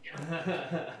Friday.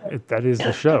 That is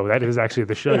the show. That is actually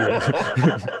the show.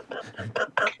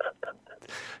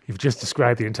 You've just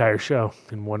described the entire show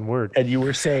in one word. And you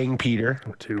were saying, Peter.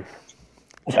 Two.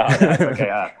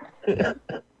 Okay.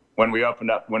 When we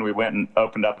went and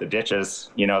opened up the ditches,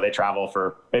 they travel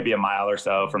for maybe a mile or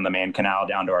so from the main canal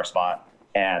down to our spot,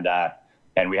 and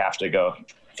we have to go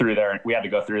through there. We had to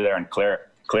go through there and clear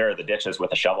the ditches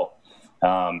with a shovel,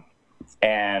 and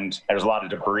there's a lot of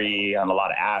debris and a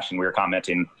lot of ash, and we were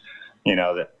commenting,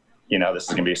 that this is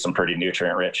going to be some pretty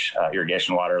nutrient-rich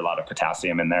irrigation water, a lot of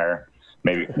potassium in there,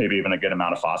 maybe even a good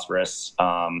amount of phosphorus.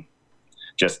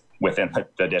 Just within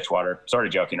the ditch water. Sort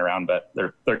of joking around, but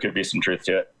there could be some truth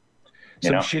to it.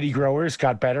 Some shitty growers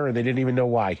got better and they didn't even know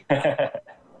why.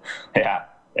 Yeah.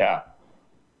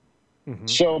 Mm-hmm.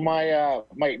 So my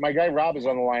guy Rob is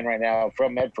on the line right now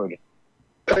from Medford.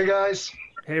 Hey guys.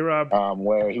 Hey Rob.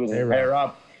 Where he was. Hey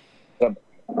Rob.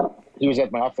 He was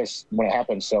at my office when it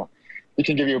happened, so he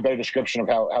can give you a better description of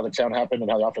how the town happened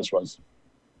and how the office was.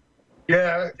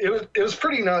 Yeah, it was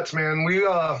pretty nuts, man. We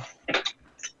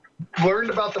learned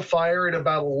about the fire at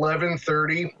about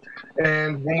 11:30,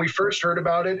 and when we first heard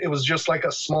about it, it was just like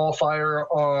a small fire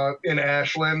in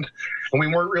Ashland, and we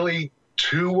weren't really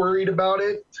too worried about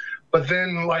it. But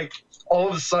then, like, all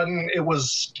of a sudden, it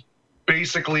was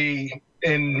basically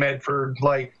in Medford.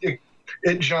 Like, it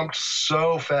jumped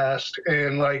so fast,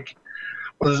 and like,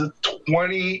 was it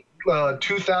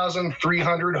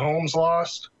 2,300 homes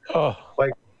lost? Oh,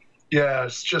 like, yeah,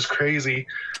 it's just crazy.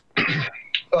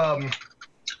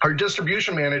 Our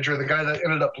distribution manager, the guy that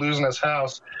ended up losing his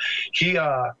house, he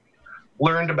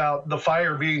learned about the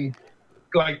fire being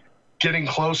like getting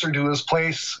closer to his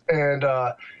place, and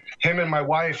him and my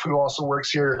wife, who also works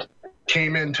here,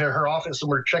 came into her office and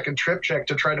were checking trip check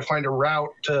to try to find a route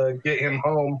to get him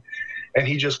home, and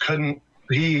he just couldn't.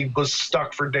 He was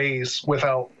stuck for days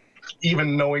without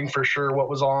even knowing for sure what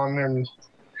was on, and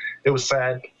it was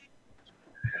sad.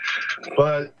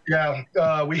 But yeah,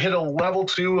 we hit a level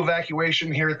 2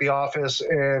 evacuation here at the office,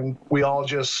 and we all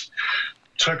just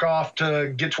took off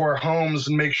to get to our homes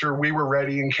and make sure we were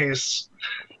ready in case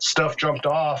stuff jumped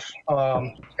off.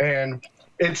 And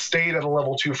it stayed at a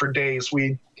level 2 for days.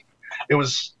 It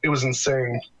was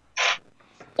insane.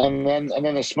 And then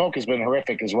the smoke has been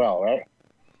horrific as well, right?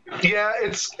 Yeah,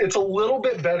 it's a little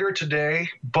bit better today,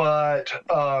 but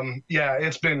yeah,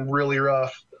 it's been really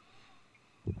rough.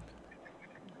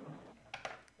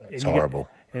 it's horrible.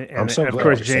 And I'm so of glad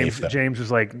course, we're James safe, though. James was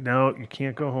like, "No, you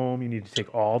can't go home. You need to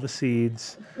take all the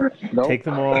seeds, Nope. take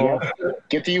them all,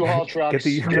 Get the U-Haul trucks. get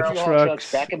the U-Haul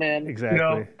trucks, back them in. exactly."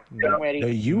 No. Get 'em ready.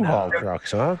 The U-Haul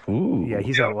trucks, huh? Ooh. Yeah,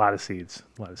 he's got a lot of seeds.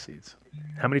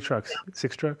 How many trucks?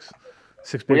 6 trucks?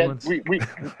 6 big ones?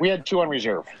 We had 2 on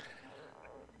reserve.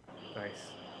 Nice.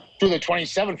 Through the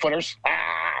 27-footers.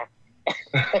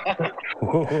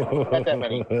 Not that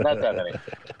many.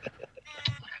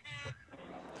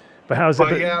 But how's it?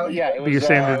 But yeah, Yeah, But you're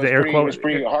saying that the air It quality- was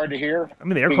pretty hard to hear. I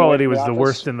mean, the air being quality away was from the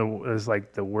office.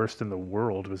 worst in the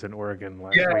world was in Oregon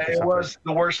last week. Yeah, or it something. was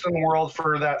the worst in the world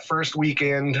for that first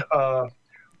weekend.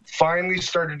 Finally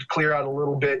started to clear out a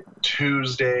little bit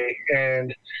Tuesday,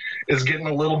 and is getting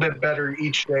a little bit better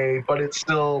each day, but it's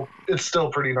still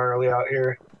pretty gnarly out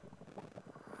here.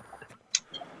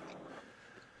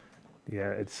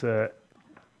 Yeah,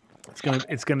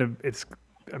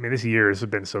 I mean, this year has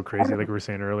been so crazy, like we were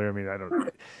saying earlier. I mean,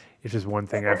 it's just one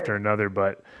thing after another,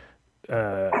 but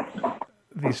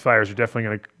these fires are definitely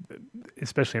going to,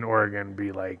 especially in Oregon,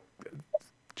 be like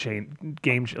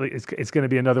it's going to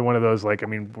be another one of those, like, I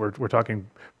mean, we're talking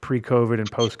pre-COVID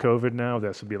and post-COVID now.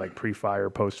 This would be like pre-fire,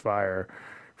 post-fire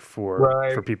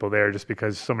for people there, just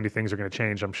because so many things are going to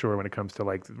change, I'm sure, when it comes to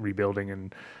like rebuilding,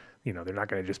 and they're not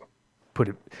going to just put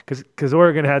it, because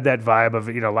Oregon had that vibe of,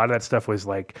 a lot of that stuff was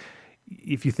like,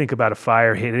 if you think about a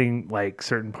fire hitting like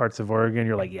certain parts of Oregon,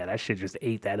 you're like, yeah, that shit just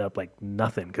ate that up like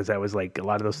nothing, because that was like, a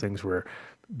lot of those things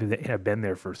have been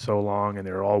there for so long, and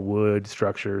they're all wood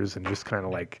structures and just kind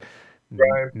of like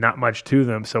not much to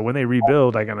them. So when they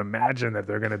rebuild, I can imagine that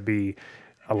they're going to be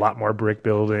a lot more brick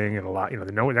building, and a lot, they're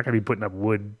not going to be putting up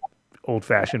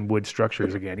old-fashioned wood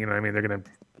structures again. You know what I mean? They're going to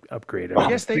upgrade it.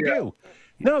 Yes, they do.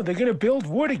 No, they're going to build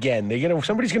wood again.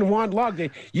 Somebody's going to want log.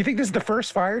 You think this is the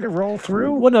first fire to roll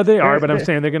through? Well, no, they are, but I'm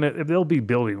saying they'll be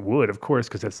building wood, of course,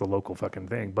 because that's the local fucking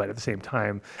thing. But at the same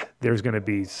time, there's going to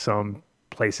be some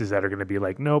places that are going to be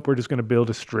like, nope, we're just going to build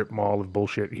a strip mall of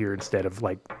bullshit here instead of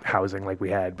like housing like we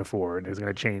had before, and it's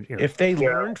going to change. If they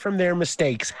learned from their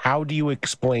mistakes, how do you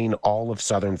explain all of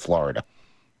southern Florida?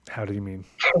 How do you mean?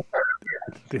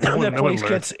 That place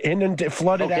gets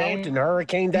flooded out and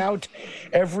hurricaned out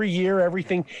every year.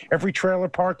 Every trailer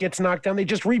park gets knocked down. They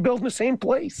just rebuild in the same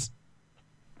place.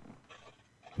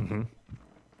 Mm-hmm.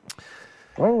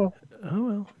 Oh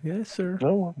well, yes, sir.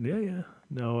 Oh yeah.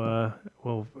 No,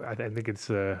 well, I think it's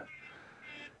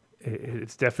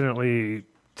definitely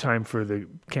time for the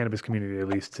cannabis community, at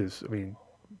least, to, I mean,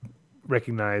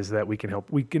 recognize that we can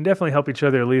help. We can definitely help each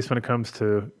other, at least when it comes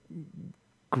to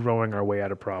growing our way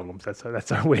out of problems.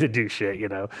 That's our way to do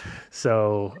shit,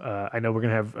 So I know we're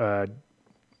gonna have.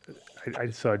 I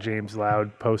saw James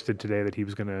Loud posted today that he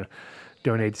was gonna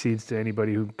donate seeds to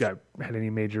anybody who had any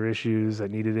major issues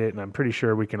that needed it, and I'm pretty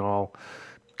sure we can all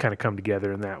kind of come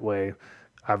together in that way.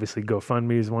 Obviously,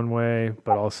 GoFundMe is one way,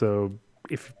 but also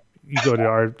if you go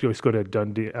to just go to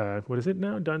Dundee. What is it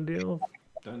now? Dundeal.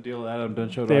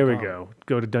 DoneDeal@AdamDunshow.com. There we go.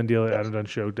 Go to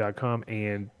DoneDeal@AdamDunshow.com,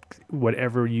 and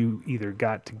whatever you either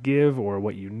got to give or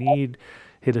what you need,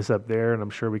 hit us up there, and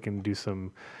I'm sure we can do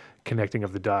some connecting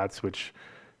of the dots, which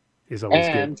is always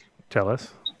good. Tell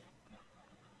us.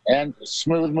 And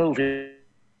smooth move here.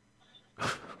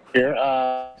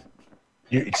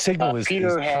 Your signal is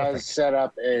Peter has set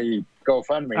up a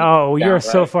GoFundMe. Oh, you're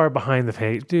so far behind the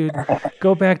page, dude.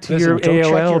 Go back to your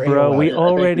AOL, bro. We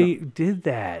already did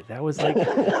that. That was like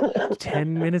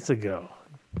 10 minutes ago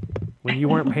when you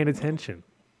weren't paying attention.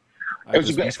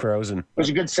 He's frozen. It was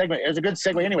a good segment. It was a good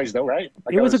segue, anyways, though, right?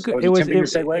 Like it was a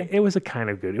good kind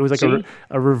of good. It was like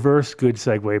a reverse good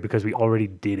segue, because we already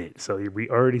did it. So we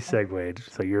already segued.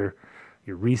 So you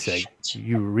resegued.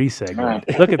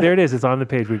 Look, there it is. It's on the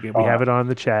page. We have it on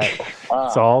the chat.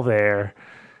 It's all there.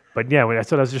 But yeah, that's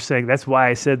what I was just saying. That's why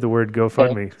I said the word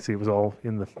GoFundMe. See, it was all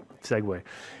in the segue.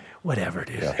 Whatever,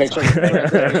 dude. Okay,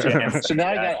 so now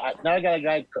I got a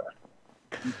guy.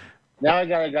 Now I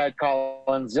got a guy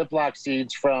calling Ziploc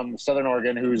Seeds from Southern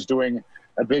Oregon who's doing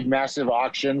a big, massive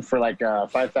auction for like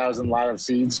 5,000 lot of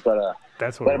seeds, but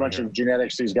that's quite a bunch of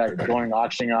genetics he's got going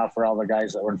auctioning off for all the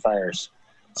guys that were in fires.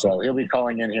 So he'll be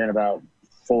calling in here in about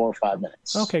 4 or 5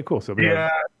 minutes. Okay, cool. So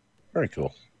very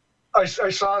cool. I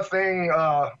saw a thing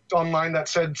online that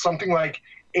said something like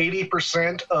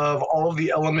 80% of all of the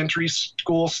elementary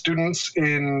school students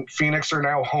in Phoenix are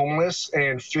now homeless,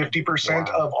 and 50%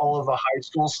 of all of the high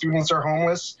school students are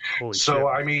homeless. Holy so, shit.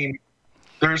 I mean,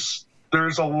 there's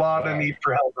a lot of need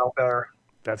for help out there.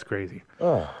 That's crazy.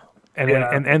 Oh.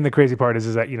 And the crazy part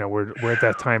is that we're at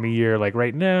that time of year, like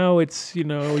right now it's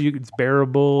it's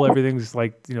bearable, everything's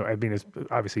like I mean, it's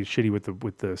obviously shitty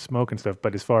with the smoke and stuff,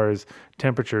 but as far as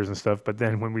temperatures and stuff, but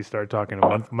then when we start talking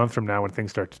a month from now, when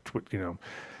things start to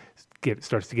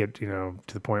starts to get to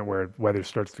the point where weather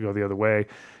starts to go the other way,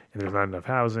 and there's not enough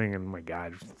housing, and my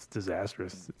God, it's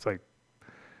disastrous. It's like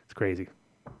it's crazy.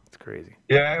 It's crazy.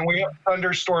 Yeah, and we have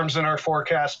thunderstorms in our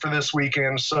forecast for this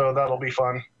weekend, so that'll be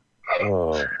fun.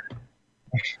 Oh.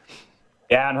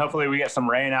 Yeah, and hopefully we get some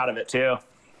rain out of it too.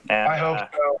 And, I hope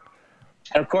so.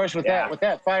 And of course, with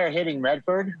that fire hitting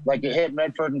Medford, like it hit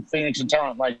Medford and Phoenix and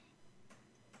Talent, like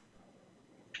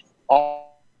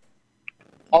all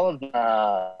of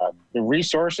the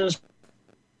resources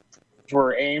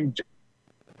were aimed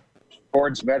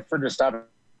towards Medford to stop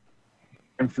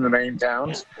him from the main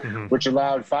towns, which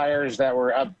allowed fires that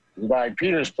were up by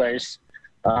Peter's place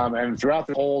and throughout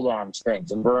the hold on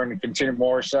things and burn and continue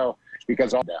more so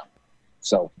because all down.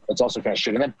 So that's also kind of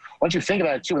shit. And then once you think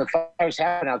about it too, when the fires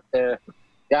happen out there,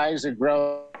 guys that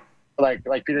grow like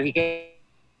Peter, he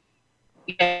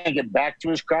can't get back to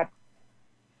his crop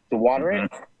to water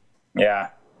it. Yeah.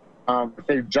 If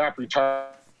they drop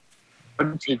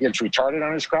retardant, he gets retarded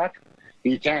on his crop.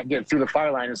 He can't get through the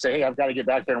fire line and say, "Hey, I've got to get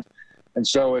back there." And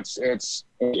so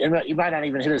you might not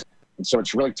even hit his. And so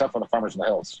it's really tough on the farmers in the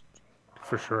hills.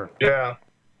 For sure. Yeah.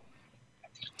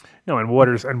 No, and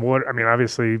water. I mean,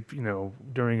 obviously,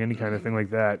 during any kind of thing like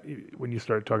that, when you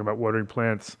start talking about watering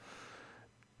plants,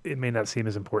 it may not seem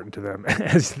as important to them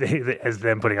as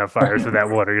them putting out fires for that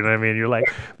water. You know what I mean? You're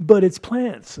like, but it's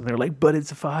plants, and they're like, but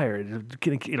it's a fire.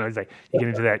 It's like you get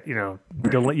into that.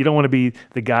 You don't want to be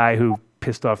the guy who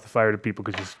pissed off the fire to people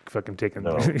because you're fucking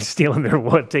stealing their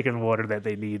water, taking water that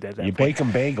they need. You bake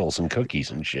them bagels and cookies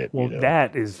and shit. Well,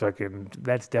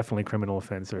 that's definitely criminal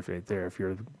offense right there. If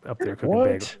you're up there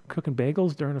cooking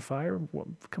bagels during a fire, well,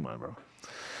 come on, bro.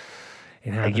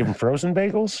 I give them frozen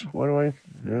bagels. What do I?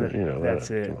 That's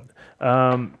it.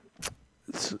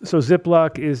 So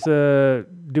Ziploc is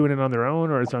doing it on their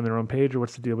own, or it's on their own page, or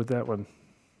what's the deal with that one,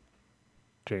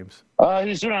 James?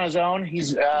 He's doing it on his own.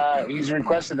 He's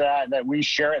requested that we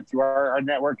share it through our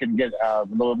network and get a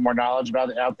little more knowledge about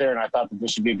it out there. And I thought that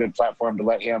this would be a good platform to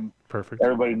let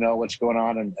everybody know what's going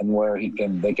on and where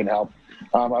they can help.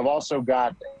 I've also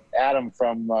got Adam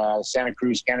from Santa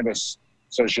Cruz Cannabis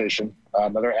Association,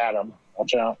 another Adam.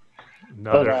 Watch out.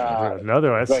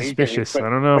 Another. That's suspicious. I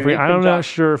don't know if I'm not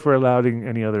sure if we're allowing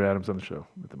any other Adams on the show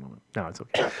at the moment. No, it's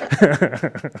okay.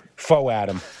 Faux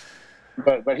Adam.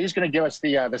 But he's going to give us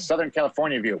the Southern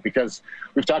California view, because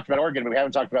we've talked about Oregon, but we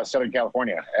haven't talked about Southern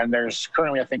California. And there's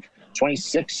currently, I think,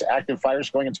 26 active fires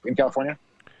going in California.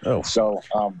 Oh. So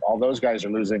all those guys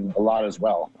are losing a lot as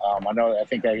well. I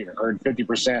think I heard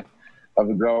 50% of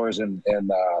the growers in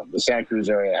the Santa Cruz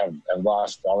area have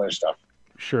lost all their stuff.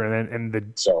 Sure, and the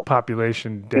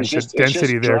population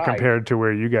density there compared to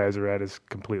where you guys are at is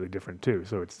completely different too.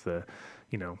 So it's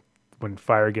when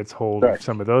fire gets hold of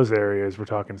some of those areas, we're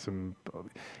talking some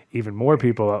even more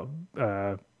people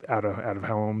out of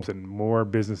homes and more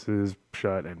businesses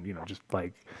shut, and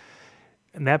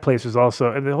and that place was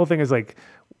also, and the whole thing is like,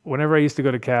 whenever I used to go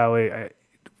to Cali,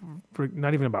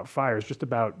 not even about fires, just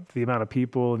about the amount of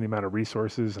people and the amount of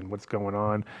resources and what's going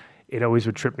on. It always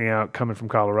would trip me out coming from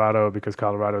Colorado, because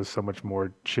Colorado is so much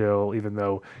more chill, even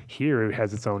though here it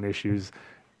has its own issues.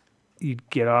 You'd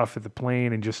get off at the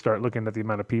plane and just start looking at the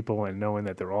amount of people and knowing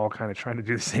that they're all kind of trying to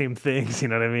do the same things, you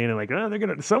know what I mean? And like,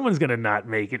 someone's going to not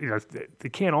make it. They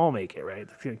can't all make it, right?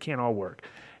 They can't all work.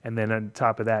 And then on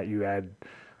top of that, you add,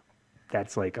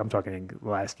 that's like, I'm talking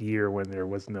last year when there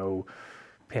was no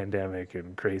pandemic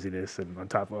and craziness, and on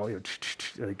top of all,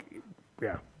 it's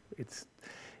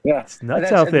nuts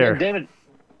out there.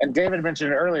 And David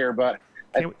mentioned it earlier, but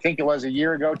I think it was a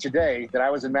year ago today that I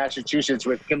was in Massachusetts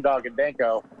with Kim Dog and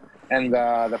Danko, and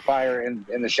the fire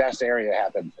in the Shasta area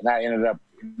happened, and that ended up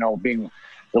being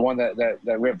the one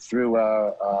that ripped through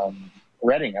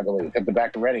Redding, I believe, hit the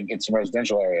back of Redding, hit some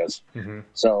residential areas. Mm-hmm.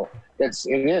 So it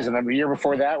is, and then the year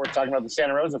before that, we're talking about the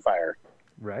Santa Rosa fire.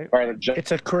 Right.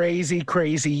 It's a crazy,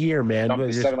 crazy year, man.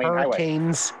 There's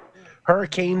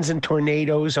hurricanes and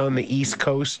tornadoes on the East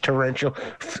Coast, torrential,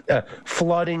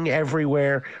 flooding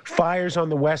everywhere, fires on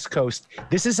the West Coast.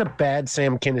 This is a bad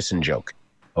Sam Kinison joke,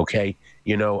 okay?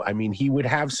 He would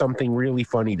have something really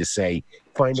funny to say.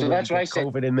 So that's why I said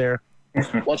COVID in there.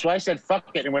 Well, that's why I said fuck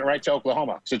it and went right to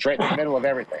Oklahoma. So it's right in the middle of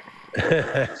everything.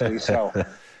 So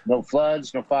no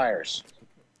floods, no fires.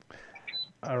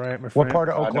 All right, my friend. What part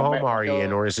of Oklahoma are you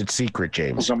in, or is it secret,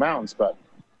 James? There's no mountains, but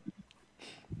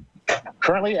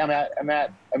currently I'm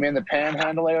in the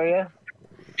Panhandle area,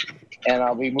 and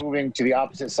I'll be moving to the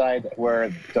opposite side where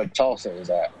the Tulsa is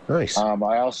at. Nice.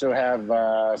 I also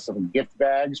have some gift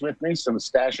bags with me, some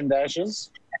stash and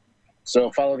dashes.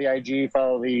 So follow the IG,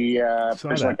 follow the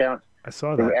personal account. I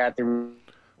saw that at the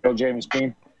real James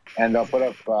Bean, and I'll put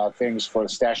up things for the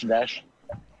stash and dash.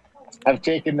 I've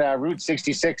taken Route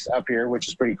 66 up here, which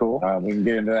is pretty cool. We can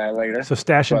get into that later. So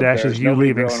Stash and Dash is you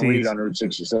leaving seeds on Route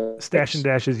 66. Stash and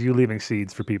Dash is you leaving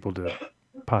seeds for people to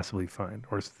possibly find,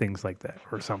 or things like that,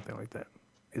 or something like that.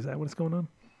 Is that what's going on?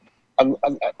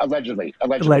 Allegedly,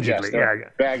 yes. Yeah.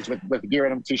 Bags with gear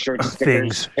in them, T-shirts,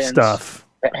 stickers, things, pins, stuff,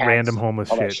 hats, random homeless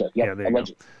shit. Yep, yeah, there you go.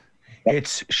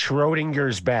 It's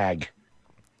Schrodinger's bag.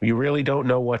 You really don't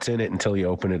know what's in it until you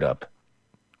open it up.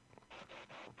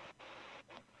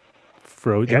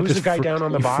 There was a guy down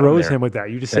on the bottom. Froze him with that.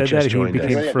 You just said that, and he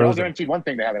became frozen. I'll guarantee one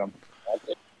thing to have it on.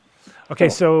 Okay,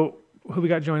 so who we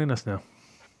got joining us now?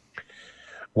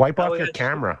 Wipe off your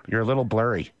camera. You're a little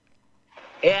blurry.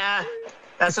 Yeah,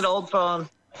 that's an old phone.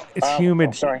 It's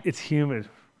humid. Sorry. It's humid.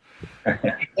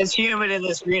 It's humid in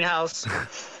this greenhouse.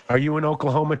 Are you in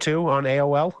Oklahoma too on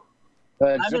AOL?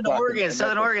 I'm in Oregon,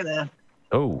 Southern Oregon, then.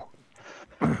 Oh.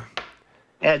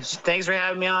 Yeah, thanks for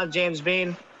having me on, James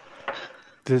Bean.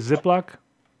 The Ziploc?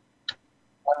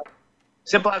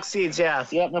 Ziploc seeds, yeah.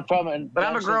 Yeah, no problem. But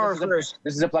I'm a grower first.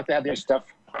 This is Ziploc to have their stuff.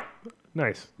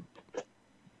 Nice.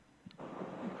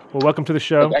 Well, welcome to the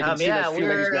show. I can see those few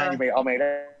ladies behind you all made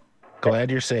it.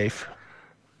 Glad you're safe.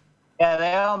 Yeah,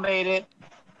 they all made it.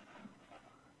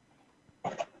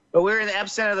 But we were in the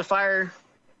epicenter of the fire,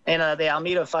 and the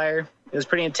Alameda fire. It was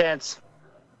pretty intense.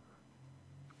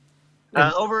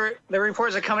 The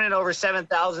reports are coming in over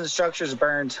 7,000 structures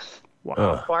burned.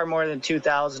 Wow. Far more than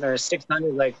 2,000 or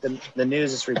 600, like the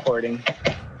news is reporting.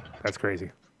 That's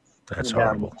crazy. That's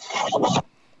horrible.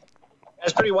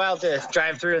 It's pretty wild to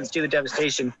drive through and see the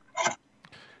devastation.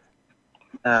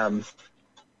 There's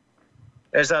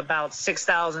about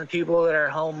 6,000 people that are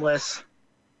homeless.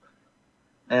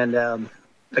 And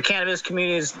the cannabis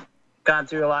community has gone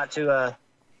through a lot to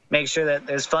make sure that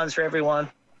there's funds for everyone.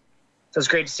 So it's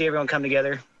great to see everyone come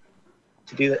together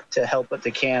to do that, to help what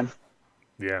they can.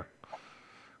 Yeah.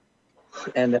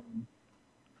 And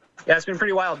yeah, it's been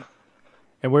pretty wild.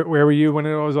 And where were you when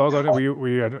it was all going? Were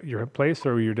you at your place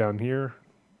or were you down here?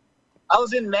 I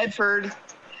was in Medford.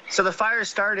 So the fire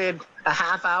started a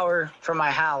half hour from my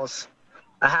house,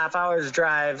 a half hour's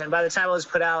drive. And by the time it was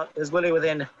put out, it was literally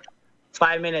within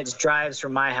 5 minutes drives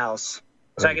from my house.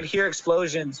 So I could hear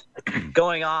explosions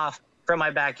going off from my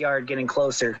backyard getting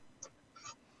closer.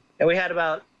 And we had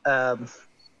about,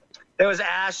 there was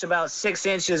ash about 6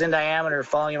 inches in diameter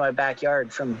falling in my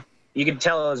backyard from, you could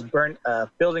tell it was burnt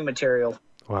building material.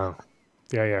 Wow.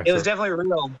 Yeah. It was definitely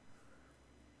real.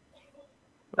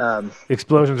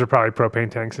 Explosions are probably propane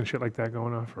tanks and shit like that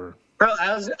going off, or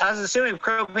I was assuming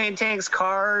propane tanks,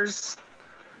 cars,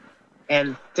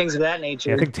 and things of that nature.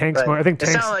 yeah, I think tanks. I think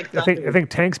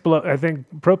tanks blow. I think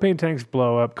propane tanks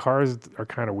blow up. Cars are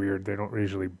kind of weird. They don't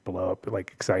usually blow up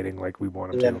like exciting like we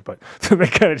want them to. But so they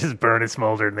kind of just burn and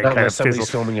smolder and they kind of somebody's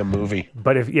fizzle. filming a movie.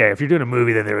 But if you're doing a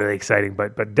movie, then they're really exciting.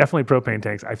 But definitely propane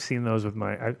tanks. I've seen those with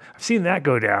I've seen that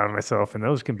go down myself, and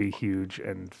those can be huge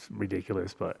and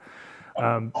ridiculous. But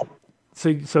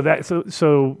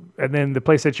so and then the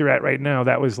place that you're at right now,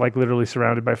 that was like literally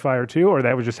surrounded by fire too, or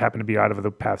that would just happen to be out of the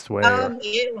path's way?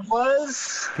 It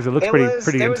was because it looks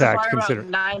pretty there intact. Was a fire consider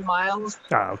about 9 miles.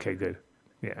 Ah, okay, good.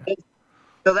 Yeah.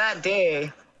 So that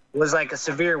day was like a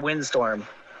severe windstorm,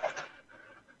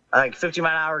 like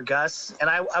 50-mile-an-hour gusts. And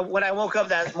I when I woke up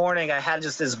that morning, I had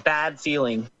just this bad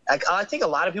feeling. I think a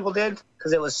lot of people did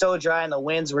because it was so dry and the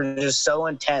winds were just so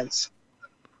intense.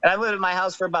 And I lived in my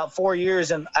house for about 4 years,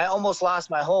 and I almost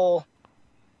lost my whole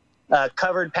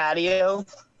covered patio.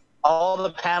 All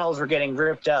the panels were getting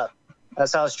ripped up.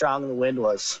 That's how strong the wind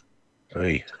was.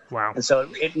 Hey. Wow. And so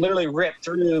it literally ripped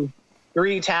through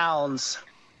 3 towns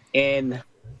in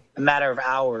a matter of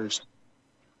hours.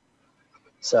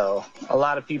 So a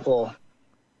lot of people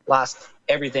lost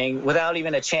everything without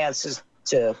even a chance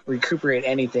to recuperate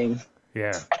anything.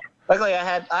 Yeah. Luckily,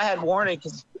 I had warning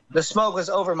because the smoke was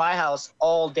over my house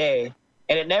all day,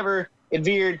 and it never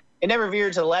veered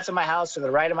to the left of my house or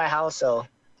the right of my house. So,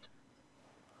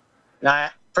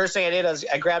 first thing I did was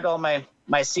I grabbed all my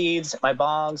seeds, my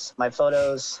bongs, my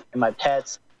photos, and my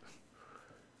pets.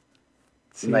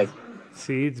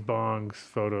 Seeds, bongs,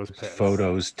 photos, pets.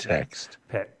 Photos, text.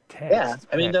 Pet text. Yeah,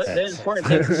 I mean the important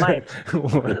things in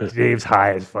life. Dave's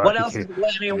high as fuck. What else?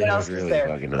 What else is there?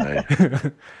 Fucking high.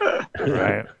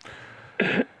 Right.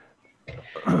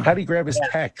 How'd he grab his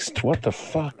text? What the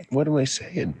fuck? What am I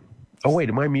saying? Oh, wait,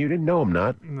 am I muted? No, I'm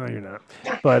not. No, you're not.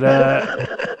 But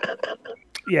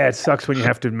yeah, it sucks when you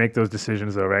have to make those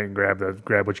decisions, though, right? And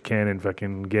grab what you can and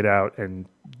fucking get out, and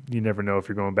you never know if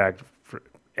you're going back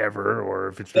forever or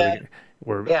if it's really.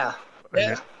 Yeah.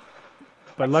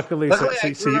 But luckily so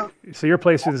your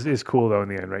place is cool though in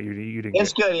the end, right? You didn't.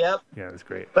 It's good. Yep. Yeah, that's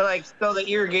great. But so the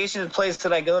irrigation place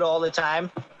that I go to all the time.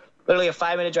 Literally a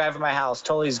 5-minute drive from my house,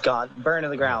 totally is gone, burned to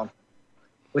the ground,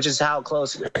 which is how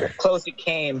close it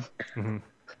came. Mm-hmm.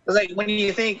 It's like when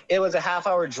you think it was a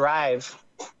half-hour drive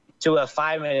to a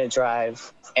 5-minute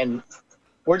drive, and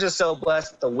we're just so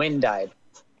blessed the wind died.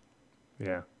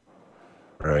 Yeah.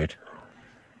 Right.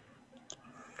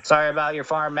 Sorry about your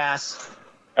farm mass.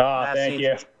 Oh, thank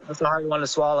you. That's a hard one to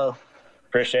swallow.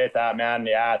 Appreciate that, man.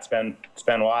 Yeah, it's been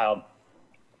wild.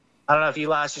 I don't know if you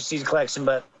lost your seed collection,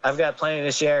 but I've got plenty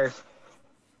to share.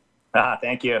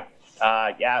 Thank you.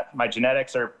 Yeah, my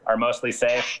genetics are mostly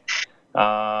safe.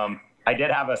 I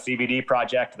did have a CBD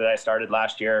project that I started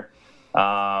last year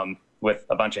with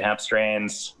a bunch of hemp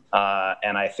strains,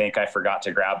 and I think I forgot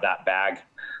to grab that bag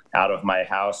out of my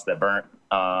house that burnt.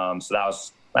 So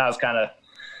that was kind of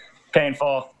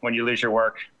painful when you lose your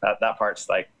work. That part's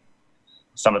like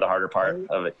some of the harder part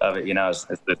of it, is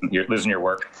you're losing your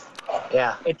work.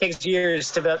 Yeah, it takes years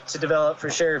to develop for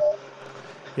sure.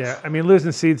 Yeah, I mean,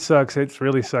 losing seed sucks. It's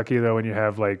really sucky though when you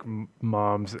have like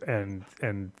moms and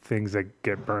things that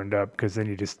get burned up, because then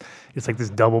it's like this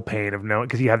double pain of knowing,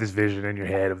 because you have this vision in your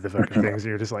head of the fucking things, and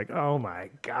you're just like, oh my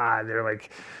god, they're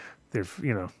like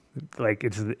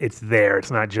it's there.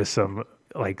 It's not just some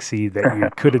like seed that you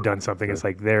could have done something. It's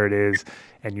like there it is,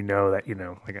 and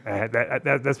like I had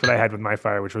that's what I had with my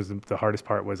fire, which was the hardest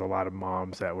part. Was a lot of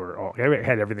moms that were I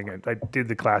had everything. I did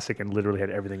the classic and literally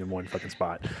had everything in one fucking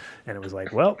spot, and it was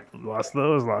like, well, lost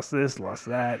those, lost this, lost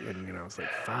that, and it's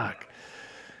like fuck.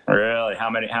 Really? How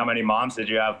many moms did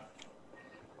you have?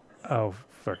 Oh,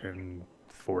 fucking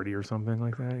 40 or something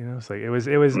like that. It's like it was.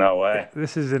 No way.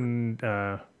 This is in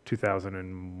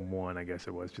 2001, I guess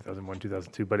it was 2001,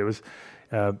 2002. But it was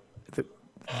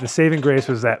the saving grace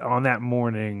was that on that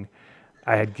morning,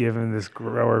 I had given this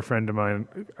grower friend of mine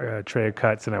a tray of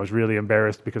cuts, and I was really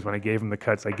embarrassed because when I gave him the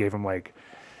cuts, I gave him like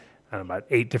about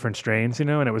 8 different strains, and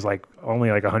it was like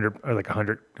only like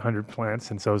 100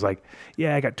 plants, and so it was like,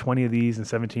 yeah, I got 20 of these and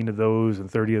 17 of those and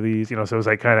 30 of these, so it was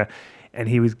like kind of, and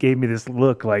he gave me this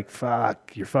look like,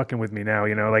 fuck, you're fucking with me now,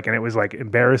 like, and it was like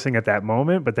embarrassing at that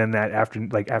moment, but then that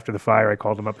after the fire, I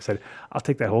called him up and said, I'll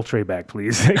take that whole tray back,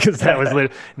 please, because that was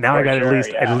now I got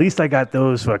at least I got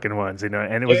those fucking ones, and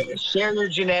it was share your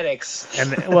genetics.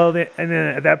 And then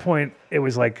at that point it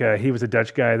was like he was a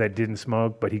Dutch guy that didn't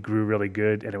smoke, but he grew really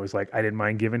good, and it was like I didn't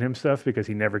mind giving him stuff because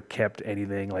he never kept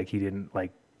anything, like he didn't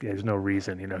like. There's no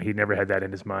reason, he never had that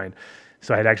in his mind.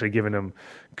 So I'd actually given him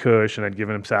Kush, and I'd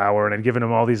given him sour, and I'd given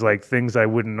him all these like things I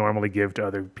wouldn't normally give to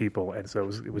other people, and so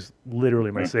it was literally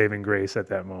my saving grace at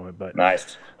that moment. But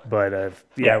nice. But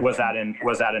yeah, was that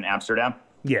in Amsterdam?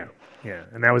 Yeah,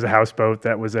 and that was a houseboat.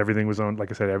 That was everything was on. Like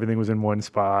I said, everything was in one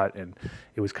spot, and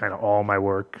it was kind of all my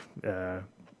work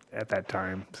at that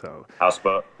time. So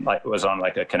houseboat, like it was on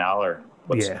like a canal, or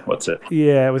what's it?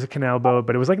 Yeah, it was a canal boat,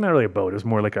 but it was like not really a boat. It was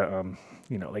more like a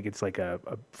like it's like a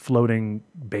floating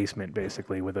basement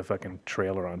basically with a fucking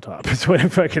trailer on top. It's what it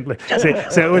fucking like. So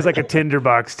it was like a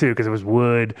tinderbox too, because it was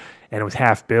wood and it was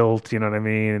half built. You know what I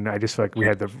mean? And I just we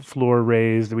had the floor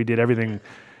raised. We did everything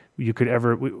you could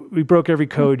ever. We broke every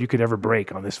code you could ever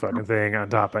break on this fucking thing. On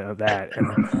top of that,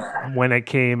 and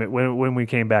when we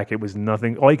came back, it was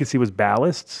nothing. All you could see was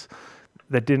ballasts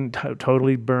that didn't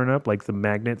totally burn up, like the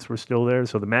magnets were still there.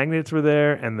 So the magnets were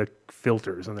there, and the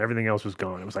filters, and everything else was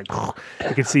gone. It was like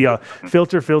you could see a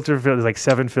filter. There's like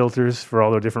 7 filters for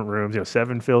all the different rooms.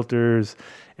 7 filters,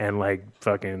 and like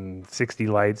fucking 60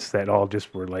 lights that all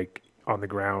just were like on the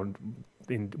ground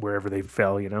in wherever they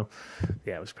fell. Yeah,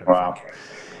 it was kind of wow.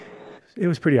 It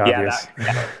was pretty obvious.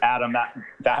 Yeah, Adam,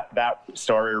 that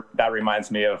story that reminds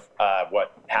me of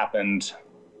what happened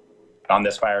on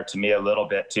this fire to me a little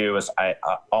bit too. Was I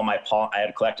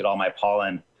had collected all my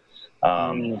pollen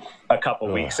a couple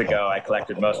weeks ago. I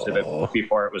collected most of it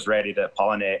before it was ready to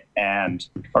pollinate,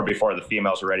 or before the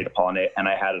females were ready to pollinate, and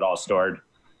I had it all stored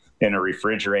in a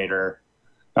refrigerator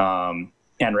and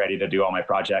ready to do all my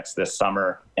projects this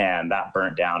summer. And that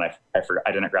burnt down. I forgot,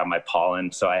 I didn't grab my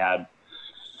pollen, so I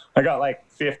got like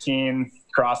 15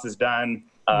 crosses done.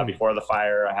 Before the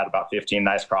fire, I had about 15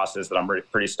 nice crosses that I'm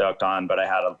pretty stoked on, but I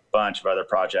had a bunch of other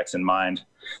projects in mind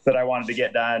that I wanted to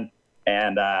get done.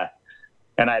 And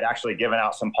I'd actually given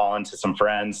out some pollen to some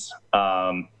friends,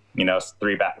 only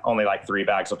like 3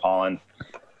 bags of pollen.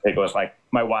 It was like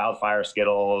my wildfire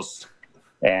Skittles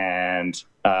and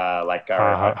like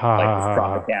our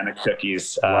Tropicana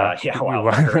cookies.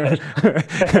 Wildfire.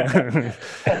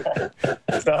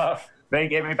 So they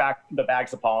gave me back the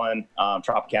bags of pollen,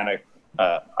 Tropicana,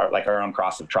 our own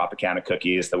cross of Tropicana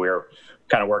cookies that we were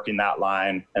kind of working that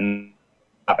line, and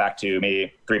got back to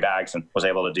me 3 bags and was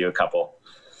able to do a couple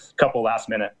last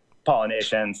minute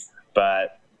pollinations.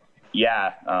 But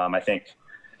yeah, I think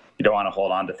you don't want to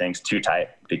hold on to things too tight,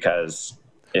 because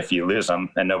if you lose them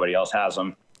and nobody else has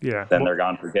them, then they're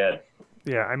gone for good.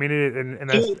 Yeah, I mean, and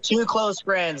that's two close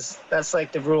friends. That's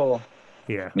like the rule.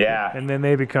 Yeah. And then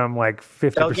they become like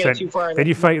 50%.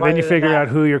 Then you figure out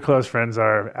who your close friends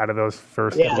are out of those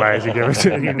first guys you give it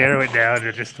to, and you narrow it down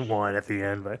to just 1 at the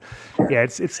end. But yeah,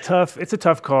 it's tough. It's a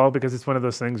tough call, because it's one of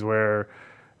those things where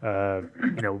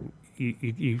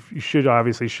you should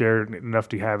obviously share enough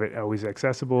to have it always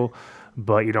accessible,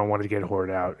 but you don't want it to get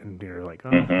hoarded out, and you're like,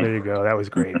 there you go, that was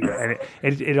great. And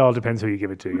it all depends who you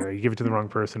give it to. You give it to the wrong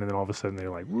person, and then all of a sudden they're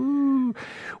like, woo.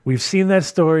 We've seen that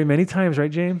story many times, right,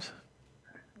 James?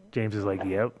 James is like,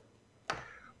 yep.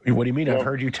 What do you mean? I've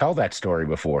heard you tell that story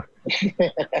before.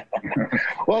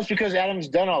 Well, it's because Adam's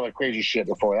done all the crazy shit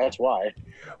before. That's why.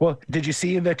 Well, did you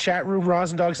see in the chat room,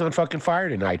 Rosendog's on fucking fire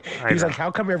tonight? He's like,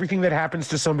 how come everything that happens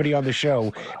to somebody on the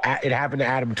show, it happened to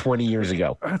Adam 20 years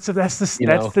ago? That's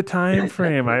the time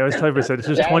frame. I always tell everybody, it's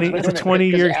just 20. It's a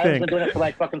 20-year thing. Adam's been doing it for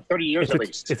like fucking 30 years at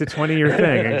least. It's a 20-year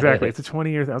thing. Exactly. It's a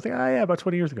 20-year thing. I was like, about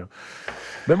 20 years ago.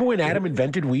 Remember when Adam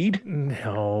invented weed?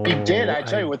 No. He did. I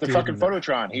tell you, with the fucking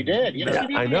Phototron, he did. You know,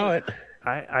 I know it.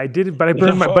 I did it, but I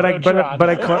burned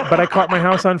I caught my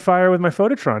house on fire with my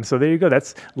Phototron. So there you go.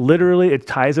 That's literally, it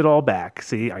ties it all back.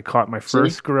 See, I caught my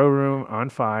first grow room on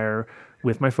fire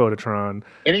with my Phototron.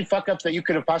 Any fuck ups that you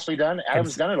could have possibly done,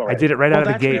 Adam's done it already. I did it right out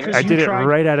of the gate. I did it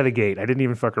right out of the gate. I didn't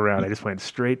even fuck around. I just went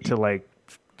straight to like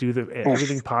do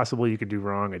everything possible you could do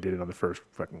wrong. I did it on the first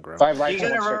fucking grow. You're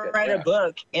gonna write a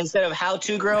book instead of how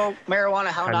to grow marijuana,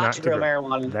 how not to grow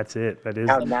marijuana. That's it. That is,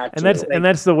 and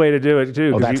that's the way to do it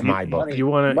too. Oh, that's my book. You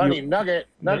want to nugget.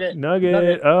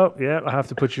 Oh yeah, I'll have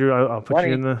to put you. I'll put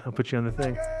you in the. I'll put you on the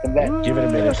thing. Give it a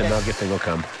minute. The nugget thing will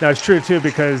come. No, it's true too,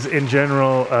 because in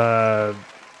general,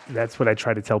 that's what I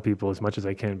try to tell people as much as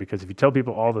I can, because if you tell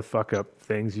people all the fuck up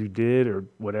things you did or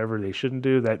whatever they shouldn't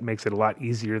do, that makes it a lot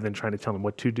easier than trying to tell them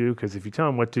what to do. Because if you tell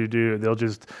them what to do, they'll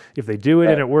just, if they do it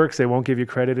and it works, they won't give you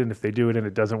credit. And if they do it and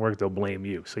it doesn't work, they'll blame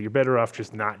you. So you're better off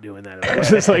just not doing that.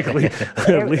 It's like leave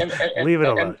it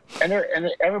alone. And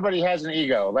everybody has an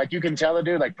ego. Like you can tell the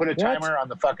dude, like put a timer on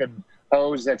the fucking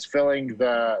hose that's filling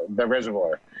the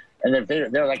reservoir. And if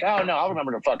they're like, oh no, I'll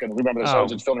remember this hose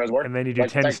that's filling the reservoir. And then you do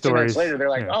 10 like stories 2 minutes later. They're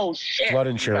like, oh shit, flood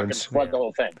insurance, flood the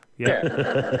whole thing.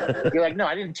 Yeah. You're like, no,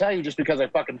 I didn't tell you just because I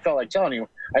fucking felt like telling you.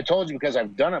 I told you because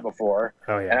I've done it before.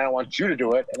 Oh yeah. And I don't want you to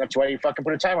do it, and that's why you fucking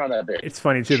put a timer on that bitch. It's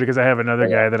funny too, because I have another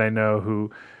guy that I know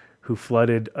who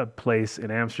flooded a place in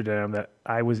Amsterdam that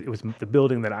it was the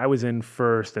building that I was in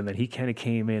first, and then he kind of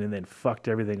came in and then fucked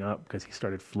everything up because he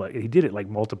started flooding. He did it like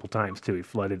multiple times too. He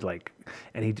flooded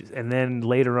and then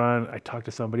later on I talked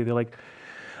to somebody, they're like,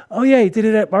 oh yeah, he did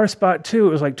it at our spot too.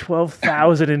 It was like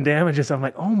 12,000 in damages. I'm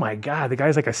like, oh my God, the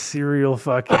guy's like a serial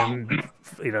fucking,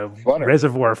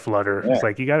 reservoir flooder. Yeah. It's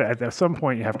like, you got to, at some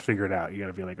point you have to figure it out. You got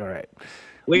to be like, all right.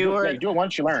 You do it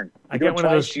once, you learn. I get one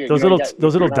of those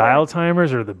little dial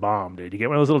timers are the bomb, dude. You get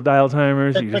one of those little dial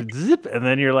timers, you just zip, and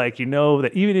then you're like,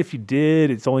 that even if you did,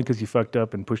 it's only because you fucked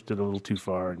up and pushed it a little too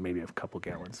far and maybe a couple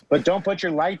gallons. But don't put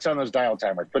your lights on those dial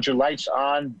timers. Put your lights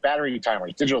on battery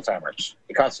timers, digital timers.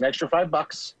 It costs an extra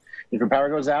 $5. If your power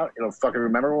goes out, it'll fucking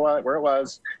remember where it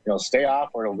was. It'll stay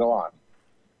off or it'll go on.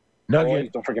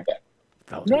 Nugget. Don't forget that.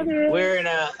 We're in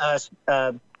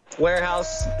a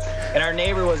warehouse, and our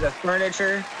neighbor was a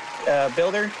furniture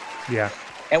builder. Yeah.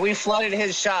 And we flooded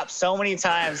his shop so many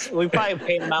times. We probably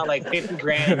paid him out like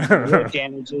 $50,000 in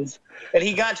damages. That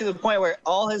he got to the point where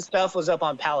all his stuff was up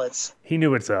on pallets. He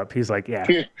knew what's up. He's like, yeah.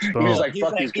 He's like,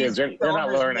 fuck these kids. They're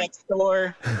not learning. Next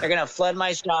door, they're gonna flood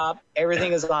my shop.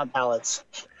 Everything is on pallets.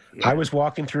 Yeah. I was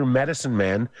walking through Medicine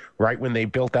Man right when they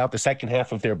built out the second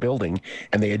half of their building,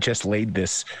 and they had just laid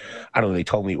this. I don't know. They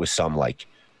told me it was some like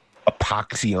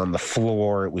epoxy on the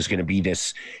floor. It was going to be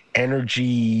this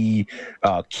energy,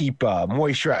 keep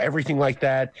moisture, everything like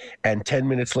that. And 10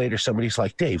 minutes later, somebody's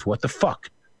like, Dave, what the fuck?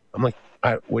 I'm like,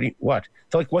 what?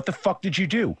 They're like, what the fuck did you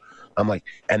do? I'm like,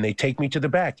 and they take me to the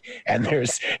back, and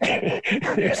there's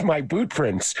my boot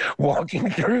prints walking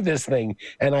through this thing,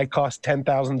 and I cost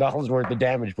 $10,000 worth of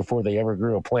damage before they ever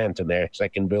grew a plant in their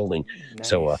second building. Nice.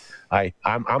 So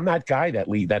I'm that guy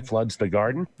that floods the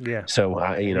garden. Yeah.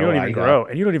 So you don't even grow,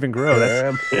 and you don't even grow.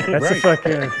 That's right. The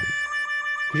fucking.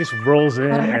 He just rolls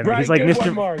in, and he's like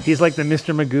He's like the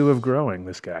Mr. Magoo of growing.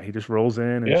 This guy, he just rolls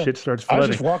in, and shit starts flooding. I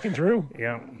was just walking through.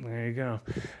 Yeah, there you go.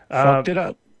 Fucked it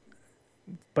up.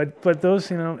 But those,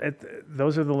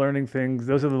 those are the learning things.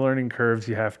 Those are the learning curves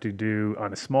you have to do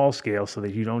on a small scale, so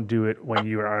that you don't do it when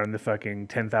you are in the fucking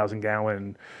 10,000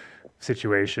 gallon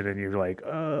situation, and you're like,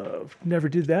 never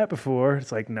did that before.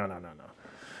 It's like, no.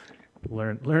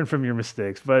 Learn from your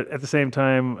mistakes. But at the same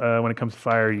time, when it comes to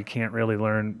fire, you can't really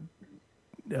learn.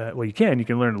 You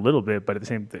can learn a little bit, but at the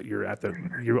same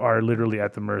time, you are literally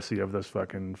at the mercy of those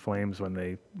fucking flames when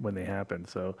they happen.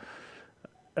 So.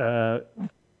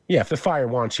 Yeah, if the fire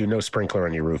wants you, no sprinkler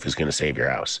on your roof is going to save your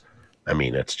house. I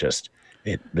mean, it's just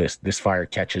this fire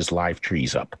catches live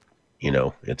trees up.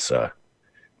 It's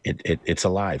it's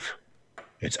alive.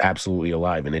 It's absolutely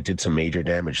alive, and it did some major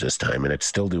damage this time, and it's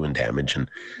still doing damage. And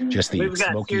just the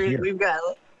smoky here. We've got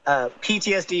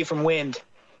PTSD from wind.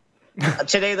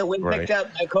 Today the wind picked up.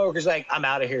 My coworker's like, "I'm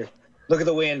out of here. Look at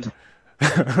the wind."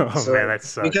 Man, that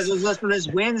sucks. Because it was just this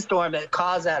windstorm that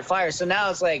caused that fire. So now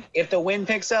it's like, if the wind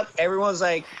picks up, everyone's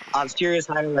like on serious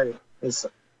high alert.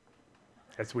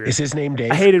 That's weird. Is his name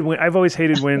Dave? I've always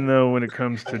hated wind though when it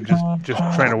comes to just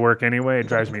trying to work anyway. It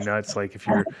drives me nuts. Like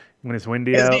when it's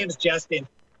windy His out. name's Justin.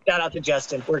 Shout out to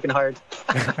Justin, working hard.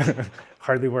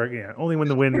 Hardly work. Yeah, only when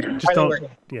the wind. Just Hardly don't. working.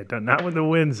 Yeah, not when the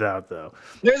wind's out though.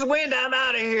 There's wind. I'm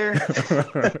out of here.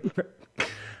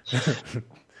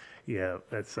 Yeah,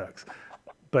 that sucks.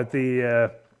 But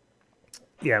the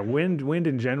wind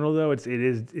in general though, it's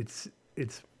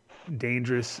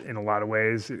dangerous in a lot of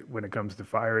ways. When it comes to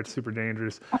fire, it's super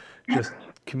dangerous. Just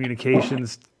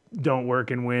communications don't work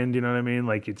in wind, you know what I mean?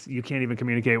 Like you can't even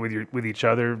communicate with each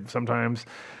other sometimes.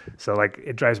 So like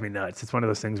it drives me nuts. It's one of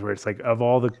those things where it's like of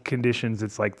all the conditions,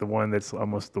 it's like the one that's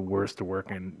almost the worst to work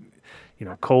in. You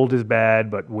know, cold is bad,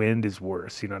 but wind is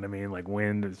worse. You know what I mean? Like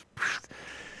wind is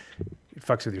it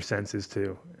fucks with your senses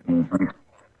too.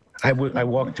 I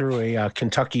walked through a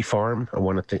Kentucky farm. I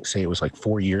want to say it was like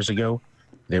 4 years ago.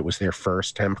 It was their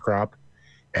first hemp crop,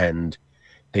 and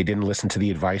they didn't listen to the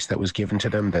advice that was given to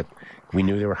them that we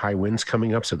knew there were high winds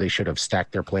coming up, so they should have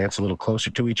stacked their plants a little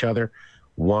closer to each other.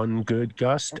 One good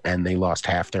gust, and they lost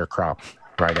half their crop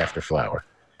right after flower.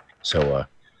 So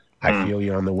I feel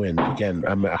you on the wind. Again,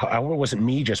 it wasn't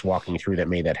me just walking through that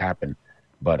made that happen,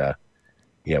 but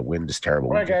yeah, wind is terrible.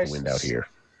 All right, we get guys. the wind out here.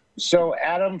 So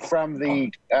Adam from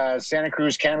the Santa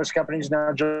Cruz Cannabis Company has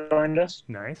now joined us.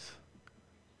 Nice.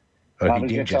 Oh, he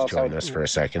did just join us for a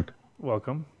second.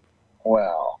 Welcome.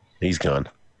 Well, He's gone.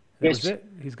 That was it.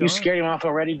 He's gone. you scared him off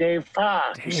already, Dave?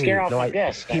 Fuck, you scared off like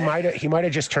this. He might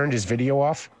have just turned his video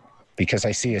off because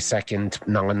I see a second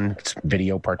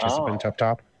non-video participant up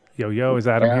top. Yo, is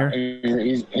Adam here?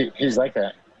 He's like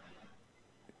that.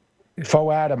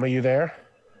 Faux Adam, are you there?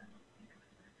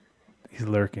 He's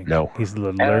lurking. No. He's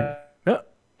lurking. No.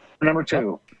 Number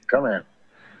 2, come in.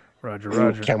 Roger.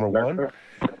 Camera 1,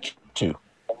 2.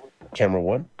 Camera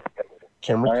 1.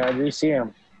 Camera 2. I do see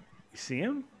him. You see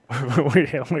him? Where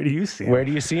do you see him? Where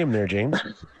do you see him there, James?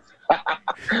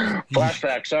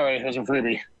 Flashback. Sorry, it was a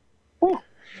freebie.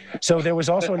 So there was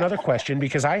also another question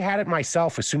because I had it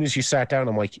myself as soon as you sat down.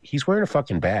 I'm like, he's wearing a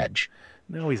fucking badge.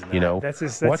 No, he's not. You know,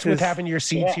 that's what's with having your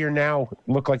seats here now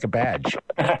look like a badge?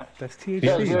 That's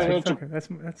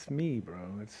THC. That's me, bro.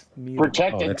 That's me.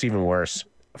 Protect Oh, it. that's even worse.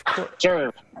 Of course.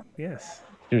 Serve. Yes.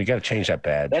 Dude, you got to change that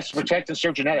badge. That's protect and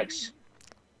serve genetics.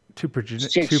 To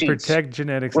protect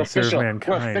genetics and serve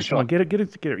mankind. Come on, get it.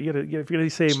 If you're gonna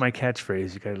say my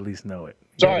catchphrase, you gotta at least know it.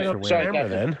 Sorry,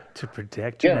 then. To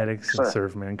protect genetics and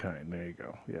serve mankind. There you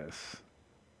go. Yes.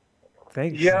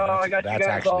 Thanks. Yo, I got you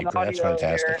guys on audio. That's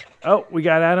fantastic. Here. Oh, we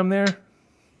got Adam there.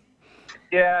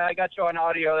 Yeah, I got you on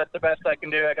audio. That's the best I can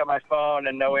do. I got my phone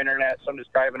and no internet, so I'm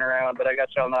just driving around. But I got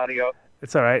you on audio.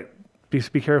 It's all right. Be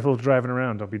careful driving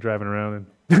around. Don't be driving around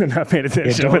and not paying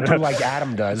attention. Yeah, don't do like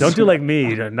Adam does. Don't do like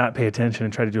me. Not pay attention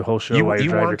and try to do a whole show while you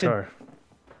drive your car.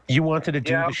 You wanted to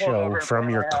do the show from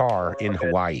your car in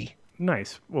Hawaii.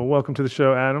 Nice. Well, welcome to the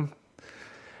show, Adam.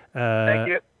 Thank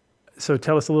you. So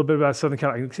tell us a little bit about Southern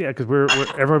California. Yeah, because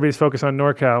everybody's focused on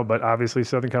NorCal, but obviously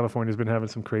Southern California's been having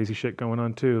some crazy shit going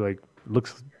on too. Like,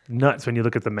 looks nuts when you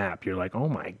look at the map. You're like, oh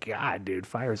my god, dude,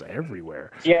 fire's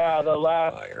everywhere. Yeah, the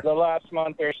last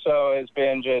month or so has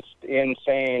been just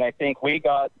insane. I think we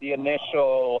got the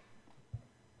initial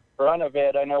run of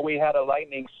it. I know we had a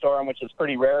lightning storm, which is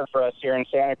pretty rare for us here in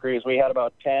Santa Cruz. We had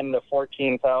about 10 to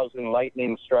 14,000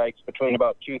 lightning strikes between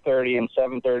about 2:30 and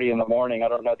 7:30 in the morning. I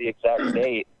don't know the exact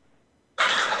date.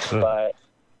 But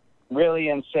really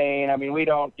insane. I mean, we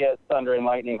don't get thunder and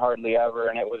lightning hardly ever,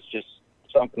 and it was just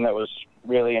something that was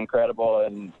really incredible.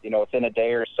 And, you know, within a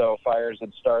day or so, fires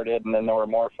had started, and then there were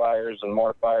more fires, and all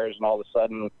of a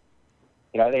sudden,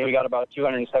 you know, I think we got about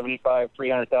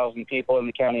 300,000 people in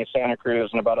the county of Santa Cruz,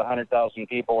 and about 100,000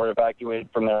 people were evacuated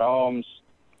from their homes.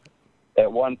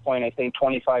 At one point, I think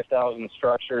 25,000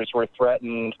 structures were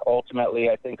threatened. Ultimately,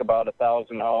 I think about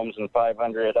 1,000 homes and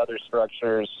 500 other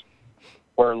structures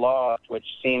were lost, which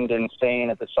seemed insane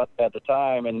at the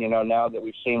time. And, you know, now that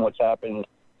we've seen what's happened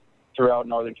throughout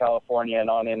Northern California and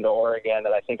on into Oregon,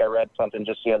 that I think I read something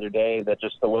just the other day that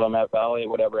just the Willamette Valley,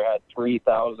 whatever, had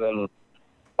 3,000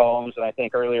 homes. And I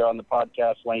think earlier on the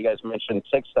podcast, when you guys mentioned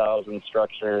 6,000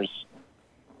 structures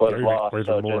was lost.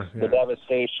 So just the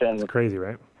devastation. It's crazy,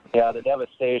 right? Yeah, the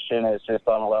devastation is just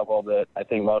on a level that I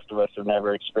think most of us have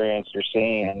never experienced or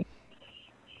seen. And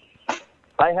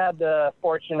I had the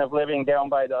fortune of living down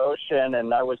by the ocean,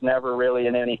 and I was never really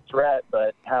in any threat,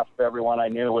 but half of everyone I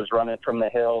knew was running from the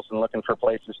hills and looking for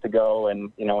places to go.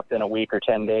 And, you know, within a week or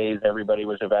 10 days, everybody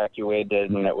was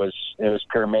evacuated, and it was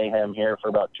pure mayhem here for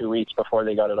about 2 weeks before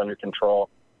they got it under control.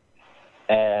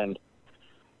 And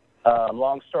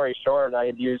Long story short, I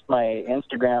had used my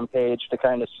Instagram page to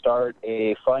kind of start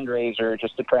a fundraiser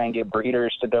just to try and get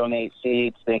breeders to donate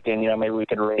seeds, thinking, maybe we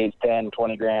could raise 10,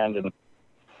 20 grand and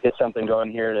get something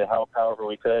going here to help however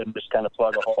we could, and just kind of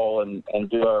plug a hole and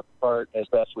do our part as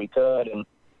best we could. And,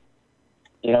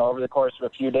 over the course of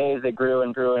a few days, it grew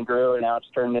and grew and grew, and now it's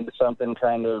turned into something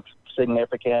kind of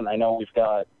significant. I know we've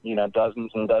got,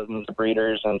 dozens and dozens of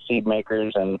breeders and seed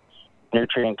makers and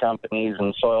nutrient companies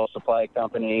and soil supply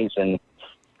companies and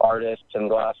artists and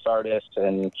glass artists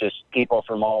and just people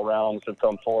from all realms have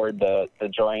come forward to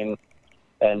join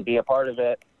and be a part of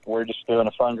it. We're just doing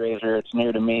a fundraiser. It's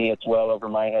new to me. It's well over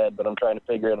my head, but I'm trying to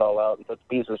figure it all out and put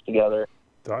the pieces together.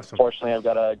 That's awesome. Fortunately, I've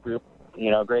got a group,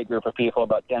 great group of people.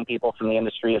 About 10 people from the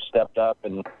industry have stepped up,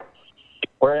 and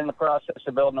we're in the process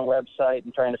of building a website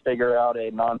and trying to figure out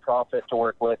a nonprofit to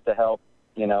work with to help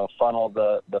funnel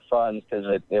the funds,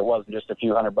 because it wasn't just a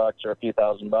few $100 or a few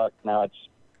 $1,000. Now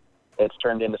it's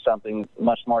turned into something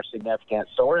much more significant.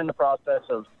 So we're in the process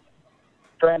of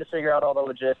trying to figure out all the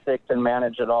logistics and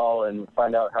manage it all and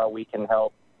find out how we can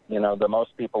help the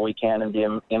most people we can and be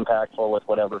impactful with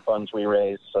whatever funds we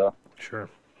raise. So sure,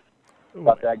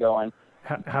 got that going.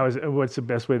 What's the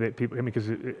best way that people? Because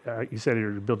you said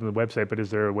you're building the website, but is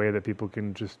there a way that people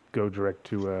can just go direct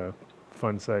to a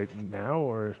fund site now,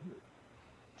 or?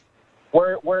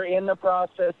 We're in the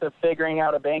process of figuring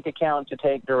out a bank account to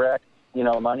take direct,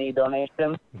 money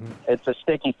donations. Mm-hmm. It's a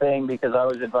sticky thing because I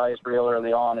was advised real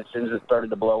early on, as soon as it started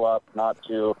to blow up, not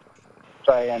to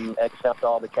try and accept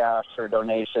all the cash or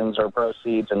donations or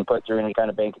proceeds and put through any kind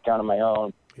of bank account of my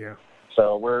own. Yeah.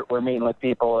 So we're meeting with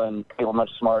people, and people much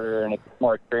smarter and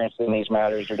more experienced in these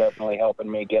matters are definitely helping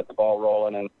me get the ball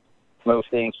rolling and move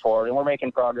things forward. And we're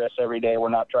making progress every day. We're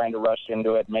not trying to rush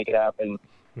into it and make it happen.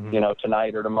 Mm-hmm.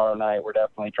 Tonight or tomorrow night. We're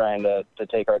definitely trying to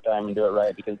take our time and do it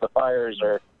right, because the fires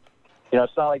are,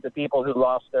 it's not like the people who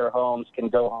lost their homes can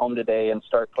go home today and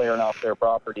start clearing off their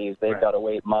properties. They've got to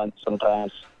wait months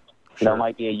sometimes. It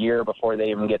might be a year before they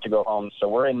even get to go home. So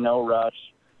we're in no rush.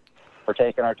 We're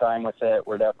taking our time with it.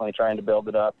 We're definitely trying to build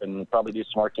it up and probably do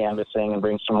some more canvassing and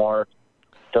bring some more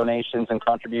donations and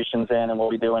contributions in. And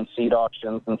we'll be doing seed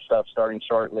auctions and stuff starting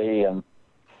shortly, and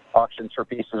auctions for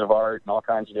pieces of art and all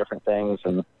kinds of different things.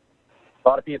 And a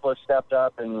lot of people have stepped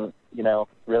up and,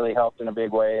 really helped in a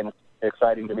big way, and it's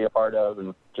exciting to be a part of,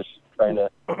 and just trying to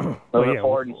move it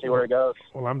forward and see where it goes.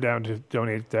 Well, I'm down to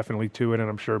donate definitely to it, and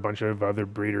I'm sure a bunch of other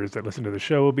breeders that listen to the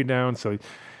show will be down. So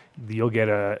you'll get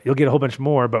a whole bunch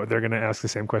more, but they're going to ask the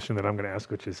same question that I'm going to ask,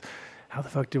 which is, how the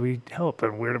fuck do we help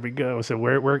and where do we go? So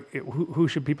who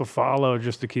should people follow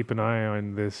just to keep an eye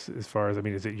on this? As far as,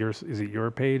 is it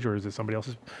your page or is it somebody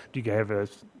else's? Do you have a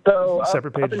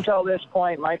separate page? Up until this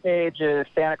point, my page is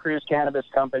Santa Cruz Cannabis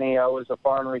Company. I was a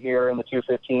farmer here in the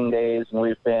 215 days, and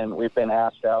we've been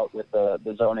asked out with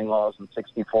the zoning laws in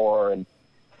 '64, and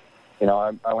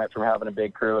I went from having a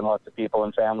big crew and lots of people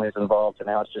and families involved to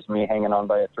now it's just me hanging on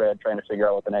by a thread trying to figure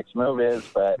out what the next move is.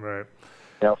 But right.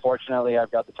 Fortunately, I've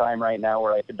got the time right now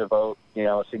where I could devote,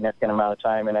 a significant amount of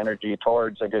time and energy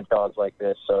towards a good cause like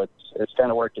this. So it's kind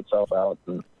of worked itself out.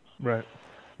 And right.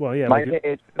 Well, yeah. My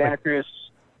page, Santa Cruz.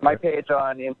 My page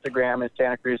on Instagram is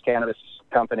Santa Cruz Cannabis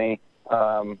Company.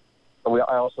 I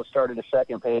also started a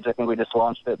second page. I think we just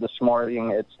launched it this morning.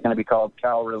 It's going to be called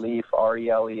Cal Relief,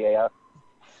 RELEAF.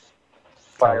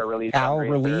 Fire Relief. Cal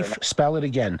Relief. Spell it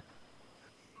again.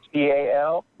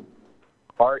 CAL.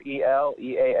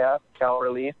 RELEAF, Cal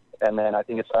Relief, and then I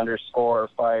think it's _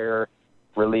 Fire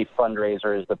Relief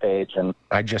Fundraiser is the page. And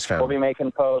I just found we'll be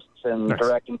making posts and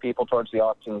directing people towards the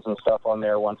auctions and stuff on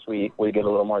there once we get a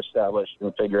little more established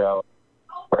and figure out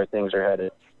where things are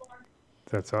headed.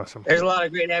 That's awesome. There's a lot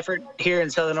of great effort here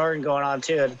in Southern Oregon going on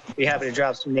too. I'd be happy to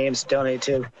drop some names to donate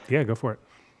to. Yeah, go for it.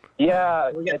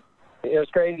 Yeah, it was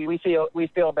crazy. We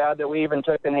feel bad that we even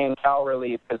took the name Cal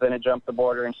Relief, because then it jumped the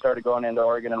border and started going into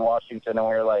Oregon and Washington,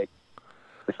 and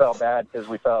we felt bad because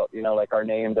we felt like our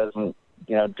name doesn't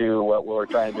do what we're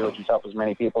trying to do, which is help as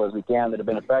many people as we can that have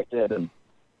been affected. And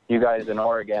you guys in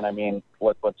Oregon,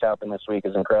 what's happened this week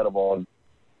is incredible. And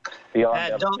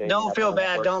beyond don't feel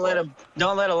bad. Don't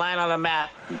let a line on a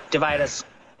map divide us.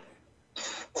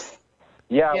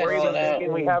 Yeah, we're even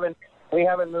thinking we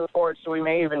haven't moved forward, so we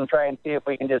may even try and see if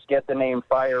we can just get the name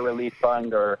Fire Relief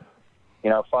Fund or,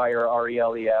 Fire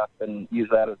RELEF and use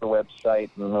that as the website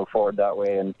and move forward that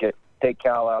way and take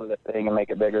Cal out of the thing and make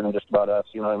it bigger than just about us.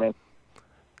 You know what I mean?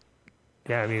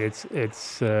 Yeah, it's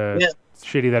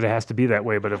shitty that it has to be that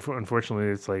way, but unfortunately,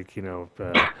 it's like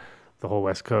the whole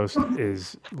West Coast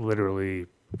is literally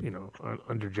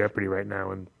under jeopardy right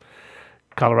now, and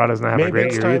Colorado's not having a Maybe great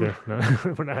it's year time. either.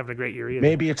 No, we're not having a great year either.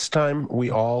 Maybe it's time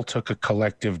we all took a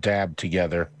collective dab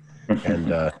together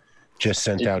and just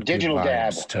sent out Digital good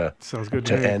dab. vibes to Sounds good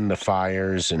to to me. end the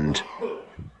fires and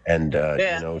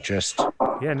just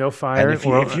Yeah, no fire. And if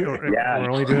We're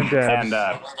only doing dabs.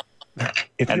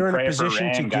 if And you're in a pray for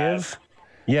position to rain, guys.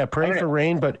 give, pray for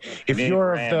rain. But if need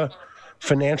you're rain. of the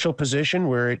financial position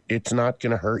where it's not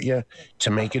going to hurt you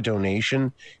to make a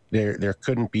donation, there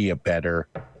couldn't be a better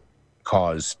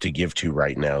cause to give to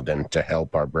right now than to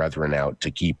help our brethren out to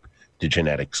keep the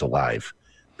genetics alive.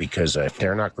 Because if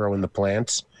they're not growing the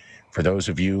plants, for those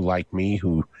of you like me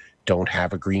who don't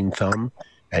have a green thumb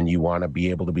and you want to be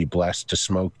able to be blessed to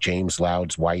smoke James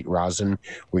Loud's white rosin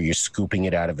where you're scooping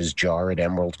it out of his jar at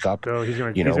Emerald Cup. So he's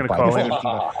going you know, to by call the in.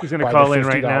 $50 He's going to by call the in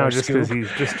right now $50 just because scoop.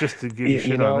 he's just to give you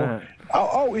shit know, on that.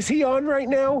 Oh, is he on right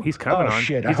now? He's coming on.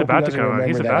 Shit. He's I hope about he to doesn't come on.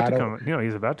 He's remember about that. to I come. don't- You know,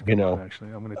 he's about to come You know, on, actually.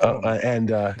 I'm going to tell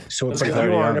him. So if He's you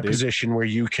already are on, in a dude. position where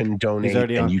you can donate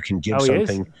already and on. you can give Oh, he is?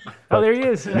 something. Oh, there he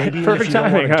is. Maybe Perfect if you don't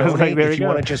timing. want to I was like, donate, there if we you go.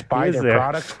 want to just He buy is their there.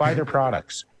 products, buy their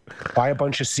products. Buy a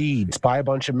bunch of seeds. Buy a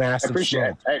bunch of I massive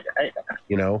appreciate smoke. it.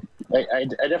 You know? I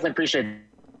definitely appreciate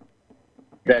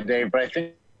that, Dave. But I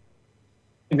think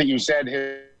that you said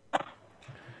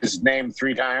his name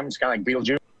 3 times, kind of like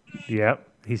Beetlejuice. Yep,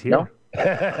 he's here. No?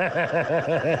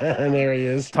 And there he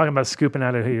is. Talking about scooping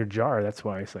out of your jar. That's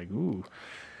why it's like, ooh.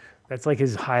 That's like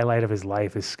his highlight of his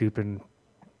life is scooping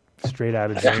straight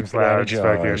out of James Straight out of Loud's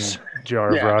fucking jars. jar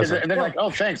of Yeah, 'cause- rosin. and then like, oh,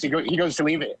 thanks. He goes to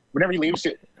leave it. Whenever he leaves,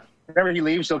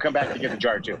 he'll come back to get the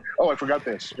jar too. Oh, I forgot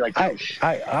this. You're like, oh,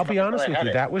 I'll be honest I with had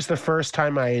you. it. That was the first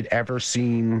time I had ever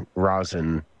seen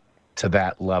rosin to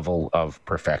that level of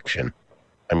perfection.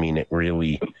 I mean, it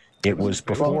was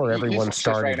before Well, everyone he's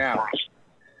started. right now.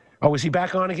 Oh, is he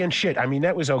back on again? Shit. I mean,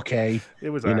 that was okay. It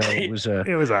was You know, alright. it was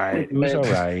It was all right. it was all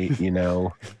right. You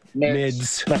know,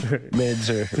 mids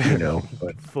are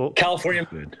but Full California.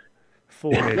 good.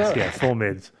 full mids. Yeah, full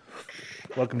mids.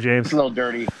 Welcome, James. It's a little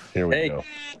dirty. Here we Hey. go.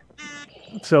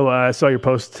 So I saw your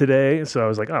post today, so I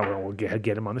was like, oh, well, we'll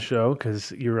get him on the show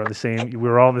because you were on the same. We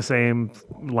were all in the same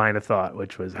line of thought,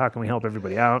 which was how can we help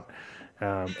everybody out?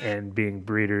 And being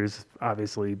breeders,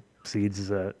 obviously,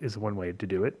 seeds is one way to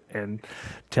do it. And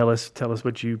tell us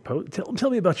what you post. Tell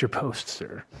me about your post,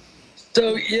 sir.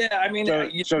 So yeah, I mean,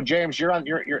 So James, you're on.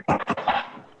 You're.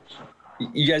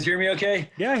 you guys hear me okay?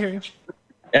 Yeah, I hear you.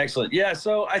 Excellent. Yeah,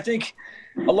 so I think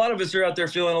a lot of us are out there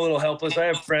feeling a little helpless. I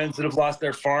have friends that have lost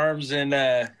their farms, and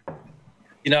I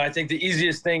think the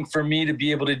easiest thing for me to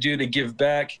be able to do to give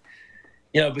back,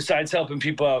 besides helping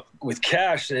people out with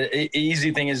cash, the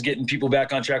easy thing is getting people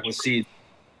back on track with seed.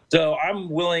 So I'm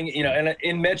willing, and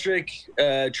in metric,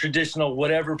 traditional,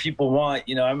 whatever people want,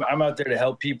 I'm out there to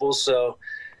help people. So,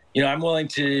 I'm willing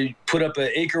to put up an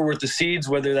acre worth of seeds,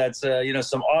 whether that's,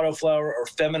 some autoflower or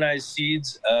feminized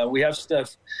seeds. We have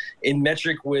stuff in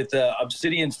metric with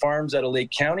Obsidian Farms out of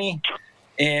Lake County.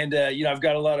 And, I've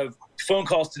got a lot of phone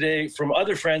calls today from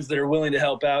other friends that are willing to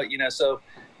help out, so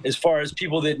as far as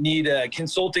people that need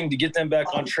consulting to get them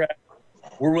back on track,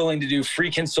 we're willing to do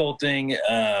free consulting.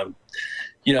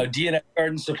 DNF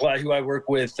Garden Supply, who I work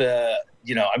with,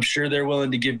 I'm sure they're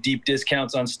willing to give deep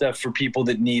discounts on stuff for people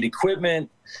that need equipment.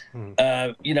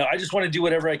 I just want to do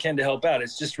whatever I can to help out.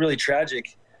 It's just really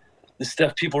tragic. The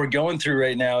stuff people are going through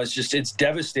right now is it's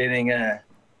devastating.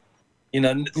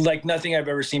 Like nothing I've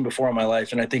ever seen before in my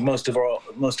life. And I think most of all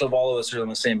of us are on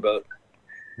the same boat.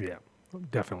 Yeah,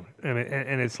 definitely.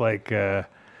 And it's like,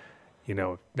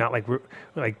 not like we're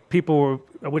like people were,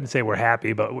 I wouldn't say we're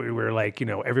happy, but we were like,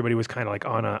 everybody was kind of like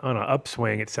on a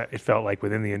upswing. It felt like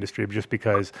within the industry, just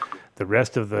because the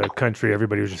rest of the country,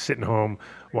 everybody was just sitting home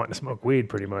wanting to smoke weed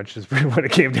pretty much is what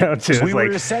it came down to. We were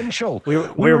like, essential. we We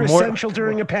were were more- essential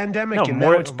during a pandemic, No, and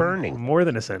more, now it's burning. More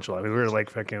than essential. I mean, we were like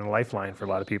fucking a lifeline for a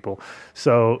lot of people.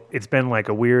 So it's been like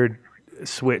a weird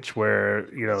switch where,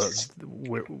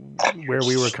 where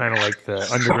we were kind of like the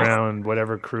underground,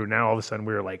 whatever crew. Now all of a sudden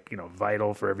we were like,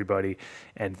 vital for everybody,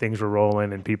 and things were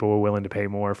rolling, and people were willing to pay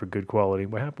more for good quality.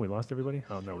 What happened? We lost everybody?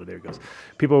 Oh no, there it goes.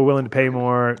 People were willing to pay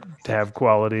more to have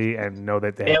quality and know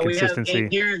that they had consistency. We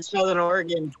have here in Southern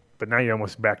Oregon. But now you're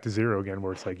almost back to zero again,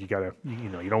 where it's like you gotta,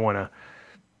 you don't want to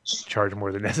charge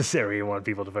more than necessary. You want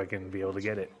people to fucking be able to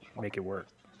get it, make it work.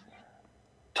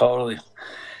 Totally.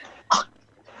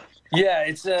 Yeah,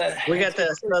 it's We got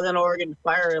the Southern Oregon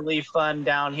Fire Relief Fund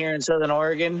down here in Southern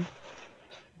Oregon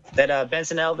that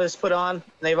Benson Elvis put on.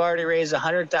 They've already raised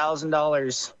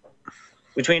 $100,000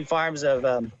 between farms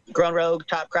of Grown Rogue,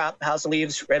 Top Crop, House of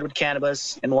Leaves, Redwood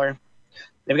Cannabis, and more.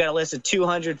 They've got a list of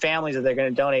 200 families that they're going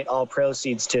to donate all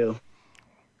proceeds to.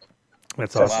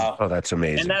 That's awesome. Wow. Oh, that's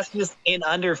amazing. And that's just in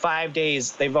under 5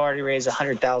 days. They've already raised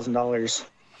 $100,000.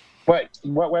 What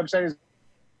website is?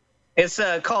 It's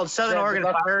called Southern Yeah, Oregon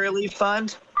good luck. Fire Relief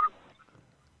Fund.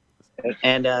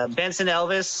 And Benson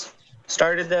Elvis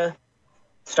started it.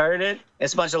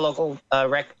 It's a bunch of local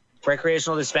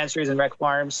recreational dispensaries and rec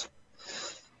farms.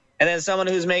 And then someone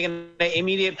who's making an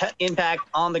immediate impact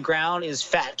on the ground is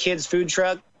Fat Kids Food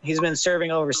Truck. He's been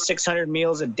serving over 600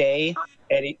 meals a day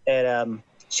at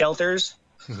shelters.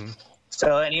 Mm-hmm.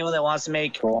 So anyone that wants to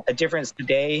make a difference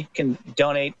today can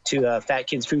donate to Fat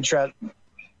Kids Food Truck.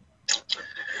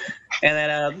 And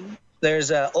then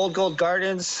there's Old Gold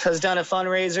Gardens has done a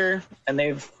fundraiser, and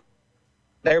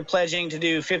they're pledging to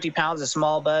do 50 pounds of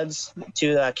small buds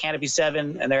to Canopy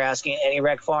 7, and they're asking any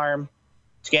rec farm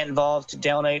to get involved to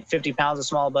donate 50 pounds of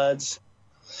small buds.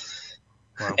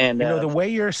 Wow. And the way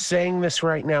you're saying this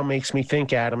right now makes me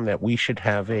think, Adam, that we should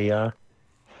have a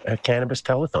cannabis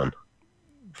telethon.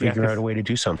 Figure out a way to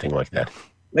do something like that.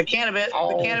 The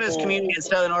cannabis community in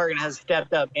Southern Oregon has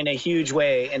stepped up in a huge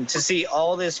way, and to see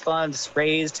all this funds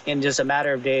raised in just a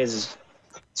matter of days,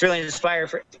 it's really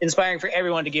inspiring for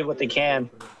everyone to give what they can.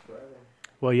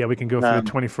 Well, yeah, we can go for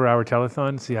the 24-hour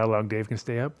telethon. See how long Dave can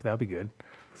stay up. That'll be good.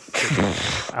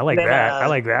 I like that. I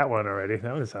like that one already.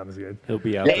 That one sounds good. He'll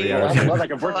be out 3 hours. You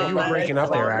were breaking up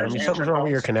there, Adam. Something's wrong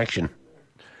with your connection.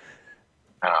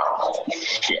 Oh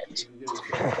shit!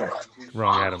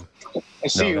 Wrong, Adam. I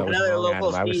see you. Another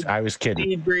local I was kidding.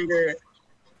 Seed breeder,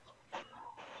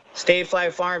 State Fly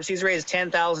Farms. He's raised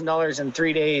 $10,000 in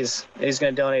 3 days. He's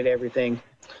going to donate everything.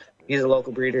 He's a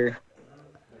local breeder.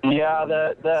 Yeah,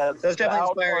 the That's definitely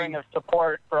outpouring of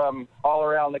support from all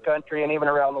around the country and even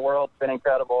around the world has been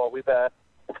incredible. We've had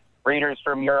breeders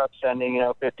from Europe sending,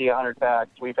 50, 100 packs.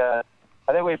 I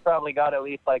think we've probably got at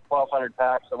least like 1,200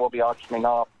 packs that we'll be auctioning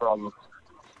off from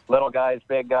little guys,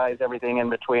 big guys, everything in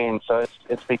between. So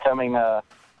it's becoming a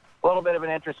little bit of an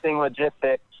interesting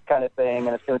logistics kind of thing,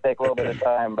 and it's going to take a little bit of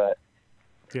time, but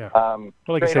yeah. Well,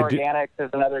 like Trade Organics is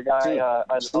another guy. A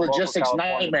logistics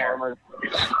nightmare.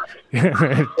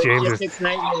 James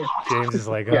is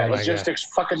like, oh yeah, my logistics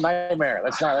fucking nightmare.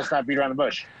 Let's not beat around the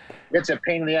bush. It's a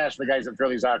pain in the ass for the guys that throw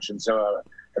these auctions. So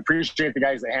appreciate the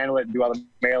guys that handle it and do all the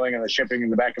mailing and the shipping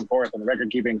and the back and forth and the record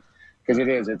keeping, because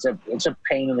it's a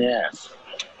pain in the ass.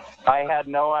 I had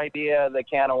no idea the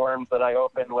can of worms that I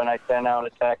opened when I sent out a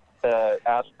text to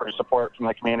ask for support from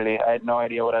the community. I had no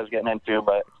idea what I was getting into,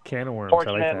 but can of worms.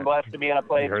 Fortunate I like and blessed to be in a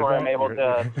place where I'm able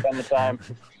to spend the time.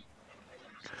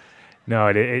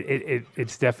 No,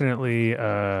 it's definitely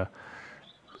a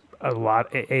lot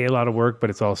of work, but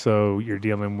it's also you're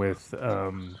dealing with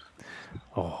a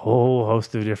whole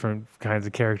host of different kinds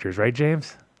of characters, right,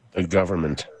 James? The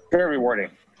government. Very rewarding.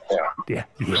 Yeah.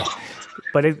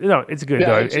 But it's good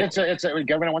though. It's a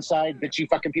government on one side, bitchy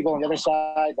fucking people on the other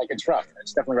side. Like, it's rough.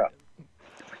 It's definitely rough.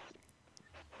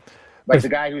 Like the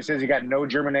guy who says he got no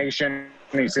germination,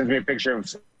 and he sends me a picture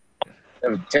of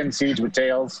 10 seeds with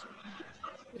tails.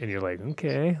 And you're like,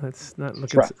 okay, let's not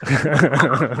look at.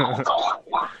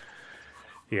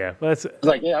 Yeah, well, that's I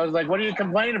was like, what are you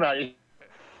complaining about? You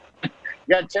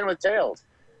got 10 with tails.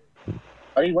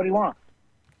 What do you want?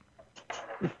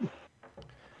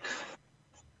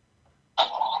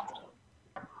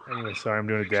 Anyway, sorry, I'm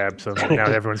doing a dab, so now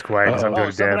everyone's quiet because I'm doing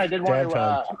a dab. I did want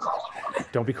to,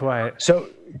 don't be quiet. So,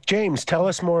 James, tell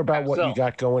us more about what you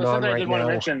got going on right now. I did want to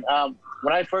mention,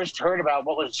 when I first heard about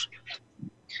what was...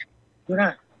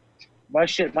 My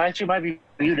shit might be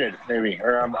muted, maybe.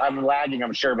 Or I'm lagging,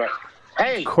 I'm sure, but...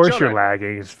 Hey, of course children. You're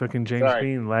lagging. It's fucking James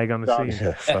Bean, lag on the scene.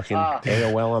 Yeah, fucking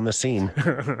AOL on the scene.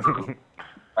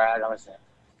 Lag on the scene.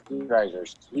 You guys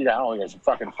are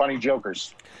fucking funny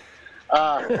jokers.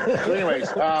 So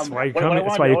anyways, that's why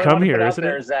you come here, isn't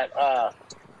it? Is that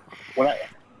when I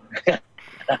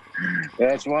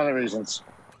that's one of the reasons.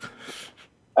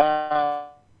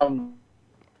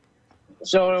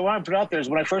 So what I want to put out there is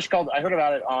when I first called, I heard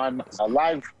about it on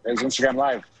live, as Instagram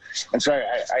Live, and so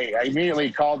I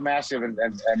immediately called Massive and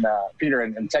Peter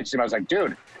and texted him. I was like,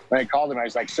 dude. When I called him, I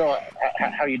was like, so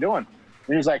how you doing? And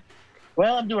he was like,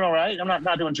 well, I'm doing all right. I'm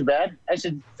not doing too bad. I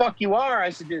said, fuck you are. I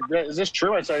said, is this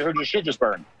true? I said, I heard your shit just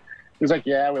burned. He was like,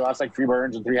 yeah, we lost like 3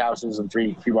 burns and 3 houses and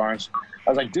 3 barns. I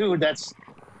was like, dude, that's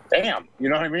damn. You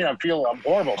know what I mean? I'm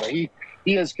horrible. But he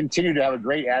has continued to have a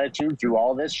great attitude through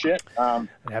all this shit. I'd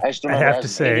have to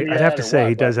say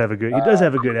he does have a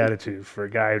good attitude for a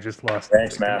guy who just lost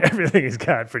everything he's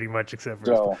got pretty much except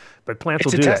for but plants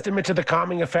will do that. It's a testament to the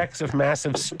calming effects of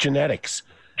massive genetics.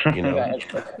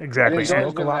 Exactly.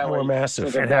 Smoke a lot more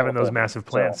massive. And having those massive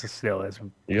plants still is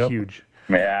huge.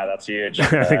 Yeah, that's huge.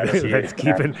 I think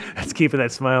that's keeping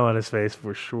that smile on his face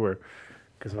for sure.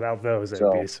 Because without those,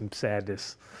 that'd be some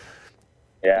sadness.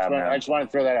 Yeah, I just want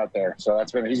to throw that out there. So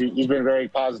that's been he's been very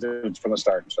positive from the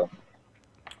start. So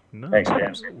thanks,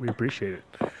 James. We appreciate it,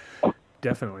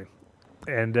 definitely.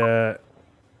 And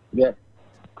yeah.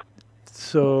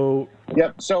 So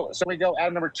So we go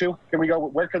Adam number 2. Can we go?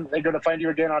 Where can they go to find you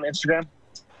again on Instagram?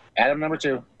 Adam number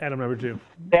 2. Adam number 2.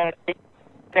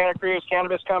 Santa Cruz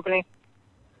Cannabis Company.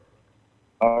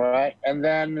 All right, and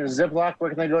then Ziploc.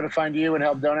 Where can they go to find you and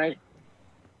help donate?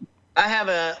 I have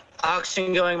a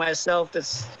auction going myself.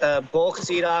 This bulk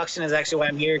seed auction is actually why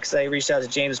I'm here, because I reached out to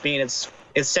James Bean. It's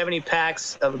 70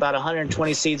 packs of about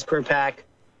 120 seeds per pack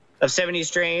of 70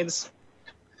 strains.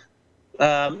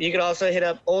 You can also hit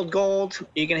up Old Gold.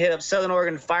 You can hit up Southern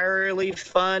Oregon Fire Relief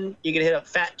Fund. You can hit up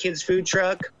Fat Kids Food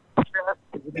Truck. It's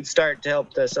a good start to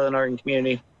help the Southern Oregon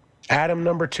community. Adam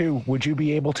number 2, would you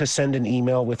be able to send an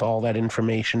email with all that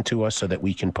information to us so that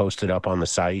we can post it up on the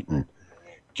site and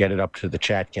get it up to the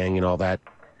chat gang and all that?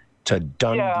 To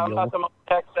Done Deal. I'm not the most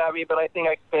tech savvy, but I think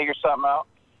I can figure something out.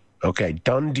 Okay,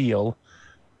 Done Deal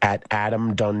at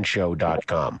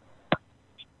adamdunshow.com.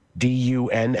 DUNNDEAL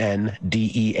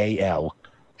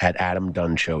at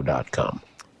adamdunshow.com.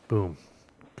 Boom.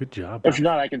 Good job. If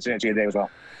not, I can send it to you today as well.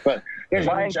 But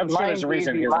I'm sure there's a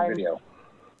reason here's the video.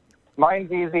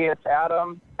 Mine's easy. It's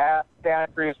Adam at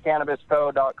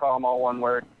SantaCruzCannabisCo.com, all one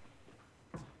word.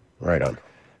 Right on.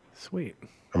 Sweet.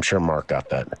 I'm sure Mark got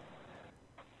that.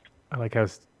 I like how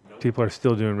people are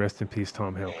still doing rest in peace,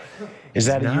 Tom Hill. Is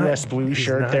that a U.S. Blue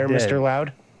shirt there, dead. Mr.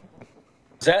 Loud?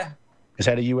 Is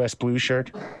that a U.S. Blue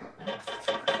shirt?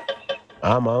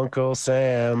 I'm Uncle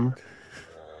Sam.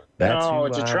 That's no, who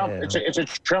it's a I Trump. am. It's a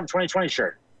Trump 2020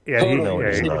 shirt. Yeah,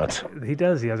 he's not. He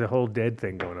does. He has a whole dead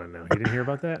thing going on now. You didn't hear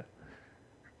about that?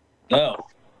 No.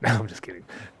 No, I'm just kidding.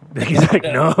 He's like,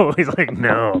 no. He's like,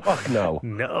 no. Fuck no.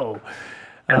 No.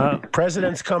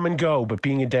 Presidents come and go, but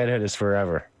being a deadhead is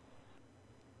forever.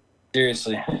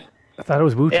 Seriously. I thought it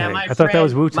was Wu-Tang. Yeah, I thought that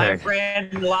was My Wu-Tang.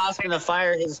 friend lost in the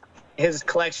fire his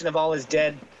collection of all his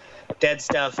dead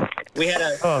stuff. We had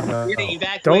a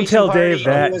evacuation Don't tell party. Dave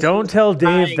that. Don't tell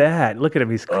Dave crying. that. Look at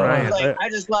him. He's crying. Like, I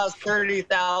just lost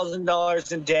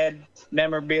 $30,000 in dead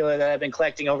memorabilia that I've been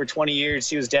collecting over 20 years.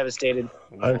 He was devastated.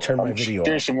 I turned my video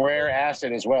There's off. some rare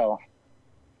acid as well.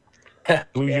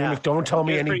 Don't tell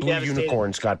me He was any pretty blue devastated.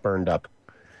 unicorns got burned up.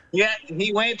 Yeah,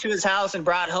 he went to his house and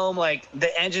brought home like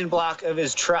the engine block of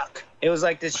his truck. It was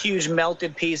like this huge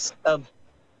melted piece of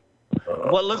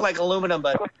what looked like aluminum,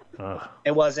 but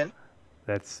it wasn't.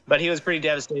 But he was pretty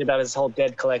devastated about his whole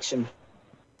dead collection.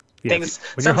 Yeah,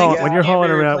 when you're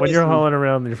hauling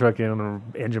around your fucking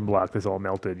engine block that's all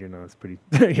melted, it's pretty.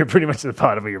 You're pretty much at the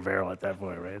bottom of your barrel at that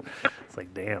point, right? It's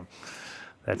like, damn,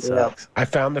 that sucks. I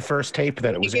found the first tape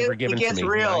that it was ever given to me.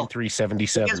 Real.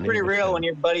 9377. It gets pretty real when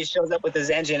your buddy shows up with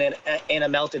his engine in a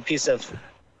melted piece of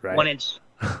 1 inch.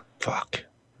 Fuck.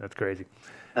 That's crazy.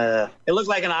 It looked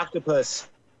like an octopus.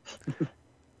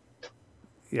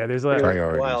 Yeah, there's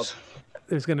priorities.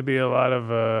 There's going to be a lot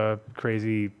of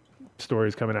crazy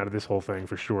stories coming out of this whole thing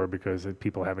for sure, because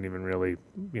people haven't even really,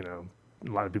 a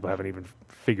lot of people haven't even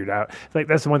figured out. Like,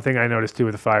 that's the one thing I noticed too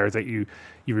with the fire is that you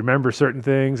remember certain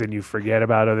things and you forget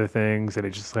about other things, and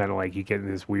it's just kind of like you get in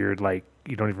this weird, like,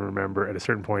 you don't even remember at a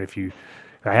certain point if you.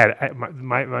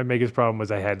 My biggest problem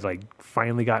was I had like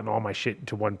finally gotten all my shit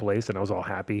into one place and I was all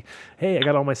happy. Hey, I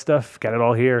got all my stuff, got it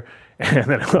all here, and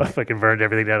then I fucking burned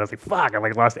everything down. I was like, fuck, I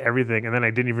like lost everything, and then I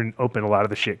didn't even open a lot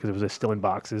of the shit because it was still in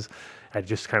boxes. I'd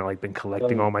just kind of like been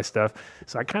collecting all my stuff,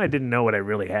 so I kind of didn't know what I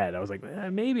really had. I was like,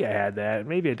 maybe I had that,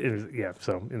 maybe it was, yeah.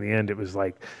 So in the end, it was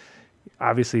like,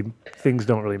 obviously things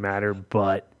don't really matter,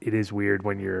 but it is weird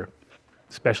when you're,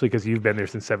 especially because you've been there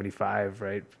since '75,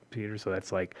 right, Peter? So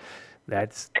that's like.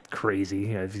 That's crazy.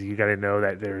 You got to know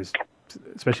that there's,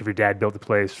 especially if your dad built the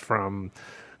place from,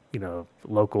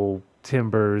 local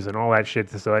timbers and all that shit.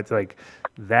 So it's like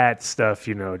that stuff,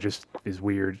 just is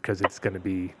weird because it's going to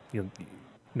be,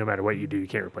 no matter what you do, you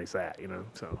can't replace that,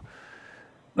 So.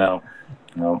 No.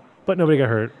 But nobody got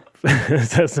hurt.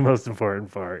 That's the most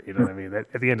important part. You know what I mean?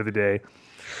 At the end of the day.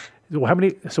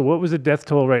 So what was the death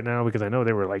toll right now? Because I know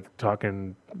they were like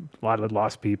talking a lot of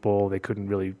lost people. They couldn't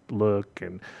really look,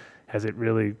 and has it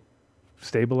really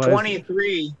stabilized?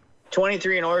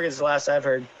 23 in Oregon is the last I've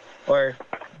heard. Or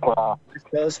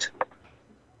Coast.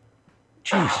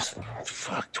 Jesus,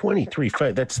 fuck, 23.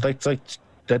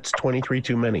 That's 23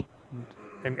 too many.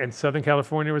 And Southern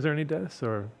California, was there any deaths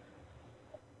or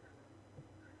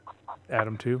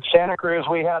Adam too? Santa Cruz,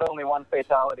 we had only one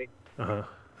fatality.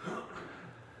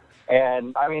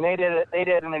 And I mean, they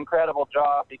did an incredible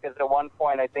job, because at one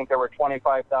point I think there were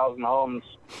 25,000 homes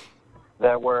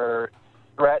that were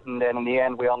threatened, and in the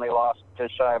end, we only lost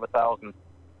just shy of 1,000.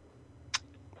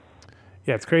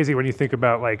 Yeah, it's crazy when you think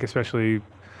about, like, especially,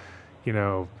 you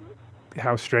know,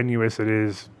 how strenuous it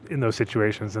is in those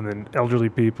situations, and then elderly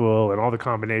people and all the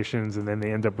combinations, and then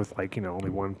they end up with, like, you know, only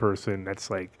one person. That's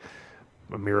like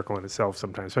a miracle in itself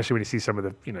sometimes, especially when you see some of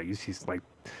the, you know, you see like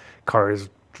cars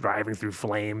driving through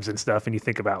flames and stuff, and you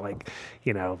think about, like,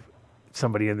 you know,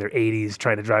 somebody in their 80s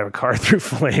trying to drive a car through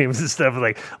flames and stuff.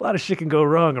 Like, a lot of shit can go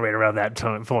wrong right around that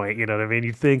point. You know what I mean?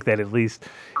 You'd think that at least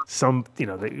some, you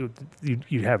know, that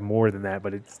you'd have more than that,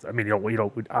 but it's, I mean, you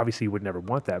don't obviously you would never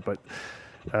want that, but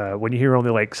when you hear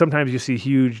only, like, sometimes you see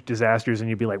huge disasters and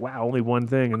you'd be like, wow, only one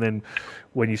thing. And then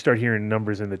when you start hearing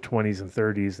numbers in the 20s and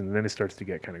 30s, and then it starts to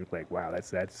get kind of like, wow,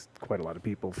 that's quite a lot of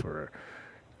people for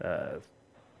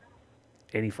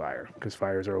any fire, because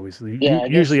fires are always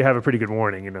usually you have a pretty good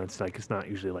warning. You know, it's like, it's not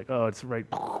usually like, oh, it's right,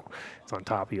 it's on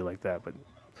top of you like that. But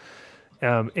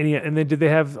and then did they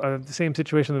have the same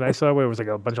situation that I saw where it was like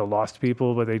a bunch of lost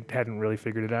people, but they hadn't really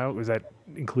figured it out? Was that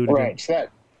included? Right. So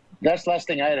that's the last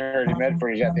thing I had heard in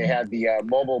Medford, is that they had the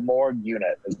mobile morgue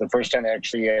unit. It was the first time they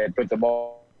actually put the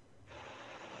mobile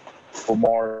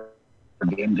morgue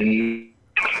into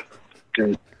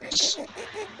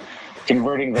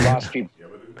converting the lost people.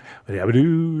 What?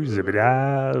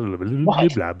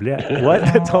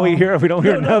 That's all we hear. We don't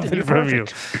hear nothing from you.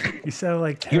 You sound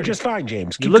like you're just fine,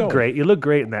 James. You look great. You look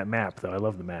great in that map, though. I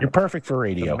love the map. You're perfect for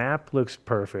radio. The map looks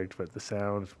perfect, but the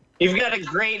sound. You've got a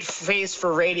great face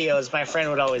for radio, as my friend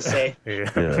would always say.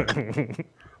 Yeah.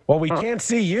 Well, we can't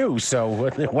see you, so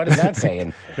what is that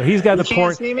saying? No, he's got the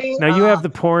porn. See me? Now you have the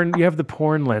porn. You have the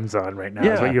porn lens on right now.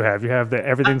 Yeah. Is what you have. You have the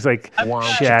everything's like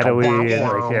shadowy and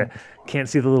like can't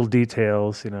see the little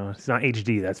details. You know, it's not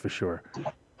HD. That's for sure.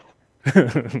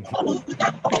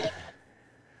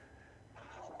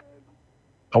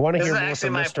 I want to This hear is more actually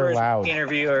from my Mr. first Loud.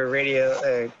 interview or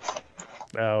radio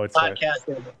Oh, it's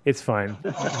podcast. it's fine.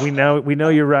 We know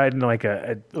you're riding like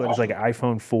what is like an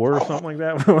iPhone 4 or something like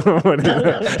that.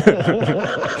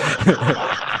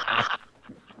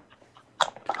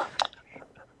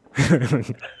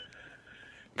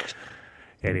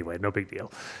 Anyway, no big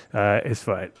deal. It's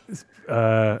fine.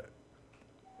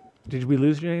 Did we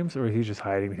lose James, or he's just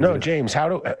hiding? No, James. How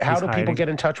do people get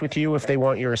in touch with you if they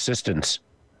want your assistance?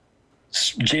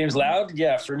 James Loud,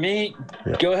 yeah. For me,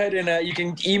 go ahead and you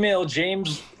can email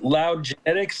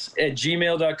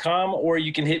jamesloudgenetics@gmail.com, or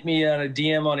you can hit me on a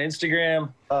DM on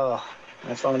Instagram. Oh,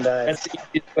 my phone died. That's the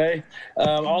easiest way.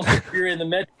 Also, if you're in the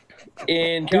Met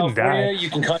in California, you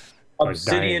can contact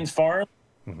Obsidian Farm.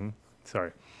 Mm-hmm.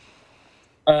 Sorry.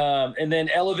 And then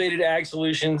Elevated Ag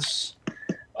Solutions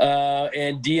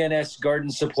and DNS Garden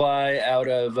Supply out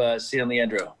of San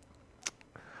Leandro.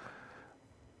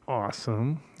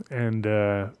 Awesome. And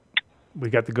we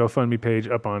got the GoFundMe page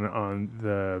up on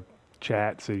the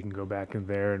chat, so you can go back in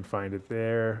there and find it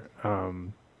there.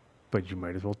 But you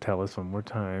might as well tell us one more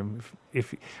time.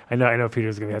 If I know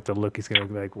Peter's gonna have to look. He's gonna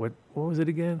be like, "What was it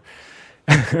again?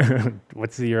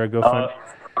 What's the GoFundMe?"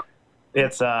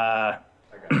 It's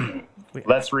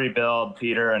Let's Rebuild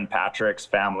Peter and Patrick's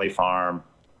Family Farm.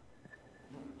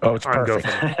 Oh, it's perfect.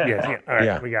 Yeah. All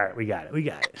right, we got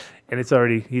it. And he's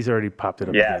already popped it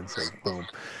up again. So boom.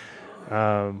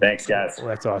 Thanks, guys. Well,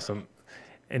 that's awesome.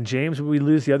 And James, did we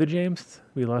lose the other James?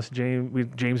 We lost James.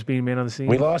 James Bean, man on the scene.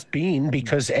 We lost Bean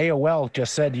because AOL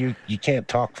just said you can't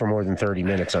talk for more than 30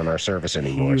 minutes on our service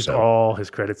anymore. He used all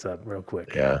his credits up real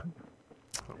quick. Yeah.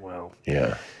 Well.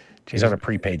 Yeah. He's on a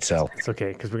prepaid cell. It's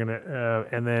okay, because we're gonna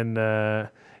and then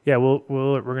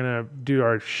we're gonna do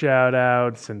our shout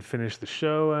outs and finish the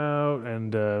show out,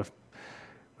 and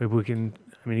maybe we can.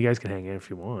 I mean, you guys can hang in if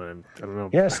you want. I don't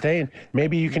know. Yeah, stay in.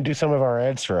 Maybe you can do some of our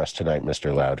ads for us tonight,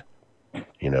 Mr. Loud.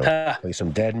 You know, play some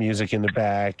dead music in the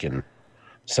back and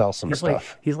sell some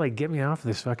stuff. He's like, get me off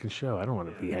this fucking show. I don't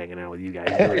want to be hanging out with you guys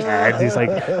doing ads. He's like,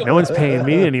 no one's paying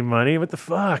me any money. What the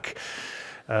fuck?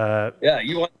 Yeah,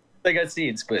 you want. I got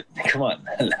seeds, but come on.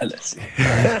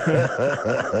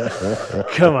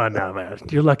 Come on now, man.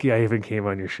 You're lucky I even came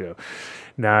on your show.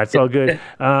 Nah, it's all good.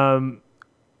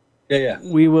 Yeah.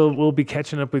 We'll be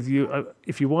catching up with you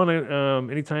if you want to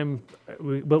anytime.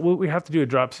 But we have to do a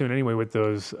drop soon anyway with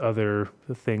those other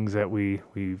things that we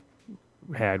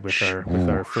had with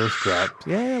our first drop.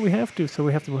 Yeah, we have to. So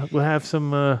we'll have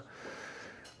some.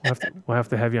 We'll have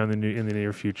to have you on in the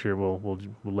near future. We'll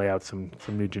lay out some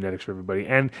new genetics for everybody.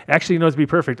 And actually, to be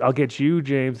perfect, I'll get you,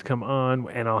 James, to come on,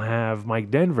 and I'll have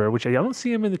Mike Denver, which I don't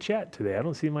see him in the chat today. I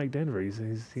don't see Mike Denver.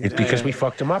 It's because we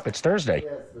fucked him up. It's Thursday.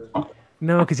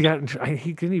 No, because he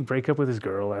didn't he break up with his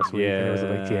girl last week. And it was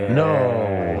like, yeah.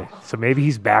 No. So maybe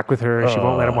he's back with her. She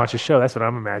won't let him watch the show. That's what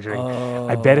I'm imagining.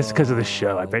 I bet it's because of the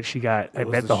show. I bet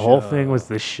the whole thing was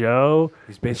the show.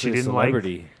 He's basically a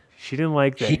celebrity. She didn't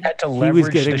like that. He had to was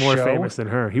leverage getting the more show? famous than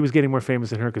her. He was getting more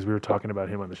famous than her because we were talking about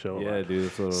him on the show. a Yeah, lot. dude.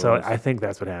 That's what it So was. I think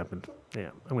that's what happened. Yeah,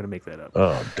 I'm going to make that up.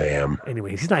 Oh, damn.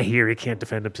 Anyways, he's not here. He can't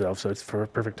defend himself, so it's for a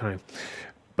perfect time.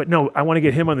 But no, I want to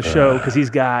get him on the show because he's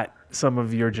got some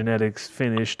of your genetics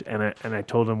finished, and I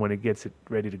told him when it gets it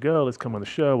ready to go, let's come on the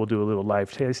show. We'll do a little live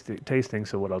tasting.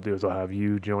 So what I'll do is I'll have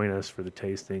you join us for the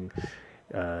tasting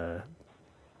because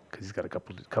he's got a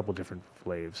couple different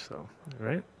flavors. So all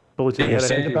right, bulletin. Yeah,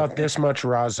 send about this much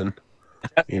rosin,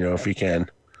 if you can.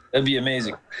 That'd be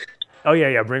amazing. Oh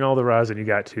yeah. Bring all the rosin you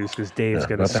got too, because Dave's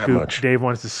gonna not that scoop. much. Dave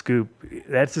wants to scoop.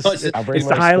 That's I'll bring it's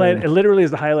the my highlight. spoon. It literally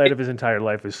is the highlight of his entire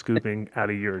life is scooping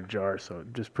out of your jar. So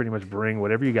just pretty much bring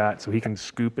whatever you got so he can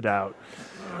scoop it out.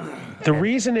 The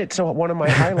reason it's one of my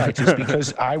highlights is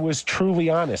because I was truly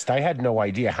honest. I had no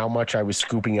idea how much I was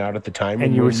scooping out at the time.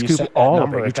 And you were when scooping set that all of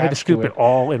number it. You tried to attached scoop it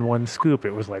all in one scoop.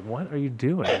 It was like, what are you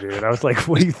doing, dude? I was like,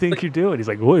 what do you think you're doing? He's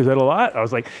like, what, is that a lot? I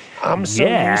was like, I'm so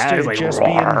yeah. used to I was it like, just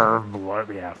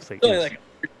yeah. It's Only like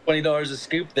 $20 a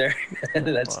scoop there.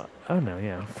 That's oh no,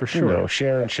 yeah, for being, sure.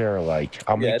 share and share alike.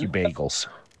 I'll make you bagels.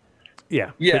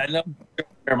 Yeah. yeah. No,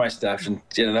 share my stuff, and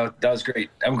that was great.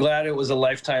 I'm glad it was a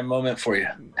lifetime moment for you.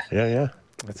 Yeah.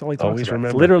 That's all he talks Always about. remember.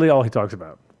 It's literally all he talks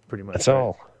about, pretty much. That's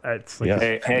all. It's like Yeah.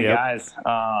 Hey guys,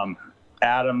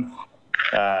 Adam,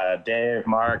 Dave,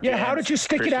 Mark. Yeah, James, how did you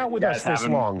stick it out with appreciate us you guys this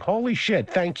having me. long? Holy shit,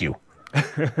 thank you.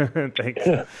 Thanks,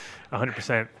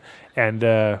 100%. And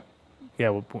yeah,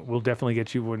 we'll definitely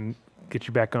get you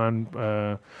back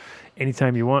on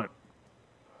anytime you want.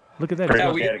 Look at that,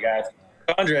 Appreciate it, guys.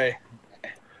 Andre.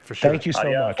 for sure. Thank you so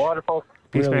much. Wonderful.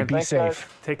 Peace, Really, man. be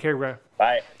safe. Take care, bro.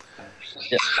 Bye.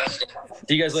 Yeah.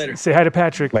 See you guys later. Say hi to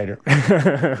Patrick. Later. All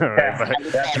right, bye.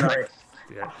 Definitely.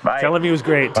 Yeah. Bye. Tell him he was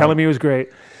great. Tell him he was great.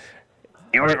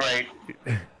 You were great.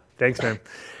 Thanks, man.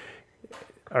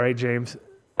 All right, James.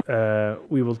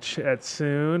 We will chat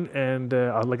soon, and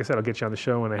like I said, I'll get you on the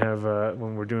show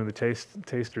when we're doing the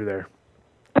taster there.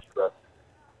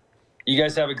 You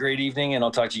guys have a great evening, and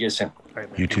I'll talk to you guys soon. All right,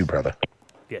 man. You too, brother.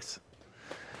 Yes.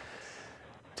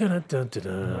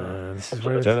 Dun-dun-dun-dun-dun. This is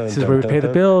where we pay the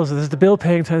bills. This is the bill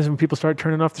paying times when people start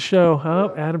turning off the show.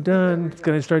 Oh, Adam Dunn is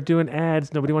going to start doing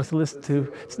ads nobody wants to listen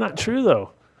to. It's not true,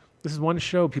 though. This is one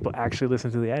show people actually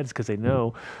listen to the ads because they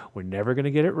know we're never going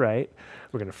to get it right.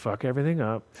 We're going to fuck everything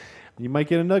up. You might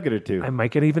get a nugget or two. I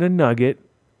might get even a nugget.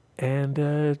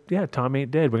 And, yeah, Tom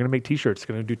Ain't Dead. We're going to make T-shirts.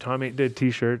 Going to do Tom Ain't Dead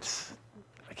T-shirts.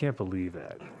 I can't believe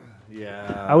that.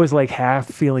 Yeah. I was like half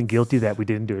feeling guilty that we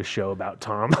didn't do a show about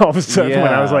Tom all of a sudden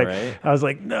when I was like, right? I was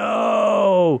like,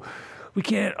 no, we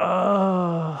can't.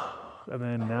 Oh, and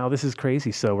then now this is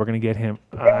crazy. So we're gonna get him.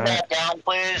 Down,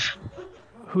 please.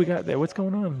 Who we got there? What's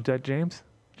going on? Is that James?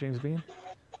 James Bean?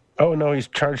 Oh, no, he's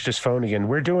charged his phone again.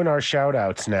 We're doing our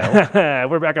shout-outs now.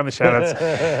 We're back on the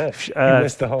shout-outs. You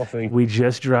missed the whole thing. We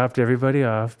just dropped everybody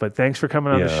off, but thanks for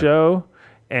coming on the Yeah. show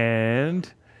and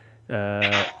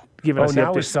giving us the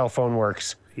now update. his cell phone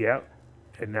works. Yep.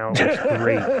 And now it works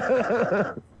great.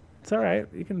 It's all right.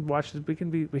 You can watch this. We can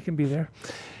be there.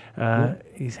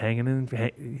 He's hanging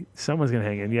in. Someone's gonna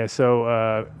hang in. Yeah.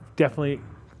 So definitely,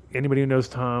 anybody who knows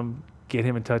Tom, get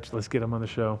him in touch. Let's get him on the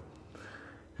show.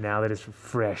 Now that it's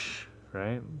fresh,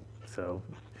 right? So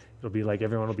it'll be like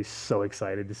everyone will be so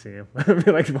excited to see him. It'll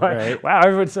be like, wow,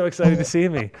 everyone's so excited to see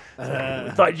me.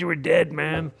 I thought you were dead,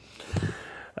 man.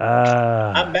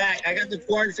 I'm back. I got the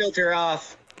porn filter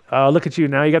off. Oh, look at you.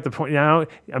 Now you got the porn. Now,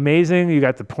 amazing. You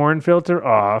got the porn filter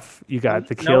off. You got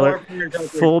the No killer, more porn filter.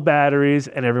 full batteries,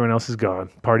 and everyone else is gone.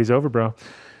 Party's over, bro.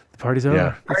 The party's over.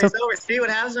 Yeah. It's Party's over. See what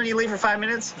happens when you leave for 5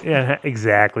 minutes? yeah,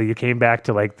 exactly. You came back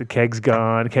to like the keg's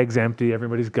gone, keg's empty,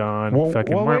 everybody's gone. Well,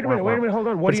 Fucking wait a minute, hold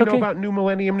on. What But do you it's know okay. about New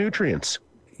Millennium Nutrients?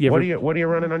 You ever- What are you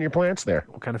running on your plants there?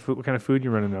 What kind of food you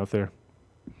running out there?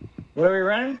 What are we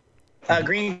running?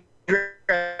 Green.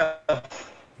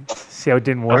 See how it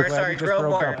didn't Or, work? sorry, You just grow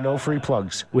broke more. up. No free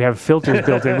plugs. We have filters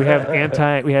built in. We have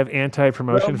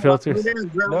anti-promotion filters.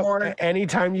 No,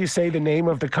 anytime you say the name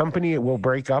of the company, it will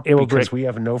break up It will because break. we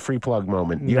have no free plug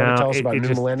moment. You No, got to tell us it- about it New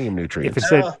just- Millennium If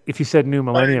Nutrients. if you said New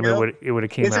Millennium, no. it would have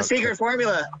came It's out. a secret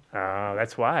formula. Oh,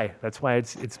 that's why. That's why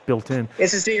it's built in.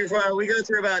 It's a secret formula. We go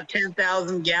through about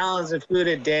 10,000 gallons of food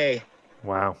a day.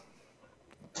 Wow.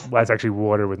 Well, that's actually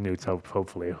water with newts.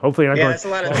 Hopefully, I'm Yeah, going. that's a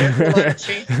lot of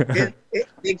change.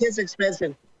 It gets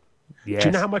expensive. Yes. Do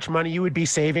you know how much money you would be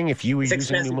saving if you were It's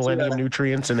using New expensive, Millennium too.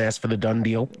 Nutrients and asked for the done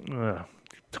deal?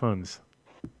 Tons.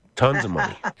 Tons of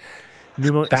money.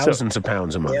 Thousands of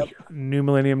pounds of money. Yep. New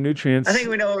Millennium Nutrients. I think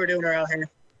we know what we're doing around here.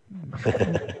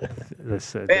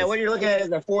 Yeah, what you're looking at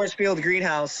is a forest field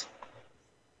greenhouse.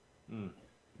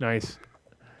 Nice.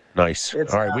 Nice.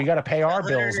 It's, All right, we got to pay our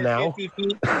bills now. 150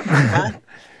 feet. Huh?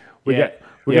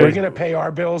 We're going to pay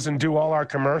our bills and do all our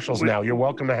commercials now. You're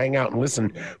welcome to hang out and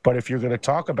listen. But if you're going to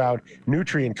talk about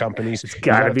nutrient companies, you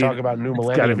got to talk about New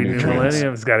Millennium. It's got to be New Nutrients.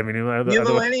 Millennium. It's got to be New Millennium. New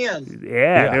Millennium.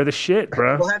 Yeah, they're the shit,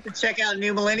 bro. We'll have to check out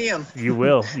New Millennium. You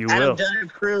will. You will. Adam done and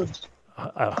approved.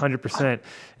 100%.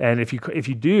 And if you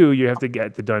do, you have to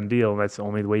get the done deal, and that's the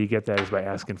only way you get that is by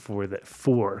asking for that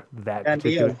Done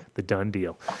deal. the done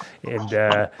deal.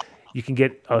 And you can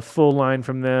get a full line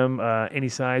from them, any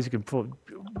size. You can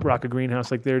rock a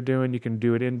greenhouse like they're doing. You can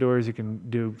do it indoors. You can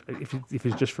do if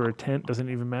it's just for a tent, doesn't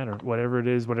even matter. Whatever it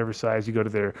is, whatever size. You go to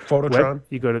their Phototron.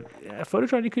 You go to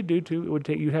Phototron. You could do too. It would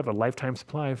take you'd have a lifetime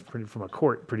supply from a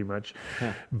quart, pretty much.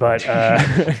 But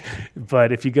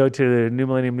but if you go to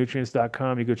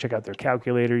newmillenniumnutrients.com, you go check out their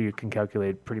calculator. You can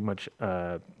calculate pretty much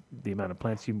the amount of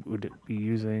plants you would be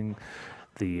using,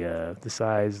 the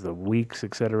size, the weeks,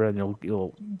 etc., and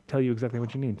it'll tell you exactly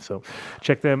what you need. So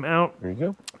check them out. There you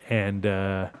go. And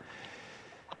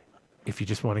if you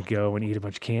just want to go and eat a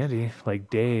bunch of candy like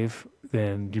Dave,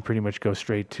 then you pretty much go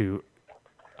straight to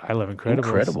I Love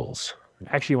Incredibles.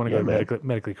 Actually, you want to go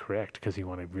medically correct because you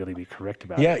want to really be correct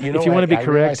about it. Yeah, if you want to be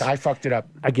correct, I fucked it up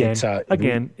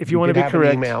again. If you want to be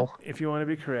correct, if you want to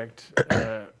be correct,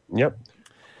 yep.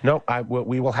 No,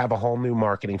 we will have a whole new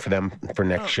marketing for them for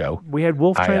next show. We had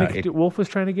Wolf Wolf was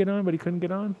trying to get on, but he couldn't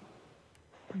get on.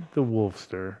 The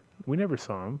Wolfster. We never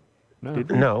saw him.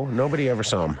 No, nobody ever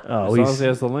saw him. Oh, as long as he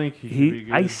has the link,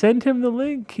 I sent him the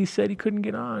link. He said he couldn't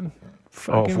get on.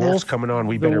 If Wolf's coming on,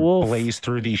 we better blaze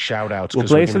through these shout-outs. We'll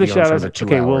blaze through the shout-outs.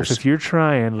 Okay, Wolf, if you're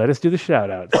trying, let us do the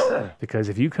shout-outs. Because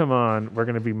if you come on, we're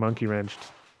going to be monkey-wrenched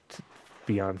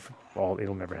beyond all.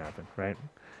 It'll never happen, right?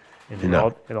 And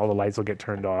all the lights will get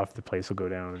turned off. The place will go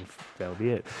down, and that'll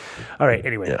be it. All right.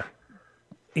 Anyway,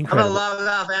 incredible. I'm gonna log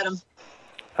off, Adam.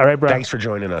 All right, bro. Thanks for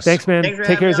joining us. Thanks, man.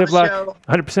 Take care of Ziploc.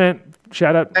 100%.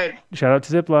 Shout out. Hey. Shout out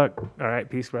to Ziploc. All right.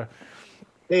 Peace, bro.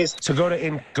 Peace. So go to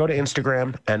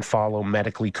Instagram and follow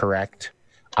Medically Correct,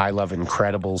 I Love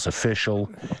Incredibles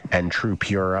Official, and True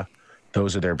Pura.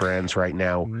 Those are their brands right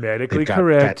now. Medically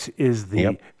Correct is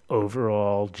the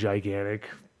overall gigantic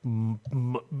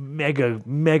mega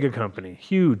company.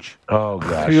 Huge. Oh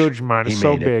gosh. Huge, man. It's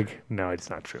so big. No, it's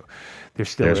not true. There's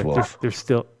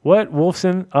still what?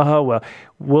 Wolfson? Well,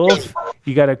 Wolf,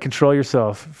 you got to control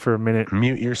yourself for a minute.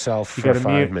 Mute yourself for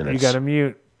 5 minutes. You got to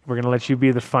mute. We're going to let you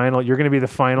be the final. You're going to be the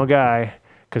final guy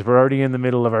because we're already in the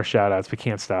middle of our shout-outs. We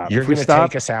can't stop. You're going to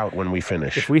take us out when we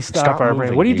finish. If we stop our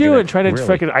brain. What are you doing? Trying to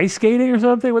fucking ice skating or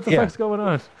something? What the fuck's going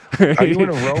on? Are you in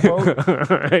a rowboat?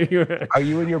 Are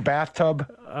you in your bathtub?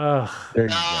 I'm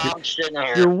sitting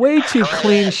here. You're way too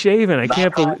clean shaven. I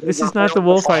can't believe this is not the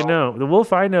Wolf I know. The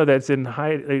Wolf I know that's in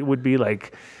high it would be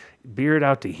like beard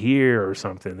out to here or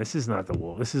something. This is not the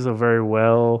Wolf. This is a very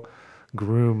well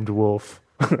groomed Wolf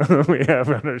we have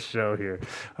on our show here.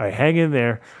 All right, hang in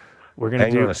there. We're gonna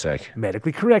hang on a sec.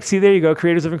 Medically Correct. See, there you go.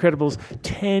 Creators of Incredibles.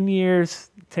 10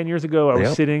 years ago, I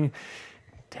was sitting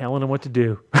telling them what to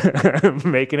do,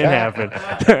 making it happen,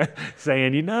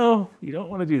 saying, you don't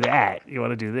want to do that. You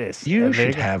want to do this. You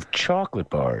should have chocolate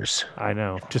bars. I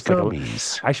know. Just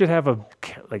gummies. I should have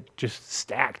just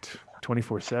stacked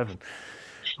 24/7.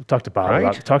 Talk to Bob.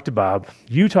 Right? Talk to Bob.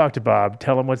 You talk to Bob.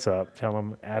 Tell him what's up. Tell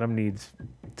him Adam needs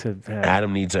to have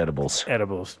Adam needs edibles.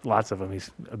 Edibles. Lots of them.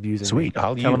 He's abusing. Sweet. Me.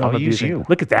 I'll use you.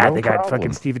 Look at that. No they got problem.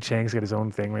 fucking Stephen Chang's got his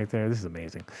own thing right there. This is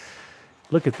amazing.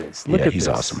 Look at this. Look at he's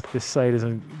this. Awesome. This site is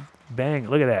bang.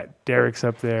 Look at that. Derek's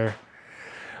up there.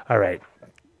 All right.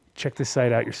 Check this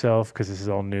site out yourself because this is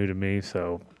all new to me.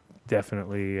 So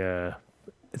definitely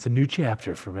it's a new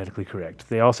chapter for Medically Correct.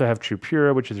 They also have True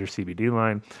Pura, which is their CBD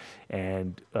line.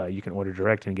 And you can order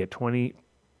direct and get 20%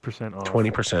 off.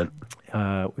 20%.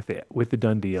 With the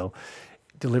done deal.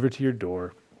 Delivered to your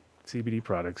door. CBD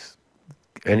products.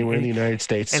 Anywhere in the United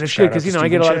States. And it's good because I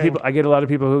get a lot of people. I get a lot of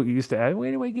people who used to ask,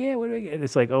 "What do I get? What do I get?" And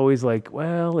it's like always like,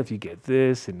 "Well, if you get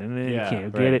this, and then you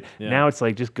can't get it." Yeah. Now it's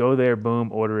like just go there,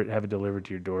 boom, order it, have it delivered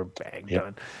to your door, bang,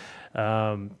 done.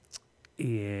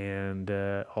 And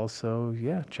also,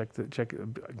 check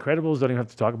Incredibles. Don't even have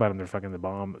to talk about them. They're fucking the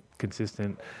bomb,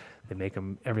 consistent. They make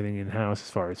them everything in house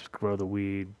as far as grow the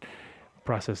weed,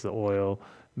 process the oil,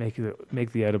 make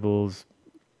the edibles,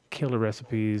 killer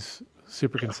recipes.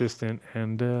 Super consistent,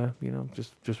 and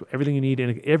just everything you need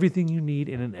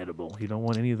in an edible. You don't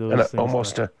want any of those. And things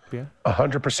almost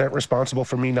 100% responsible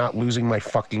for me not losing my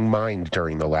fucking mind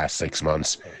during the last 6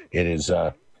 months. It is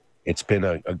it's been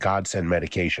a godsend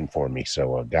medication for me.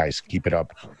 So guys, keep it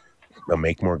up. I'll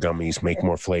make more gummies, make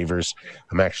more flavors.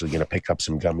 I'm actually going to pick up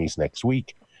some gummies next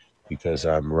week because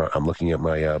I'm looking at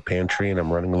my pantry and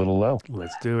I'm running a little low.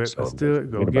 Let's do it. So Let's do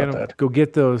it. Go good get about them. that. Go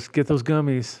get those. Get those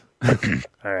gummies.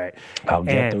 All right. I'll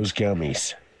get And, those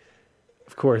gummies.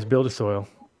 Of course, Build a Soil.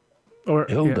 Or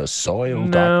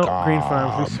Buildasoil.com. No, Green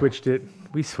Farms.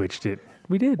 We switched it.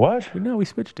 We did. What? No, we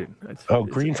switched it.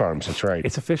 Green Farms. That's right.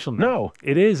 It's official now. No,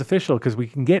 it is official because you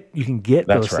can get That's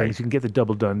those right. things. You can get the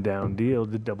double down deal,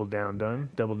 the double down,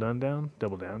 double down,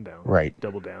 double down. Right.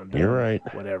 Double down. You're right.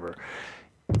 Whatever.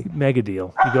 Mega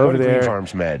deal. You go Go over to there. Green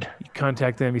Farms Med. You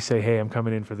contact them. You say, "Hey, I'm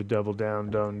coming in for the double down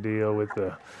deal with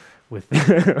the with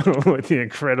the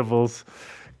Incredibles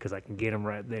because I can get them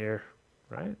right there."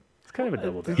 Right. It's kind of a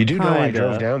double down. You do know I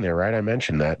drove down there, right? I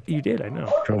mentioned that. You did. I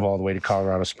know. Drove all the way to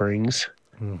Colorado Springs.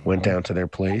 Went down to their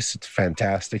place. It's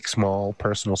fantastic, small,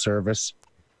 personal service.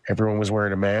 Everyone was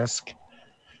wearing a mask.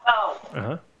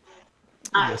 Uh-huh.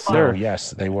 Yes, sir. Oh,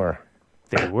 yes, they were.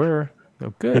 They were.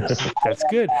 Oh, good. That's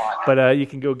good. But you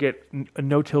can go get a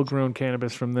no-till grown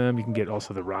cannabis from them. You can get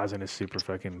also the rosin is super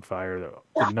fucking fire.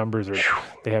 The numbers are,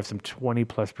 they have some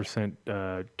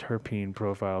 20+% terpene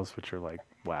profiles, which are like,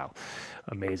 wow,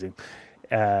 amazing.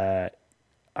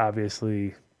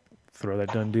 Obviously, throw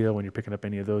that done deal when you're picking up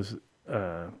any of those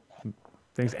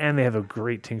things. And they have a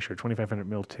great tincture, 2,500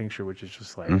 ml tincture, which is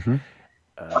just like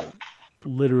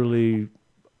literally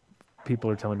people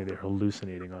are telling me they're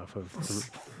hallucinating off of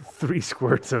 3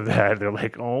 squirts of that. They're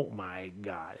like, oh my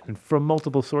God. And from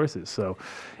multiple sources. So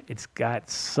it's got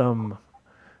some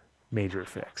major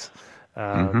effects.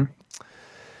 Get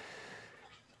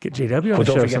JW on the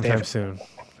show sometime soon.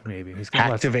 Maybe. He's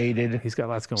got activated. He's got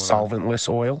lots going on. Solventless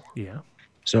oil. Yeah.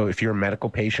 So if you're a medical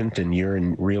patient and you're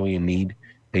really in need,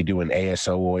 they do an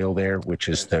ASO oil there, which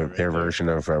is their version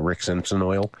of Rick Simpson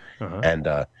oil. And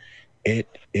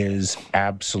it is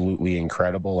absolutely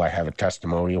incredible. I have a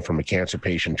testimonial from a cancer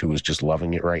patient who is just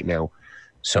loving it right now.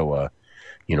 So,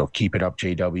 keep it up,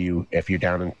 JW. If you're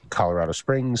down in Colorado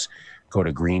Springs, go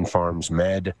to Green Farms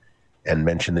Med and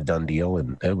mention the done deal,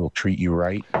 and they will treat you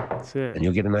right. That's it. And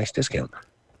you'll get a nice discount.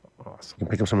 Awesome. You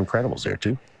can pick up some Incredibles there,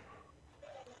 too.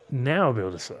 Now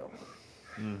Build a Soil.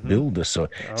 Build a Soil.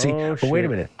 See, but wait a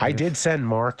minute. I did send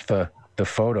Mark the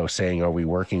photo saying, are we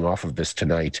working off of this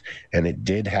tonight? And it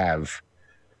did have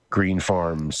Green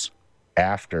Farms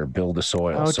after Build a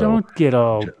Soil. Oh, so don't get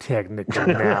all technical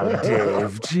now,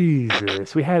 Dave.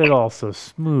 Jesus. We had it all so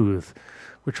smooth.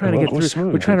 We're trying to get through.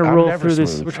 Smooth. We're trying to I'm roll never through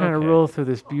this. smooth. We're trying to roll through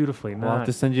this beautifully. We'll have Not.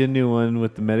 to send you a new one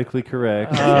with the medically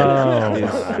correct. Oh my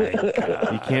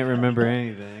God. You can't remember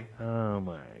anything. Oh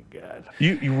my God.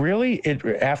 You really,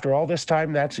 after all this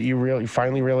time, you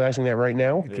finally realizing that right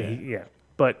now? Okay, yeah.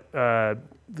 But the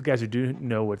guys who do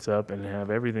know what's up and have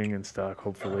everything in stock,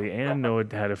 hopefully, and know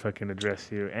how to fucking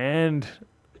address you, and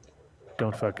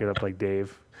don't fuck it up like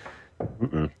Dave.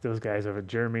 Those guys over at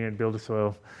Jeremy and Build a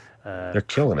Soil. They're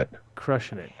killing it.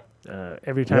 Crushing it.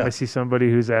 Every time I see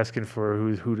somebody who's asking for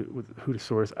who to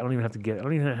source, I don't even have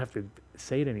to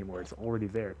say it anymore. It's already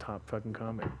there. Top fucking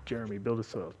comment. Jeremy, Build a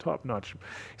Soil. Top notch.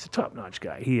 He's a top notch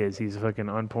guy. He is. He's fucking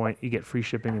on point. You get free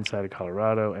shipping inside of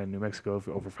Colorado and New Mexico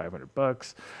for over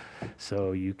 $500.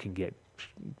 So you can get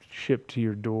shipped to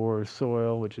your door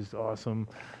soil, which is awesome.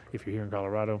 If you're here in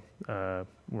Colorado,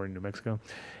 we're in New Mexico.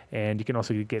 And you can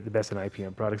also get the best in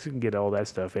IPM products. You can get all that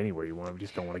stuff anywhere you want. You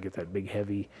just don't want to get that big,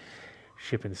 heavy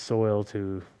shipping soil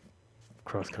to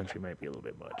cross country might be a little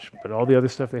bit much. But all the other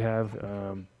stuff they have,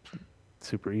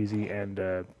 super easy.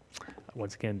 And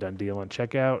once again, done deal on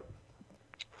checkout.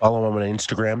 Follow them on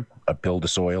Instagram at Build a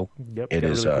Soil. Yep, it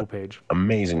is really a cool page.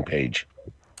 Amazing page.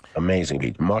 Amazing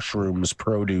page. Mushrooms,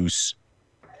 produce.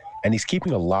 And he's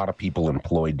keeping a lot of people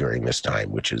employed during this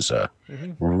time, which is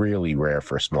really rare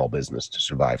for a small business to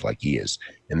survive like he is.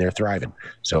 And they're thriving.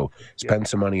 So spend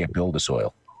some money at Build a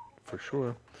Soil. For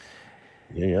sure.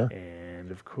 Yeah. And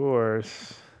of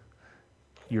course,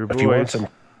 your boys. If you want some,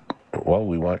 well,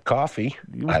 we want coffee.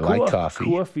 I like coffee.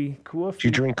 Coffee. Do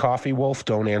you drink coffee, Wolf?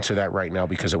 Don't answer that right now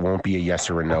because it won't be a yes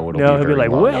or a no. It'll No, be a he'll be very like,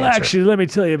 long well, answer. actually, let me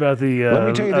tell you about the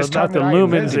about the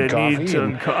lumens that need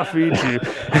some coffee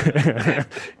to.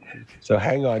 So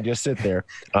hang on, just sit there.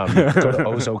 Go to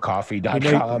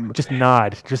ozocoffee.com.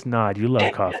 Just nod. You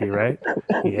love coffee, right?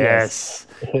 Yes.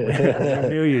 I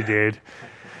knew you did.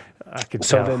 I can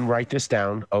tell. So then write this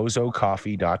down,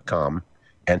 ozocoffee.com.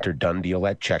 Enter done deal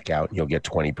at checkout. You'll get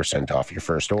 20% off your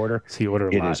first order. So you order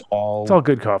a lot. It's all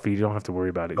good coffee. You don't have to worry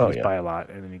about it. You just buy a lot,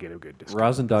 and then you get a good discount.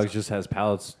 Rosin Dogs just has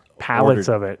pallets pallets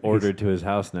of it. Ordered to his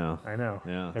house now. I know.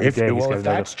 Yeah. Every day he's got If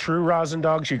that's true, Rosin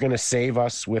Dogs, you're going to save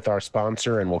us with our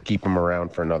sponsor, and we'll keep them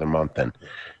around for another month.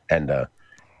 And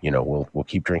we'll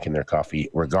keep drinking their coffee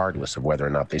regardless of whether or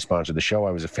not they sponsor the show.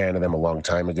 I was a fan of them a long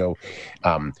time ago.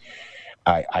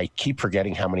 I keep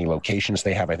forgetting how many locations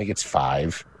they have. I think it's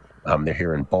 5. They're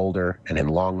here in Boulder and in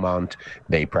Longmont.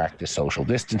 They practice social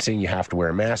distancing. You have to wear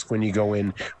a mask when you go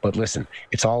in. But listen,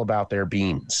 it's all about their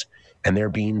beans. And their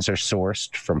beans are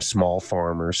sourced from small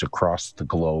farmers across the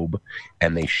globe.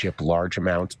 And they ship large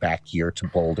amounts back here to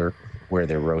Boulder, where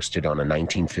they're roasted on a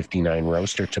 1959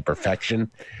 roaster to perfection.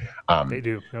 They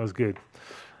do. That was good.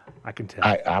 I can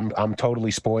tell. I'm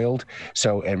totally spoiled.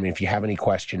 So, and if you have any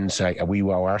questions, we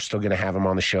are still going to have them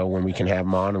on the show when we can have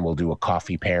them on, and we'll do a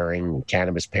coffee pairing,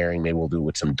 cannabis pairing. Maybe we'll do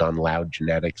with some Dun Loud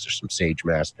Genetics or some Sage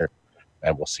Master,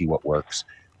 and we'll see what works.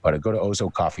 But go to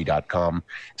ozocoffee.com.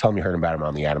 Tell them you heard about them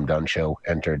on the Adam Dunn Show.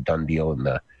 Enter Dun Deal in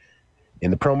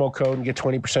the promo code and get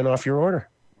 20% off your order.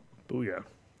 Booyah.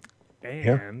 And...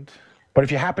 Yeah. But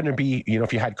if you happen to be,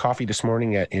 if you had coffee this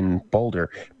morning in Boulder,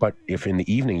 but if in the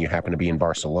evening you happen to be in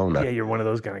Barcelona. Yeah, you're one of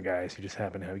those kind of guys who just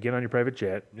happen to get on your private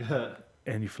jet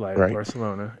and you fly to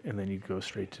Barcelona and then you go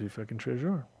straight to fucking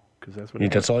Treasure. Because that's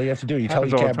what that's all you have to do. You tell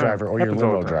your cab driver or your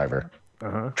limo driver.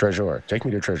 Treasure. Take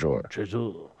me to Treasure.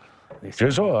 Treasure.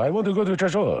 I want to go to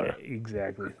Treasure. Yeah,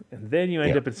 exactly. And then you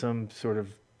end up at some sort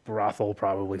of brothel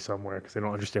probably somewhere because they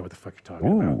don't understand what the fuck you're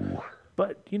talking about.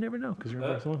 But you never know because you're in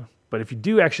Barcelona. But if you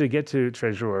do actually get to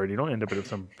Treasure, you don't end up at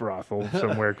some brothel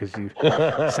somewhere because you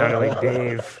sounded like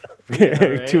Dave,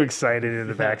 too excited in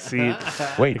the back seat.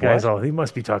 Wait, the guy's he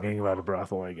must be talking about a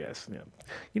brothel, I guess. Yeah.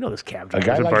 You know this cab driver. A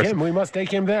guy like him, we must take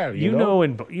him there. You know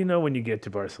when you get to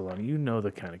Barcelona, you know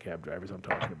the kind of cab drivers I'm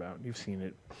talking about. You've seen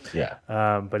it.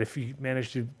 Yeah. But if you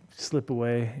manage to slip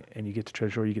away and you get to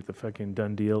Treasure, you get the fucking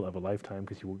done deal of a lifetime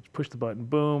because you push the button,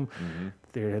 boom. Mm-hmm.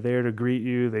 They're there to greet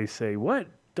you. They say, "What?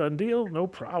 Done deal? No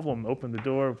problem." Open the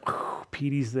door.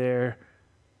 Petey's there.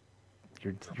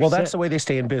 You're that's the way they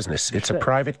stay in business. It's a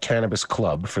private cannabis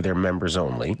club for their members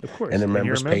only. Of course. And the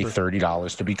members pay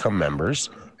 $30 to become members.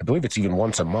 I believe it's even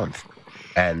once a month,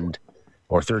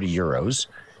 or 30 euros.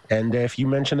 And if you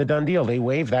mention the done deal, they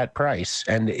waive that price.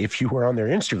 And if you were on their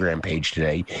Instagram page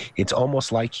today, it's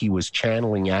almost like he was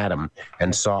channeling Adam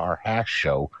and saw our hash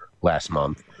show last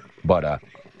month. But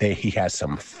he has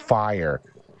some fire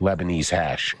Lebanese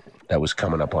hash that was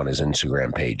coming up on his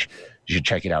Instagram page. You should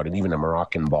check it out. And even a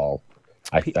Moroccan ball.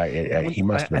 He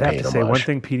must have been paying homage. One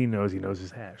thing Petey knows, he knows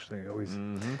his hash.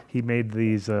 He made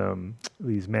these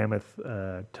mammoth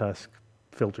tusk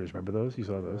filters. Remember those? You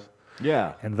saw those?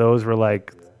 Yeah. And those were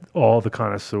like all the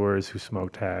connoisseurs who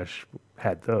smoked hash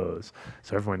had those.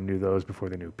 So everyone knew those before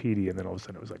they knew Petey. And then all of a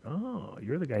sudden it was like, oh,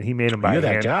 you're the guy. He made them by hand.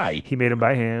 You're that guy. He made them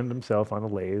by hand himself on a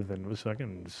lathe, and it was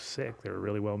fucking sick. They were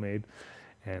really well made.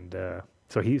 And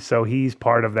so he's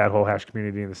part of that whole hash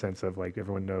community in the sense of like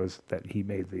everyone knows that he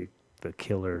made the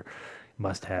killer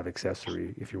must-have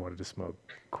accessory if you wanted to smoke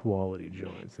quality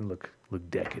joints and look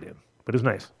decadent. But it was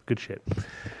nice, good shit.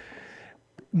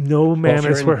 No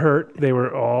mammoths were hurt. They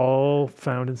were all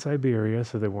found in Siberia,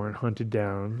 so they weren't hunted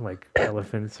down like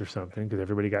elephants or something. Because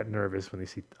everybody got nervous when they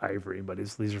see ivory. But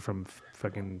these are from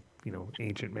fucking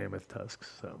ancient mammoth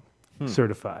tusks, so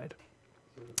certified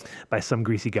by some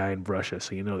greasy guy in Russia,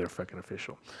 so you know they're fucking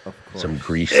official. Of course. Some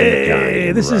greasy guy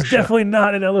in this Russia. Is definitely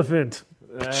not an elephant.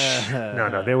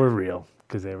 No, they were real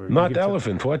because they were not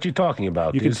elephant. What are you talking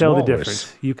about? You can tell the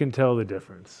difference. You can tell the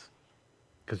difference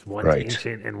because one's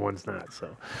ancient and one's not.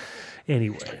 So,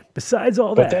 anyway, besides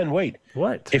all that, but then wait,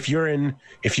 what if you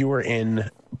were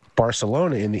in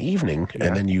Barcelona in the evening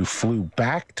and then you flew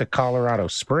back to Colorado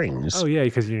Springs? Oh yeah,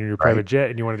 because you're in your private jet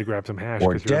and you wanted to grab some hash.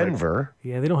 Or Denver?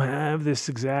 They don't have this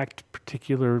exact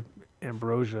particular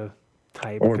ambrosia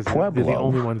type or because Pueblo. They're the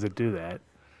only ones that do that.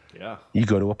 Yeah. You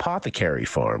go to Apothecary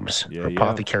Farms,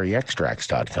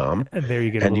 apothecaryextracts.com, and there you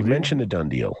get. And you mention the done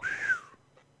deal.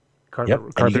 Carpet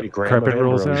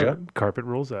rolls out. Carpet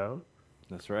rolls out.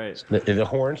 That's right. The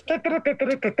horns.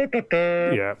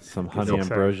 Yeah. Some honey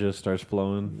ambrosia starts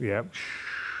flowing. Yeah.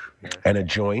 And a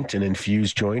joint, an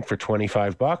infused joint for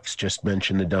 $25. Just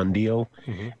mention the done deal.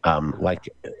 Mm-hmm. Like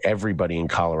everybody in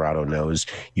Colorado knows,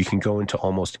 you can go into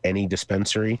almost any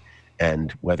dispensary,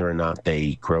 and whether or not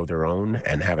they grow their own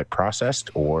and have it processed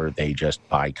or they just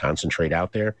buy concentrate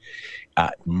out there,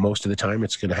 most of the time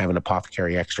it's going to have an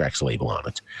Apothecary Extracts label on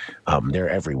it. They're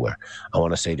everywhere. I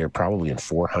want to say they're probably in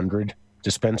 400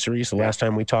 dispensaries the last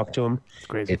time we talked to them.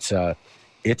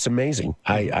 It's amazing.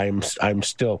 I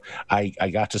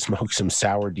got to smoke some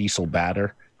sour diesel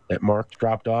batter that Mark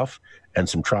dropped off and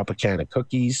some Tropicana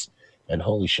cookies, and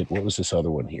holy shit, what was this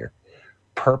other one here?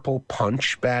 purple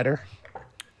punch batter.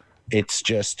 It's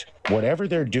just whatever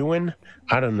they're doing.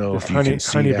 I don't know if you can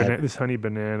see that. This honey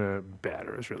banana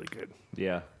batter is really good.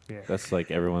 Yeah. That's like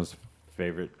everyone's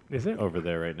favorite. Is it over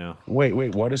there right now? Wait,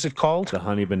 what is it called? The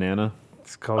honey banana.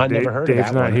 It's called. I never heard Dave's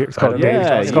of that not one. here. It's called Dave's.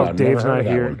 Yeah, It's called Dave's never heard not of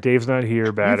that here. one. Dave's not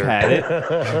here batter. You've had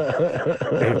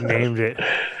it. They've named it.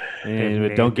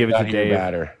 And don't give it to Dave.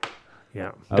 Batter.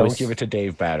 Yeah. Don't give it to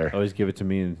Dave Batter. Always give it to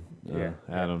me and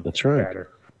Adam. That's right.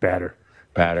 Batter.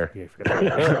 Batter.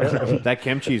 That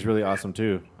kimchi is really awesome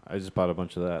too. I just bought a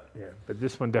bunch of that. Yeah, but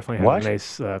this one definitely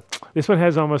has a nice. This one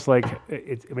has almost like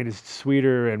it's. I mean, it's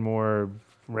sweeter and more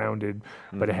rounded,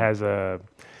 but it has a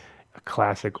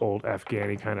classic old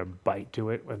Afghani kind of bite to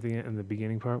it at the in the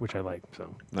beginning part, which I like.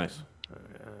 So nice.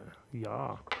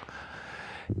 Yeah.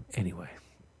 Anyway.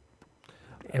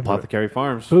 Apothecary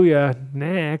Farms. Booyah.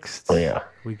 Next. Oh yeah.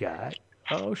 We got.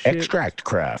 Oh shit. Extract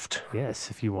Craft. Yes,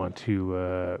 if you want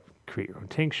to create your own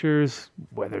tinctures,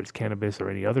 whether it's cannabis or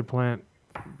any other plant,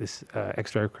 this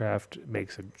Extract Craft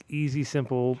makes an easy,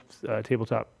 simple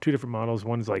tabletop. 2 different models.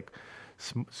 One's like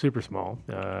super small.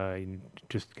 You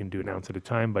just can do an ounce at a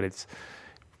time, but it's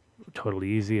totally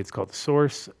easy. It's called the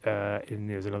Source, and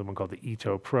there's another one called the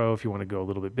Ito Pro if you want to go a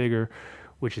little bit bigger,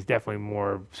 which is definitely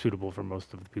more suitable for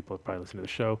most of the people that probably listen to the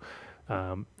show.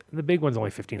 The big one's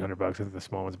only $1,500. I think the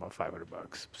small one's about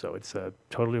 $500. So it's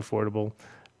totally affordable,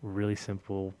 really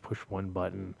simple. Push one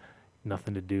button,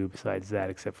 nothing to do besides that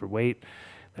except for wait.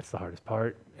 That's the hardest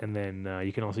part. And then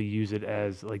you can also use it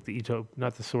as like the Ito,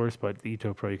 not the Source, but the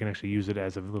Ito Pro. You can actually use it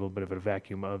as a little bit of a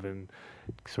vacuum oven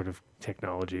sort of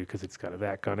technology because it's got a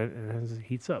vac on it and it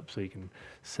heats up. So you can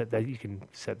set that. You can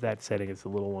set that setting. It's the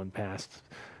little one past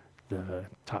the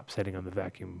top setting on the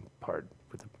vacuum part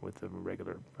with the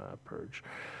regular purge.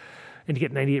 And you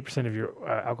get 98% of your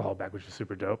alcohol back, which is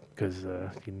super dope because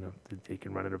you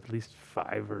can run it up at least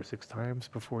 5 or 6 times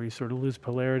before you sort of lose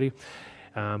polarity.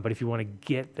 But if you want to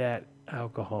get that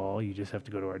alcohol, you just have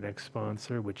to go to our next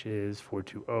sponsor, which is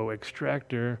 420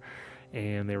 Extractor.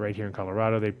 And they're right here in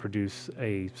Colorado. They produce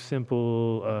a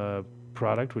simple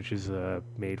product, which is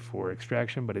made for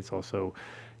extraction, but it's also,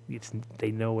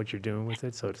 they know what you're doing with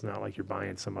it. So it's not like you're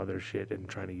buying some other shit and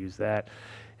trying to use that.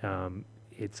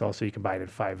 It's also, you can buy it in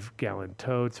 5-gallon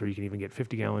totes, or you can even get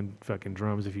 50-gallon fucking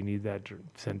drums if you need that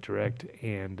sent direct,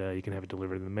 and you can have it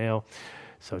delivered in the mail.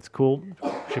 So it's cool.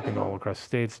 Shipping all across the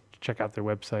states. Check out their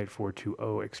website,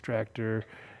 420 Extractor,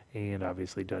 and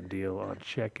obviously done deal on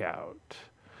checkout.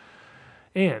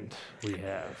 And we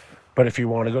have. But if you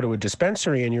want to go to a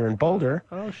dispensary and you're in Boulder,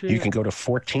 you can go to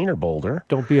 14er Boulder.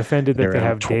 Don't be offended that they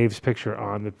have Dave's picture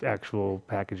on the actual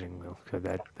packaging, though, because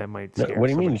that might scare What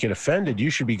do you mean? You get offended? You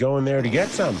should be going there to get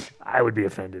some. I would be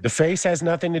offended. The face has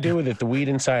nothing to do with it. The weed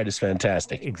inside is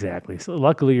fantastic. Exactly. So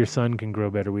luckily your son can grow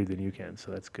better weed than you can,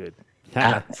 so that's good.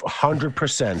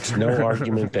 100%. No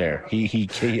argument there.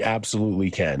 He absolutely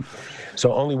can.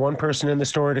 So only one person in the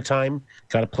store at a time.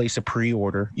 Got to place a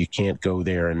pre-order. You can't go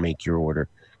there and make your order.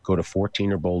 Go to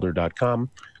 14erboulder.com,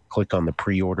 click on the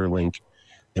pre-order link.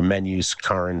 The menu's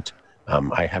current.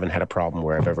 I haven't had a problem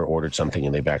where I've ever ordered something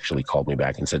and they've actually called me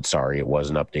back and said, sorry, it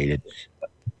wasn't updated.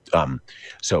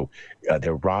 So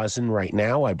their rosin right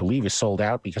now, I believe, is sold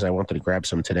out because I wanted to grab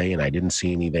some today and I didn't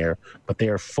see any there. But they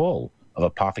are full of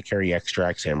Apothecary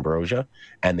Extracts Ambrosia,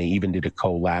 and they even did a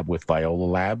collab with Viola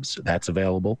Labs. That's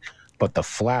available. But the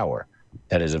flower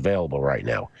that is available right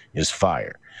now is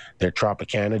fire. Their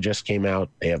Tropicana just came out.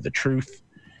 They have the Truth.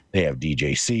 They have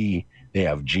DJC. They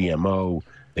have GMO.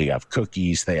 They have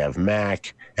Cookies. They have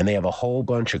Mac. And they have a whole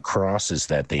bunch of crosses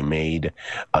that they made.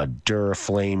 A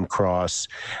Duraflame cross.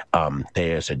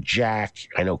 There's a Jack.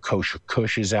 I know Kosher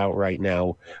Kush is out right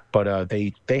now. But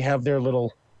they have their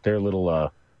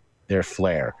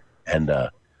flair. And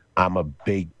I'm a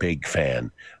big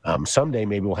fan. Someday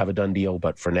maybe we'll have a done deal.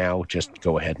 But for now, just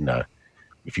go ahead and...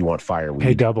 if you want fire weed,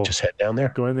 pay double. Just head down there.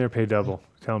 Go in there, pay double.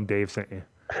 Tell them Dave sent you.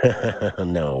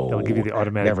 No. They'll give you the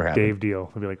automatic Dave deal.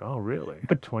 They'll be like, oh, really?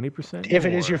 But 20%? If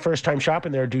it is your first time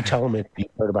shopping there, do tell them you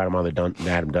heard about him on the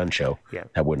Adam Dunn show. Yeah.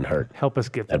 That wouldn't hurt. Help us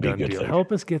get the That'd done be a good deal. thing.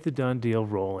 Help us get the done deal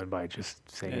rolling by just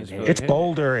saying, hey. It's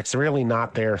Boulder. It's really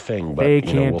not their thing, but they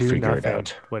can't we'll do figure nothing. it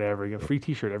out. Whatever. You get a free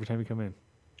t-shirt every time you come in.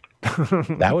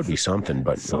 That would be something,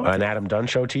 but an Adam Dunn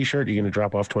show t-shirt, you're going to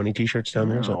drop off 20 t-shirts down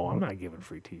there? No, I'm not giving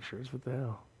free t-shirts. What the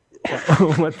hell?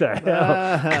 What the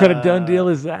hell? What kind of done deal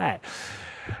is that?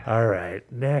 All right.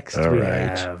 Next we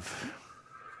have.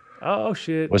 Oh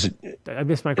shit! Was it? I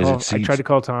missed my call. I tried to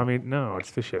call Tommy. No,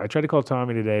 it's the shit. I tried to call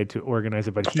Tommy today to organize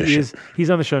it, but he's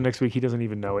on the show next week. He doesn't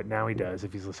even know it. Now he does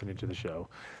if he's listening to the show.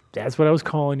 That's what I was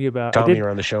calling you about. Tommy,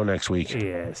 you're on the show next week.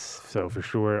 Yes. So for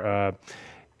sure.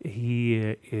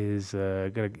 He is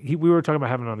gonna. We were talking about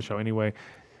having him on the show anyway,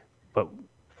 but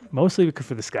mostly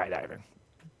for the skydiving,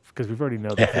 because we've already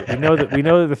know that we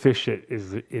know that the fish shit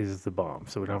is the bomb,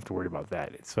 so we don't have to worry about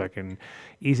that. It's fucking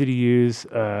easy to use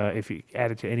if you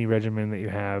add it to any regimen that you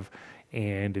have,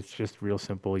 and it's just real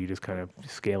simple. You just kind of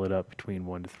scale it up between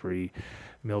 1 to 3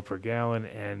 mil per gallon,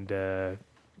 and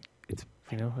it's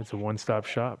a one-stop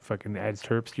shop. Fucking adds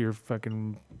terps to your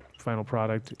fucking final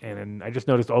product, and then I just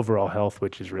noticed overall health,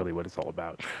 which is really what it's all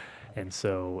about. And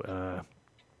so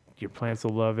your plants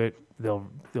will love it. They'll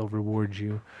reward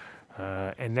you.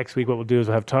 And next week, what we'll do is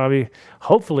we'll have Tommy.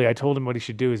 Hopefully, I told him what he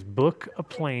should do is book a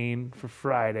plane for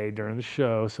Friday during the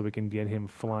show so we can get him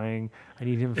flying. I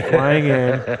need him flying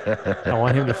in. I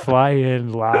want him to fly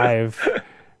in live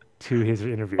to his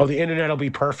interview. Oh, the internet will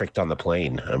be perfect on the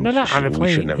plane. No, not on the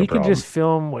plane. He can just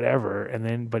film whatever,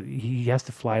 but he has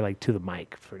to fly like to the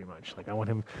mic, pretty much. Like I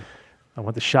want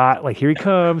the shot. Like here he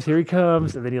comes,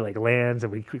 and then he like lands,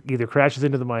 and we either crashes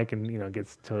into the mic and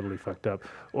gets totally fucked up,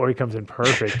 or he comes in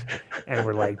perfect, and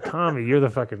we're like, Tommy, you're the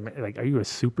fucking like, are you a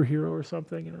superhero or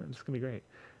something? It's gonna be great.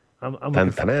 I'm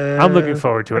looking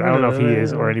forward to it. I don't know if he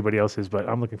is or anybody else is, but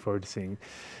I'm looking forward to seeing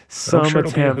some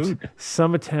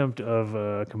attempt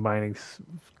of combining.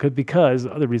 Because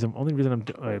the only reason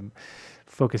I'm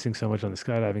focusing so much on the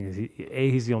skydiving is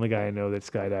he's the only guy I know that's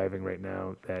skydiving right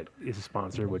now that is a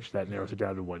sponsor, which that narrows it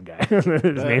down to one guy. His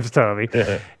name's Tommy.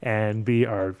 And B,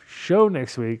 our show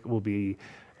next week will be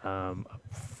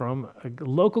from a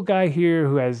local guy here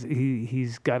who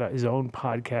he's got his own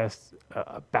podcast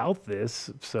about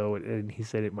this. So, and he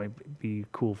said it might be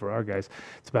cool for our guys.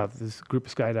 It's about this group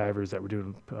of skydivers that were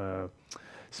doing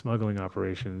smuggling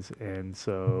operations. And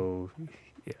so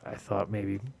I thought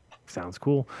maybe sounds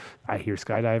cool. I hear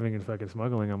skydiving and fucking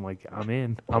smuggling. I'm like, I'm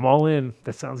in. I'm all in.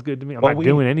 That sounds good to me. I'm not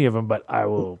doing any of them, but I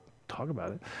will talk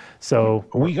about it. So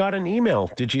we got an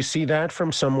email. Did you see that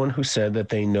from someone who said that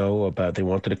they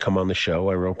wanted to come on the show?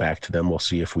 I wrote back to them. We'll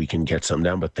see if we can get some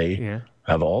down, but they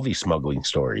have all these smuggling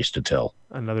stories to tell.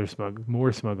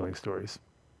 More smuggling stories.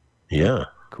 Yeah.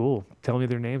 Cool. Tell me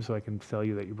their names so I can tell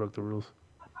you that you broke the rules.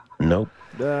 Nope.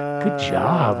 Good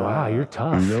job. Wow, you're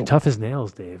tough. Nope. Tough as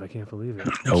nails, Dave. I can't believe it.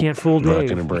 You can't fool Dave. Not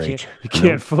gonna break. You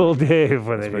can't fool Dave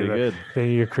with any of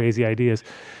your crazy ideas.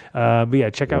 But yeah,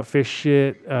 check out Fish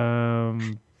Shit.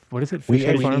 What is it? We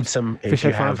need some.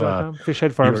 Fishheadfarms.com.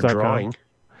 Fishheadfarms.com.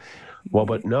 Well,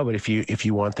 but if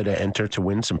you wanted to enter to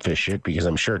win some fish shit, because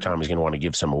I'm sure Tommy's going to want to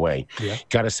give some away,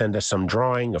 got to send us some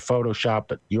drawing, a Photoshop,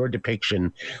 but your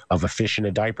depiction of a fish in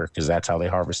a diaper, because that's how they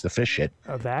harvest the fish shit.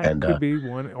 Could be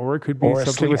one, or it could be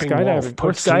something with skydiving.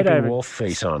 Put skydiving wolf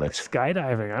face on it.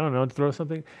 Skydiving. I don't know. Throw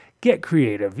something. Get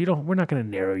creative. We're not going to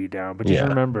narrow you down, but just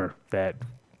remember that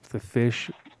the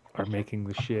fish are making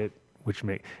the shit, which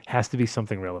has to be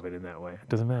something relevant in that way. It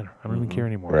doesn't matter. I don't even care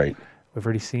anymore. Right.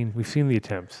 We've seen the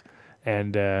attempts.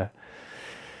 And check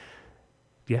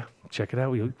it out.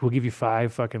 We'll give you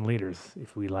 5 fucking liters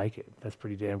if we like it. That's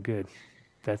pretty damn good.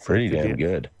 That's pretty damn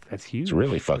good. That's huge. It's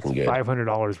really fucking good.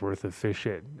 $500 worth of fish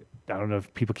shit. I don't know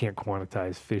if people can't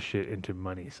quantize fish shit into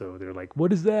money, so they're like,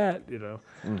 "What is that?"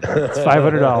 It's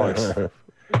 $500.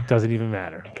 It doesn't even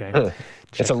matter. Okay,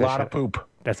 it's a lot of poop.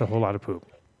 That's a whole lot of poop.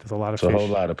 There's a lot of fish. A whole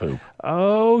lot of poop.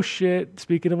 Oh, shit.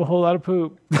 Speaking of a whole lot of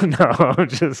poop. No, I'm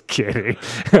just kidding.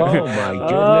 Oh, my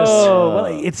goodness. Oh, well,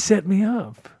 it set me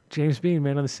up. James Bean,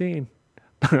 man on the scene.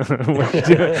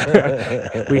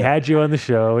 We had you on the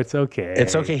show. It's okay.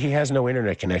 It's okay. He has no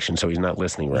internet connection, so he's not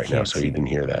listening right now, so he didn't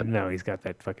hear that. No, he's got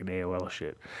that fucking AOL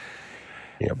shit.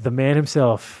 Yep. The man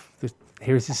himself.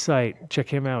 Here's his site. Check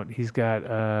him out. He's got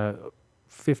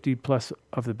 50 plus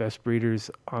of the best breeders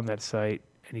on that site.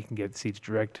 And you can get seeds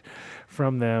direct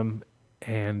from them,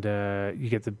 and you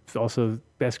get also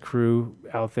best crew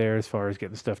out there as far as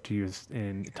getting stuff to you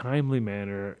in a timely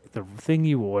manner. The thing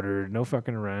you ordered, no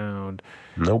fucking around.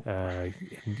 Nope. None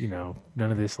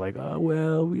of this like, oh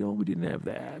well, we didn't have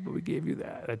that, but we gave you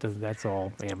that. That's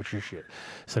all amateur shit.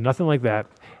 So nothing like that.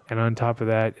 And on top of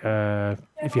that,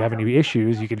 if you have any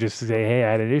issues, you can just say, hey,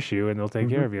 I had an issue, and they'll take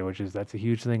care of you. That's a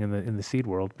huge thing in the seed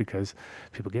world, because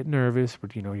people get nervous,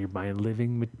 but you're buying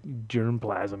living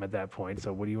germplasm at that point.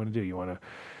 So what do you want to do? You want to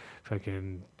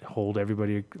fucking hold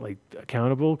everybody like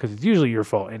accountable, because it's usually your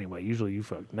fault anyway. Usually you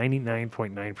fucked.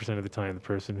 99.9% of the time, the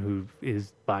person who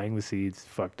is buying the seeds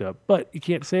fucked up. But you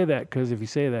can't say that, because if you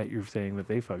say that, you're saying that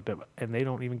they fucked up, and they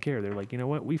don't even care. They're like, you know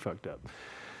what? We fucked up.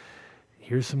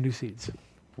 Here's some new seeds.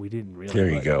 We didn't really. There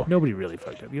you go. Nobody really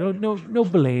fucked up. No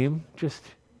blame. Just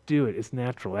do it. It's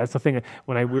natural. That's the thing.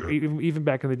 When even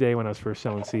back in the day when I was first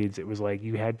selling seeds, it was like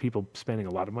you had people spending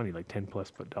a lot of money, like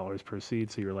 $10+ per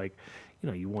seed. So you're like,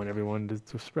 you want everyone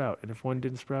to sprout. And if one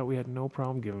didn't sprout, we had no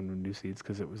problem giving them new seeds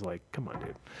because it was like, come on,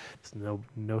 dude. It's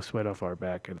no sweat off our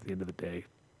back. And at the end of the day,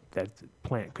 that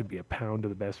plant could be a pound of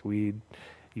the best weed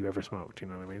you ever smoked. You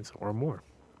know what I mean? So, or more,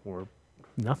 or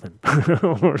nothing.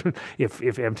 Or if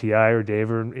MTI or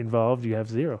Dave are involved, you have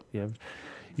zero. You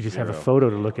just have a photo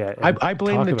to look at. I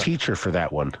blame the teacher for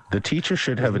that one. The teacher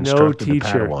should have instructed the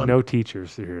Padawan. No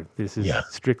teachers here. This is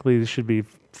strictly, this should be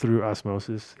through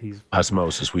osmosis.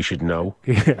 Osmosis, we should know.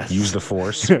 Yes. Use the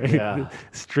force.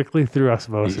 Strictly through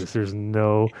osmosis. There's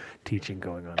no teaching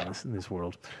going on in this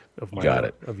world of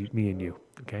me and you.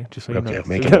 Okay, just so you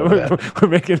know. We're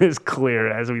making this clear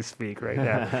as we speak right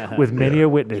now. With many a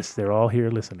witness, they're all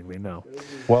here listening. They know.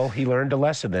 Well, he learned a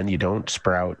lesson. Then you don't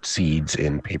sprout seeds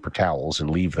in paper towels and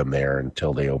leave them there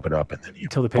until they open up, and then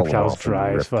until the paper towel's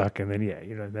dry as fuck, and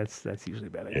then that's usually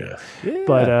a bad idea. Yeah.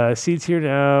 But seeds here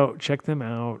now. Check them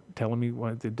out. Tell them you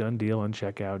want the done deal on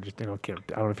checkout. Just I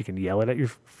don't know if you can yell it at your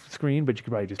screen, but you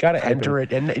could probably just gotta enter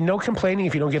it, and no complaining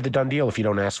if you don't get the done deal if you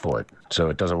don't ask for it. So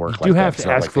it doesn't work. You have to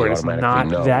ask for it. It's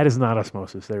not. That is not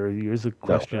osmosis. There is a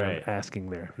question I'm asking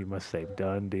there. You must say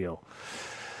done deal.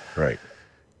 Right.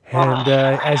 And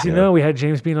as you know, we had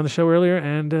James Bean on the show earlier,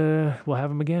 and we'll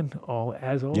have him again,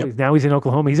 as always. Yep. Now he's in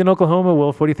Oklahoma. He's in Oklahoma,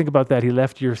 Wolf. What do you think about that? He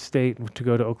left your state to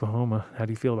go to Oklahoma. How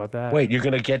do you feel about that? Wait, you're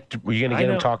gonna get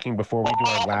him talking before we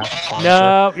do our last sponsor?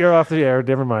 No, you're off the air.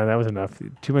 Never mind. That was enough.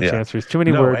 Too much answers. Too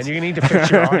many words. And you need to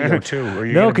fix your audio too. Or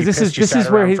no, because this is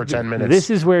where for 10 minutes. This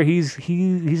is where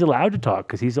he's allowed to talk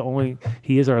because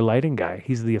he is our lighting guy.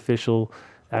 He's the official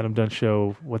Adam Dunn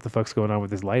Show. What the fuck's going on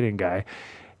with this lighting guy?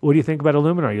 What do you think about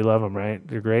Illuminar? You love them, right?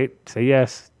 They're great. Say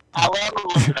yes. I love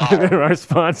Illuminar. They're our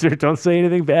sponsor. Don't say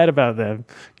anything bad about them,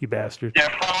 you bastard. They're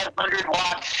 500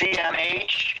 watt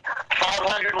CMH.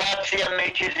 500 watt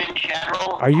CMHs in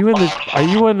general.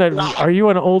 Are you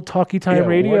on old talkie time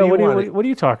radio? What are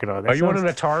you talking about? Are you on an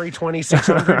Atari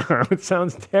 2600? It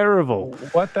sounds terrible.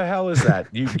 What the hell is that?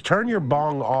 You turn your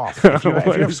bong off. If you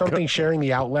have something sharing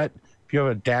the outlet. If you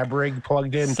have a dab rig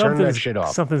plugged in, turn that shit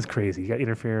off. Something's crazy. You got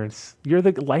interference. You're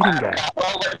the lighting guy.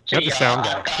 Not the sound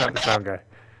guy. Not the sound guy.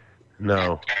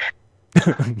 No.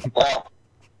 Well,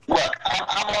 look,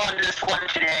 I'm on this one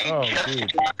today to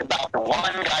talk about the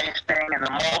one guy's thing in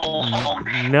the mobile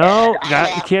home. No,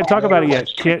 you can't talk about it yet.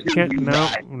 Can't.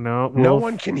 No. Wolf, no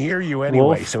one can hear you anyway.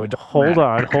 Wolf, so hold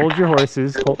on. Hold your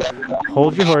horses.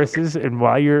 Hold your horses. And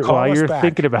while you're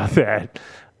thinking about that,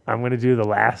 I'm going to do the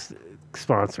last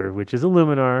sponsor, which is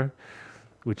Illuminar,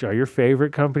 which are your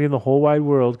favorite company in the whole wide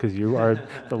world because you are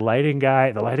the lighting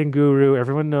guy, the lighting guru.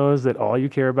 Everyone knows that all you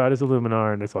care about is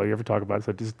Illuminar, and that's all you ever talk about.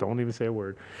 So just don't even say a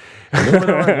word.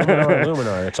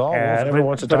 Illuminar. It's all Wolf ever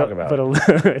wants to talk about. But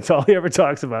it's all he ever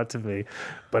talks about to me.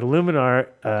 But Illuminar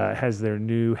has their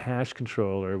new hash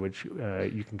controller, which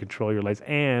you can control your lights,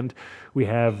 and we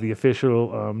have the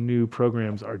official new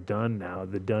programs are done now.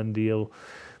 The done deal,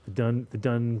 the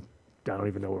done. I don't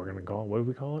even know what we're going to call it. What did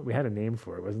we call it? We had a name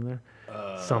for it, wasn't there?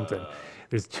 Something.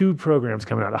 There's 2 programs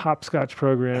coming out. A hopscotch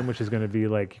program, which is going to be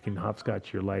like you can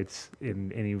hopscotch your lights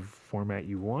in any format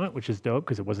you want, which is dope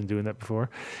because it wasn't doing that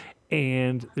before.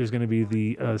 And there's going to be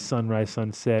the sunrise,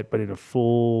 sunset, but in a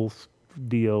full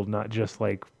deal, not just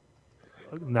like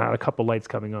not a couple lights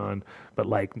coming on, but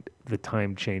like the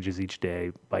time changes each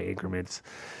day by increments.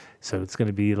 So it's going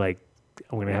to be like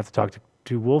I'm going to have to talk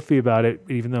to Wolfie about it,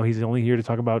 even though he's only here to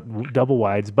talk about double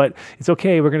wides. But it's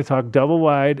okay. We're going to talk double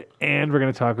wide, and we're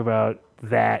going to talk about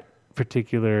that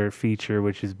particular feature,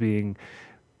 which is being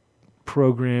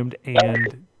programmed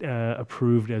and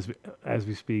approved as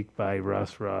we speak by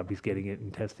Russ Robb. He's getting it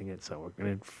and testing it, so we're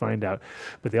going to find out.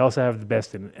 But they also have the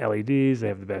best in LEDs. They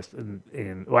have the best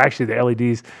in well, actually, the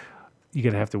LEDs, you're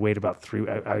going to have to wait about 3.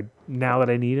 Now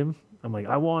that I need them, I'm like,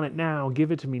 I want it now.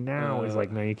 Give it to me now. He's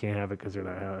like, no, you can't have it because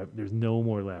there's no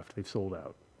more left. They've sold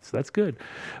out. So that's good.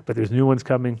 But there's new ones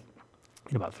coming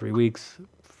in about 3 weeks,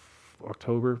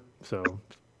 October. So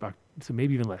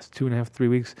maybe even less, 2.5, 3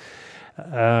 weeks.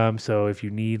 So if you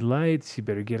need lights, you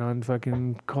better get on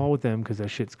fucking call with them because that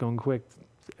shit's going quick.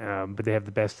 But they have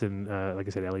the best in, like I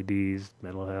said, LEDs,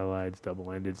 metal halides,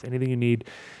 double-endeds. Anything you need,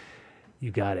 you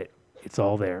got it. It's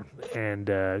all there. And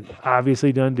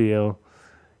obviously done deal.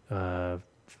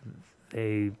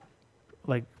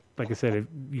 Like I said,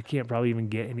 you can't probably even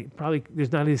get any. Probably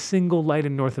there's not a single light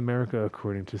in North America,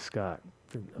 according to Scott,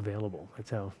 available. That's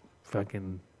how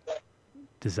fucking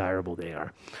desirable they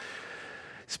are.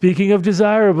 Speaking of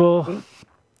desirable,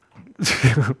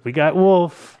 we got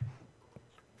Wolf,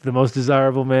 the most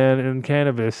desirable man in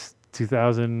cannabis,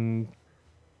 2,000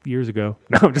 years ago.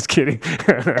 No, I'm just kidding.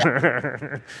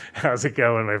 How's it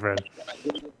going, my friend?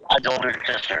 My older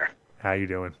sister. How you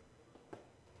doing?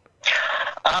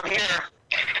 I'm here.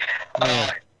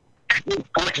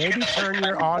 Maybe turn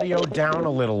your audio down a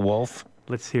little, Wolf.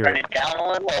 Let's hear Turn it. it down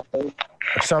a little.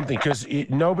 Something, because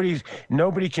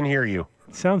nobody can hear you.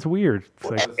 It sounds weird.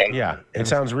 It's like, Yeah, it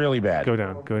sounds really bad. go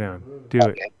down. Do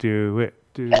it. Do it.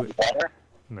 Better?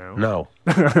 No. No.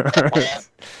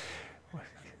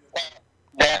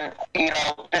 Then,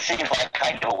 this seems like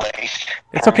kind of a waste.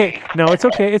 It's okay. No, it's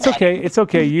okay. It's okay. It's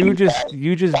okay. You just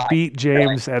beat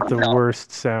James at the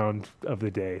worst sound of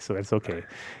the day, so it's okay.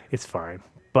 It's fine.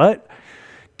 But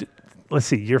let's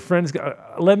see. Your friends.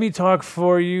 Let me talk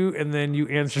for you, and then you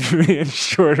answer me in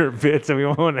shorter bits, and we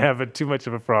won't have too much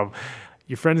of a problem.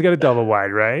 Your friend's got a double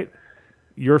wide, right?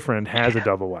 Your friend has a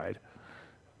double wide.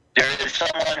 There is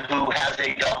someone who has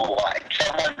a double wide.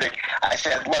 Someone that I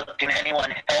said, look, can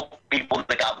anyone help people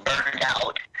that got burned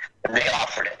out? And they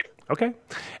offered it. Okay.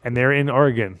 And they're in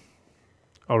Oregon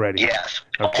already. Yes.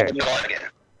 Okay. In Oregon.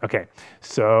 Okay.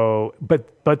 So,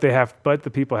 but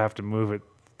the people have to move it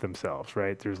themselves,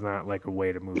 right? There's not like a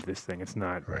way to move this thing. It's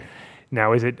not. Right.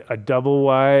 Now, is it a double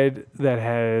wide that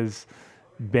has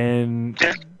been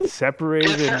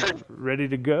separated and ready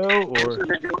to go, or?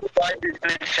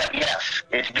 Yes,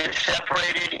 it's been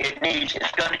separated.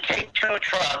 It's going to take 2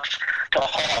 trucks to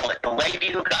haul it. The lady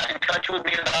who got in touch with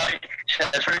me about it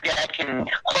says her dad can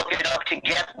hook it up to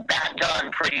get that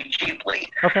done pretty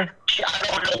cheaply. Okay. I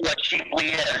don't know what cheaply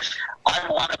is. I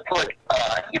want to put,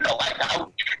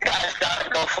 guys got to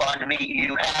go fund me.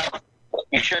 You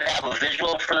should have a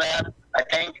visual for that, I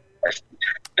think.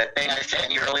 That thing I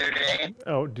sent you earlier today.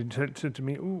 Oh, did you send to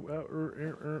me?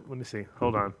 Ooh, let me see.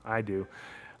 Hold on. I do,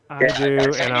 Yeah,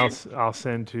 and I'll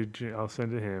send to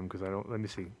him because I don't. Let me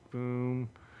see. Boom.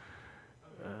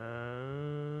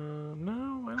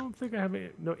 No, I don't think I have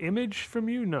no image from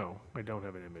you. No, I don't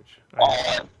have an image.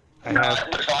 It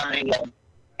was on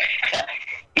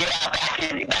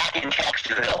the back in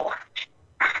Texasville.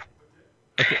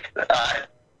 Okay.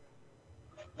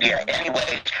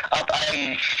 Anyway,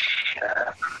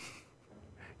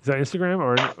 is that Instagram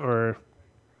or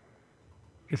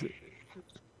is it?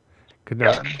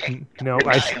 No.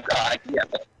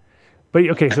 But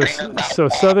okay, so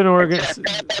Southern Oregon.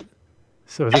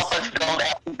 So is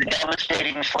the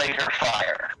devastating Slater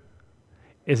fire.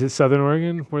 Is it Southern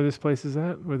Oregon where this place is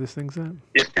at? Where this thing's at?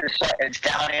 It's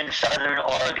down in Southern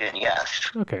Oregon.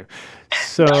 Yes. Okay,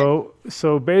 so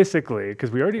basically, because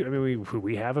we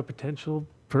have a potential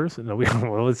person. No,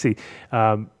 well, let's see.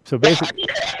 So basically,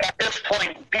 at this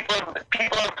point, people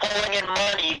are pulling in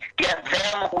money. Get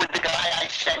them with the guy I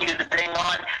sent you the thing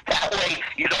on. That way,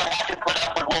 you don't have to put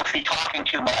up with Wolfie talking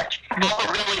too much. Have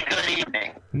a really good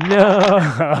evening.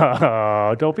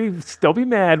 No, don't be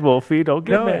mad, Wolfie. Don't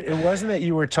get mad. No, it wasn't that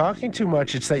you were talking too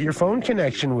much. It's that your phone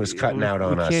connection was cutting out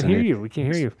on us. We can't hear you. We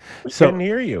can't hear you. We couldn't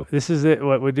hear you. This is it.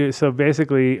 What we do. So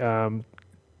basically, done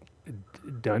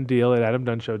deal at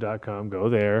adamdunshow.com. Go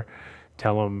there.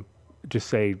 Tell them, just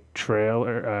say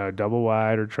trailer, double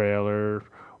wide or trailer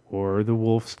or the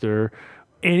Wolfster.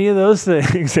 Any of those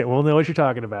things that we'll know what you're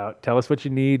talking about. Tell us what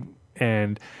you need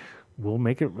and we'll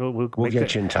make it. We'll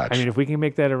get you in touch. I mean, if we can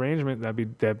make that arrangement,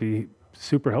 that'd be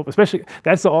super helpful. Especially,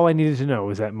 that's all I needed to know.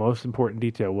 Was that most important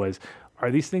detail was, are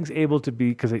these things able to be,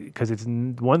 because it's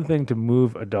one thing to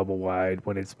move a double wide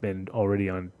when it's been already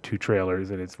on 2 trailers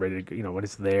and it's ready to, when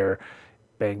it's there,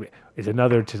 bang. It's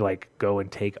another to like go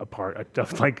and take apart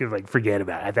like forget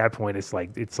about it. At that point, it's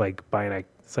like buying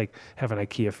it's like having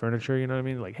IKEA furniture. You know what I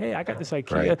mean? Like, hey, I got this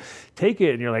IKEA, right. Take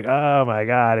it, and you're like, oh my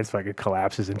god, it's fucking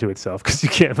collapses into itself because you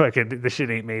can't the shit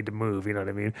ain't made to move. You know what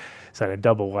I mean? So on a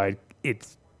double wide,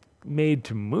 it's made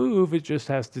to move. It just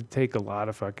has to take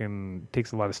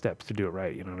takes a lot of steps to do it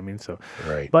right. You know what I mean? So,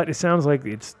 right. But it sounds like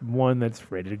it's one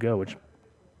that's ready to go, which.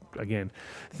 Again,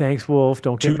 thanks, Wolf.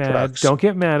 Don't get 2 mad. trucks. Don't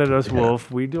get mad at us,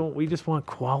 Wolf. We just want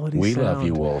quality We sound. love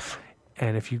you, Wolf.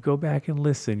 And if you go back and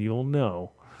listen, you'll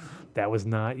know that was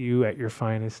not you at your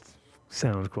finest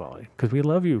sound quality. Because we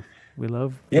love you. We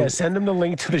love. Yeah, send him the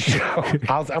link to the show.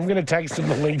 I'm going to text him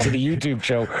the link to the YouTube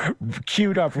show,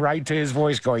 queued up right to his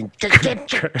voice going.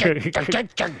 It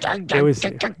was.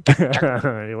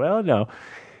 Well, no,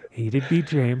 he did beat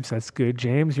James. That's good,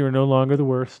 James. You're no longer the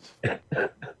worst.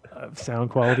 Sound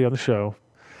quality on the show.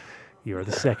 You're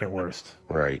the second worst.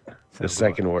 Right. The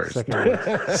second worst.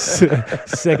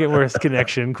 Second worst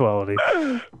connection quality.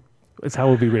 It's how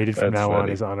we'll be rated from now on,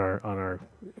 is on our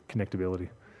connectability.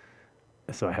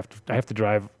 So I have to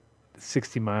drive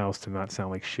 60 miles to not sound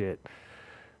like shit.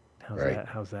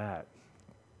 How's that?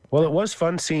 Well, it was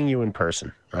fun seeing you in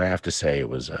person. I have to say, it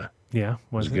was a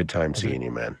good time seeing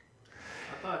you, man.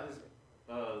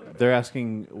 They're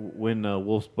asking when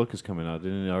Wolf's book is coming out.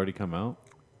 Didn't it already come out?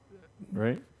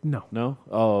 Right? No. No?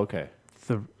 Oh, okay.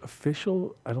 The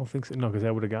official, I don't think so. No, because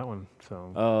I would have got one.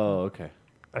 So. Oh, okay.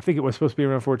 I think it was supposed to be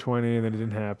around 420, and then it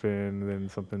didn't happen, and then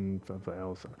something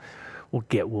else. We'll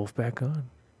get Wolf back on.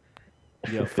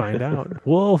 You'll find out.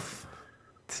 Wolf,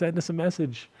 send us a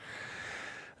message.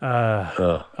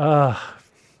 So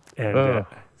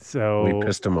we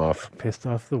pissed him off. Pissed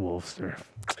off the Wolfster.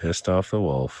 Pissed off the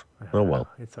wolf. Oh well,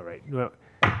 it's all right. Well,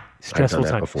 stressful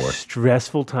times.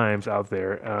 Stressful times out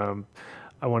there.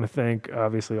 I want to thank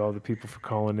obviously all the people for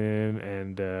calling in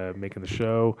and making the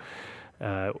show.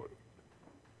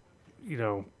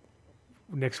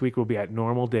 Next week we'll be at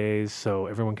normal days, so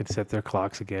everyone can set their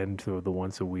clocks again to the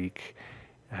once a week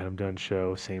Adam Dunn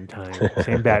show, same time,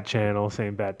 same bat channel,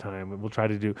 same bat time. We'll try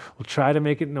to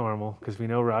make it normal because we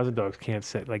know Rosin Dogs can't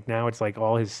set, like now it's like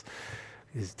all his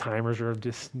timers are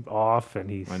just off, and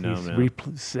he's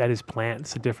set his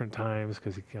plants at different times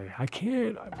because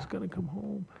I was gonna come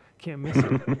home. Can't miss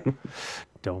it.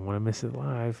 Don't want to miss it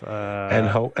live.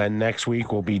 And next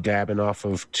week we'll be dabbing off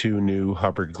of 2 new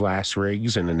Hubbard glass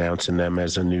rigs and announcing them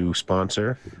as a new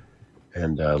sponsor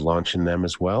and launching them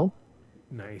as well.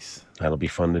 Nice. That'll be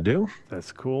fun to do.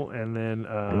 That's cool. And then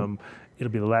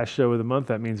it'll be the last show of the month.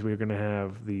 That means we're going to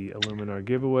have the Illuminar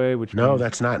giveaway.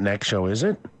 That's not next show, is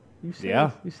it? You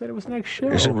said it was next show.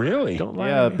 Is it really? Don't lie.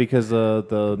 Yeah, because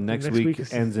the next week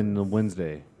ends in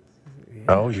Wednesday. Yeah.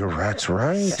 Oh, that's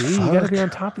right. See, you got to be on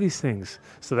top of these things.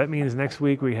 So that means next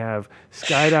week we have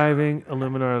skydiving,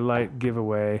 Illuminar light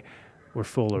giveaway. We're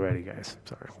full already, guys.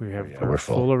 Sorry, we're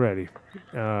full already.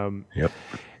 Yep.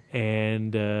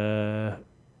 And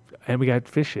we got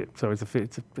Fish It. So it's a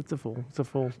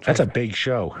full. That's a big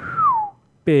show.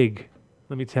 Big.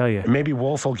 Let me tell you. Maybe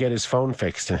Wolf will get his phone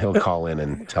fixed and he'll call in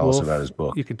and tell us about his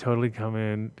book. You can totally come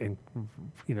in and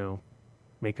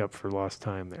make up for lost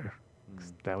time there.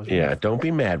 That was don't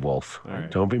be mad, Wolf. Right.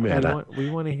 Don't be mad.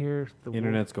 We want to hear the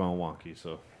internet's going wonky,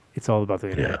 so it's all about the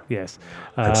internet. Yeah. Yes,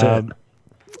 that's it.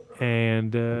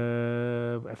 And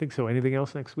I think so. Anything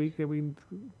else next week that we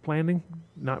planning?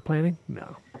 Not planning?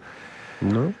 No.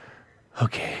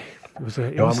 Okay. I'm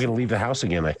going to leave the house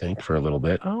again, I think, for a little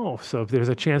bit. Oh, so if there's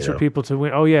a chance for people to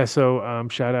win. Oh, yeah. So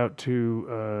shout out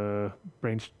to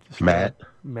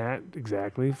Matt,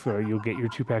 exactly. You'll get your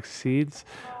 2 packs of seeds.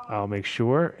 I'll make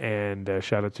sure. And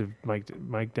shout out to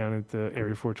Mike down at the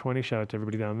Area 420. Shout out to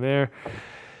everybody down there.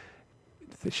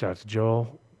 Shout out to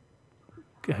Joel.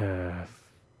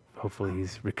 Hopefully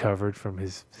he's recovered from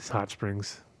his hot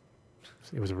springs.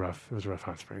 It was a rough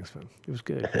hot springs, but it was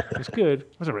good.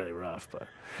 It wasn't really rough, but it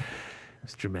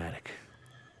was dramatic.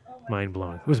 Mind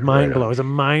blowing. It was mind blowing. It was a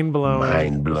mind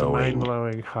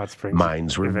blowing hot springs.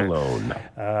 Minds were blown.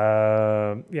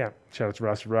 Shout out to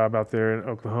Ross and Rob out there in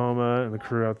Oklahoma and the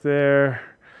crew out there.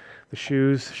 The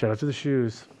shoes. Shout out to the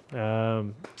shoes.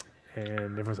 And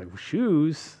everyone's like,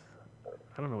 shoes?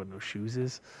 I don't know what no shoes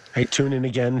is. Hey, tune in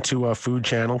again to a Food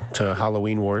Channel to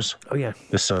Halloween Wars. Oh yeah,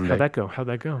 this Sunday. How'd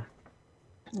that go?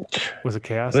 Was it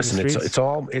chaos? Listen, it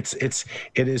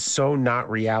is so not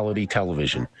reality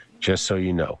television. Just so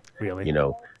you know. Really?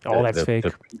 All that's fake.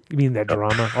 You mean that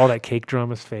drama? All that cake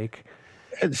drama is fake.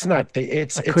 It's not.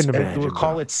 Couldn't imagine. We'll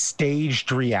call it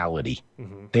staged reality.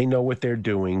 Mm-hmm. They know what they're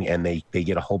doing, and they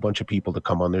get a whole bunch of people to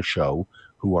come on their show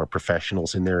who are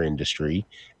professionals in their industry,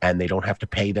 and they don't have to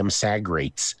pay them SAG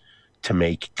rates to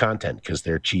make content because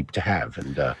they're cheap to have.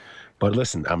 And but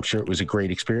listen, I'm sure it was a great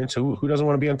experience. Who doesn't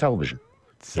want to be on television?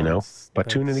 But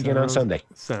tune in again on Sunday.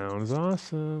 Sounds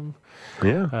awesome.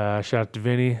 Yeah. Shout out to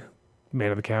Vinny,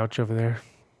 man on the couch over there.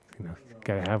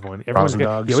 Gotta have one. You always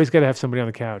gotta have somebody on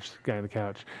the couch. Guy on the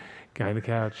couch.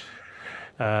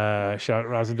 Shout out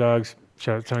Rosin Dogs.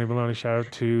 Shout out to Tony Maloney. Shout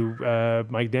out to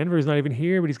Mike Denver, who's not even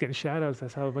here, but he's getting shout outs.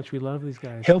 That's how much we love these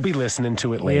guys. He'll be listening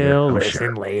to it later. He'll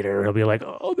listen later. He'll be like,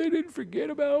 oh, they didn't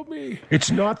forget about me. It's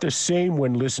not the same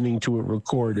when listening to it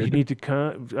recorded. You need to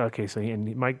come. Okay, so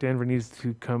Mike Denver needs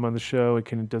to come on the show.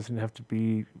 It doesn't have to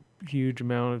be a huge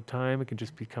amount of time. It can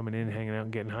just be coming in, hanging out,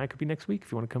 and getting high. It could be next week.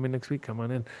 If you want to come in next week, come on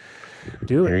in.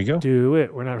 Do it. There you go. Do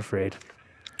it. We're not afraid.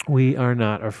 We are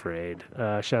not afraid.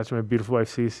 Shout out to my beautiful wife,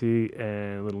 Cece,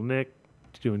 and little Nick.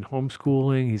 Doing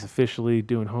homeschooling. He's officially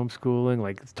doing homeschooling,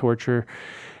 like it's torture,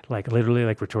 like literally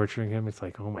like we're torturing him. It's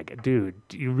like, oh my God, dude,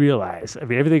 do you realize? I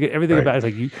mean, everything right. About it is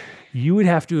like you would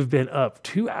have to have been up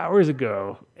 2 hours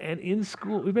ago and in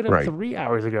school. We've been up 3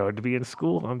 hours ago to be in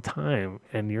school on time,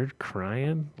 and you're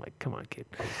crying. Like, come on, kid.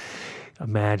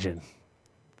 Imagine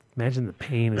Imagine the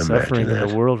pain and suffering in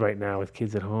the world right now with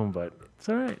kids at home, but it's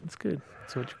all right. It's good.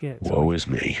 It's what you get. Woe is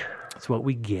me. It's what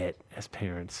we get as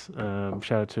parents.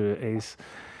 Shout out to Ace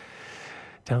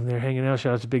down there hanging out.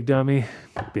 Shout out to Big Dummy.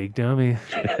 Big Dummy.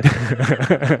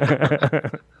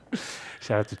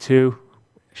 Shout out to Two.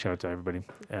 Shout out to everybody.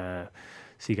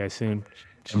 See you guys soon.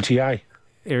 MTI.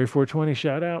 Area 420.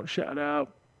 Shout out. Shout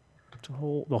out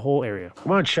to the whole area.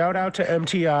 Come on. Shout out to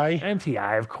MTI.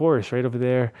 MTI, of course, right over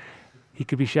there. He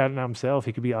could be shouting out himself.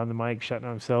 He could be on the mic shouting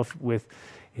out himself with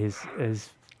his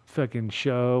fucking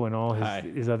show and all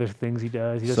his other things he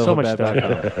does. He does so much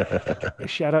stuff.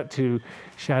 Shout out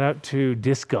to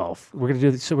disc golf. We're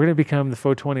gonna become the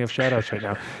 420 of shout outs right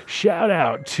now. Shout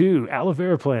out to aloe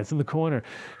vera plants in the corner.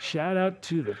 Shout out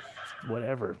to the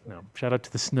whatever. No. Shout out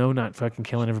to the snow not fucking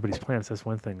killing everybody's plants. That's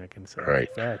one thing I can say. Right.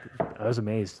 In fact, I was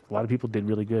amazed. A lot of people did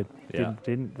really good. Yeah.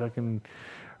 Didn't fucking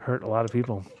hurt a lot of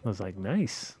people. I was like,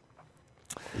 nice.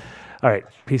 All right.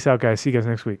 Peace out, guys. See you guys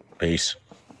next week. Peace.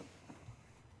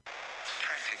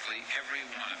 Practically every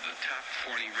one of the top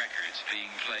 40 records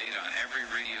being played on every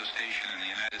radio station in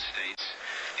the United States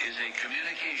is a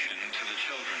communication to the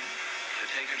children to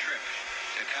take a trip,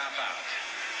 to cop out,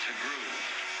 to groove.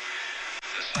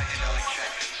 The psychedelic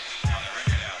jackets on the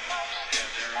record albums have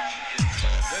their own hidden.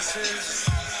 This is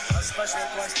a special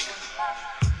question.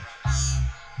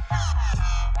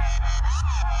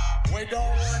 We don't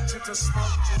want you to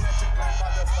smoke genetically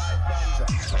modified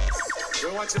ganja. We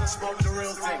want you to smoke the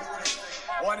real thing.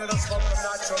 We want you to smoke the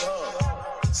natural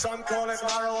herb. Some call it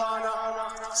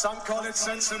marijuana, some call it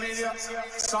sensimedia,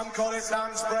 some call it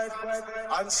lamb's bread,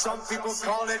 and some people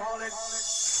call it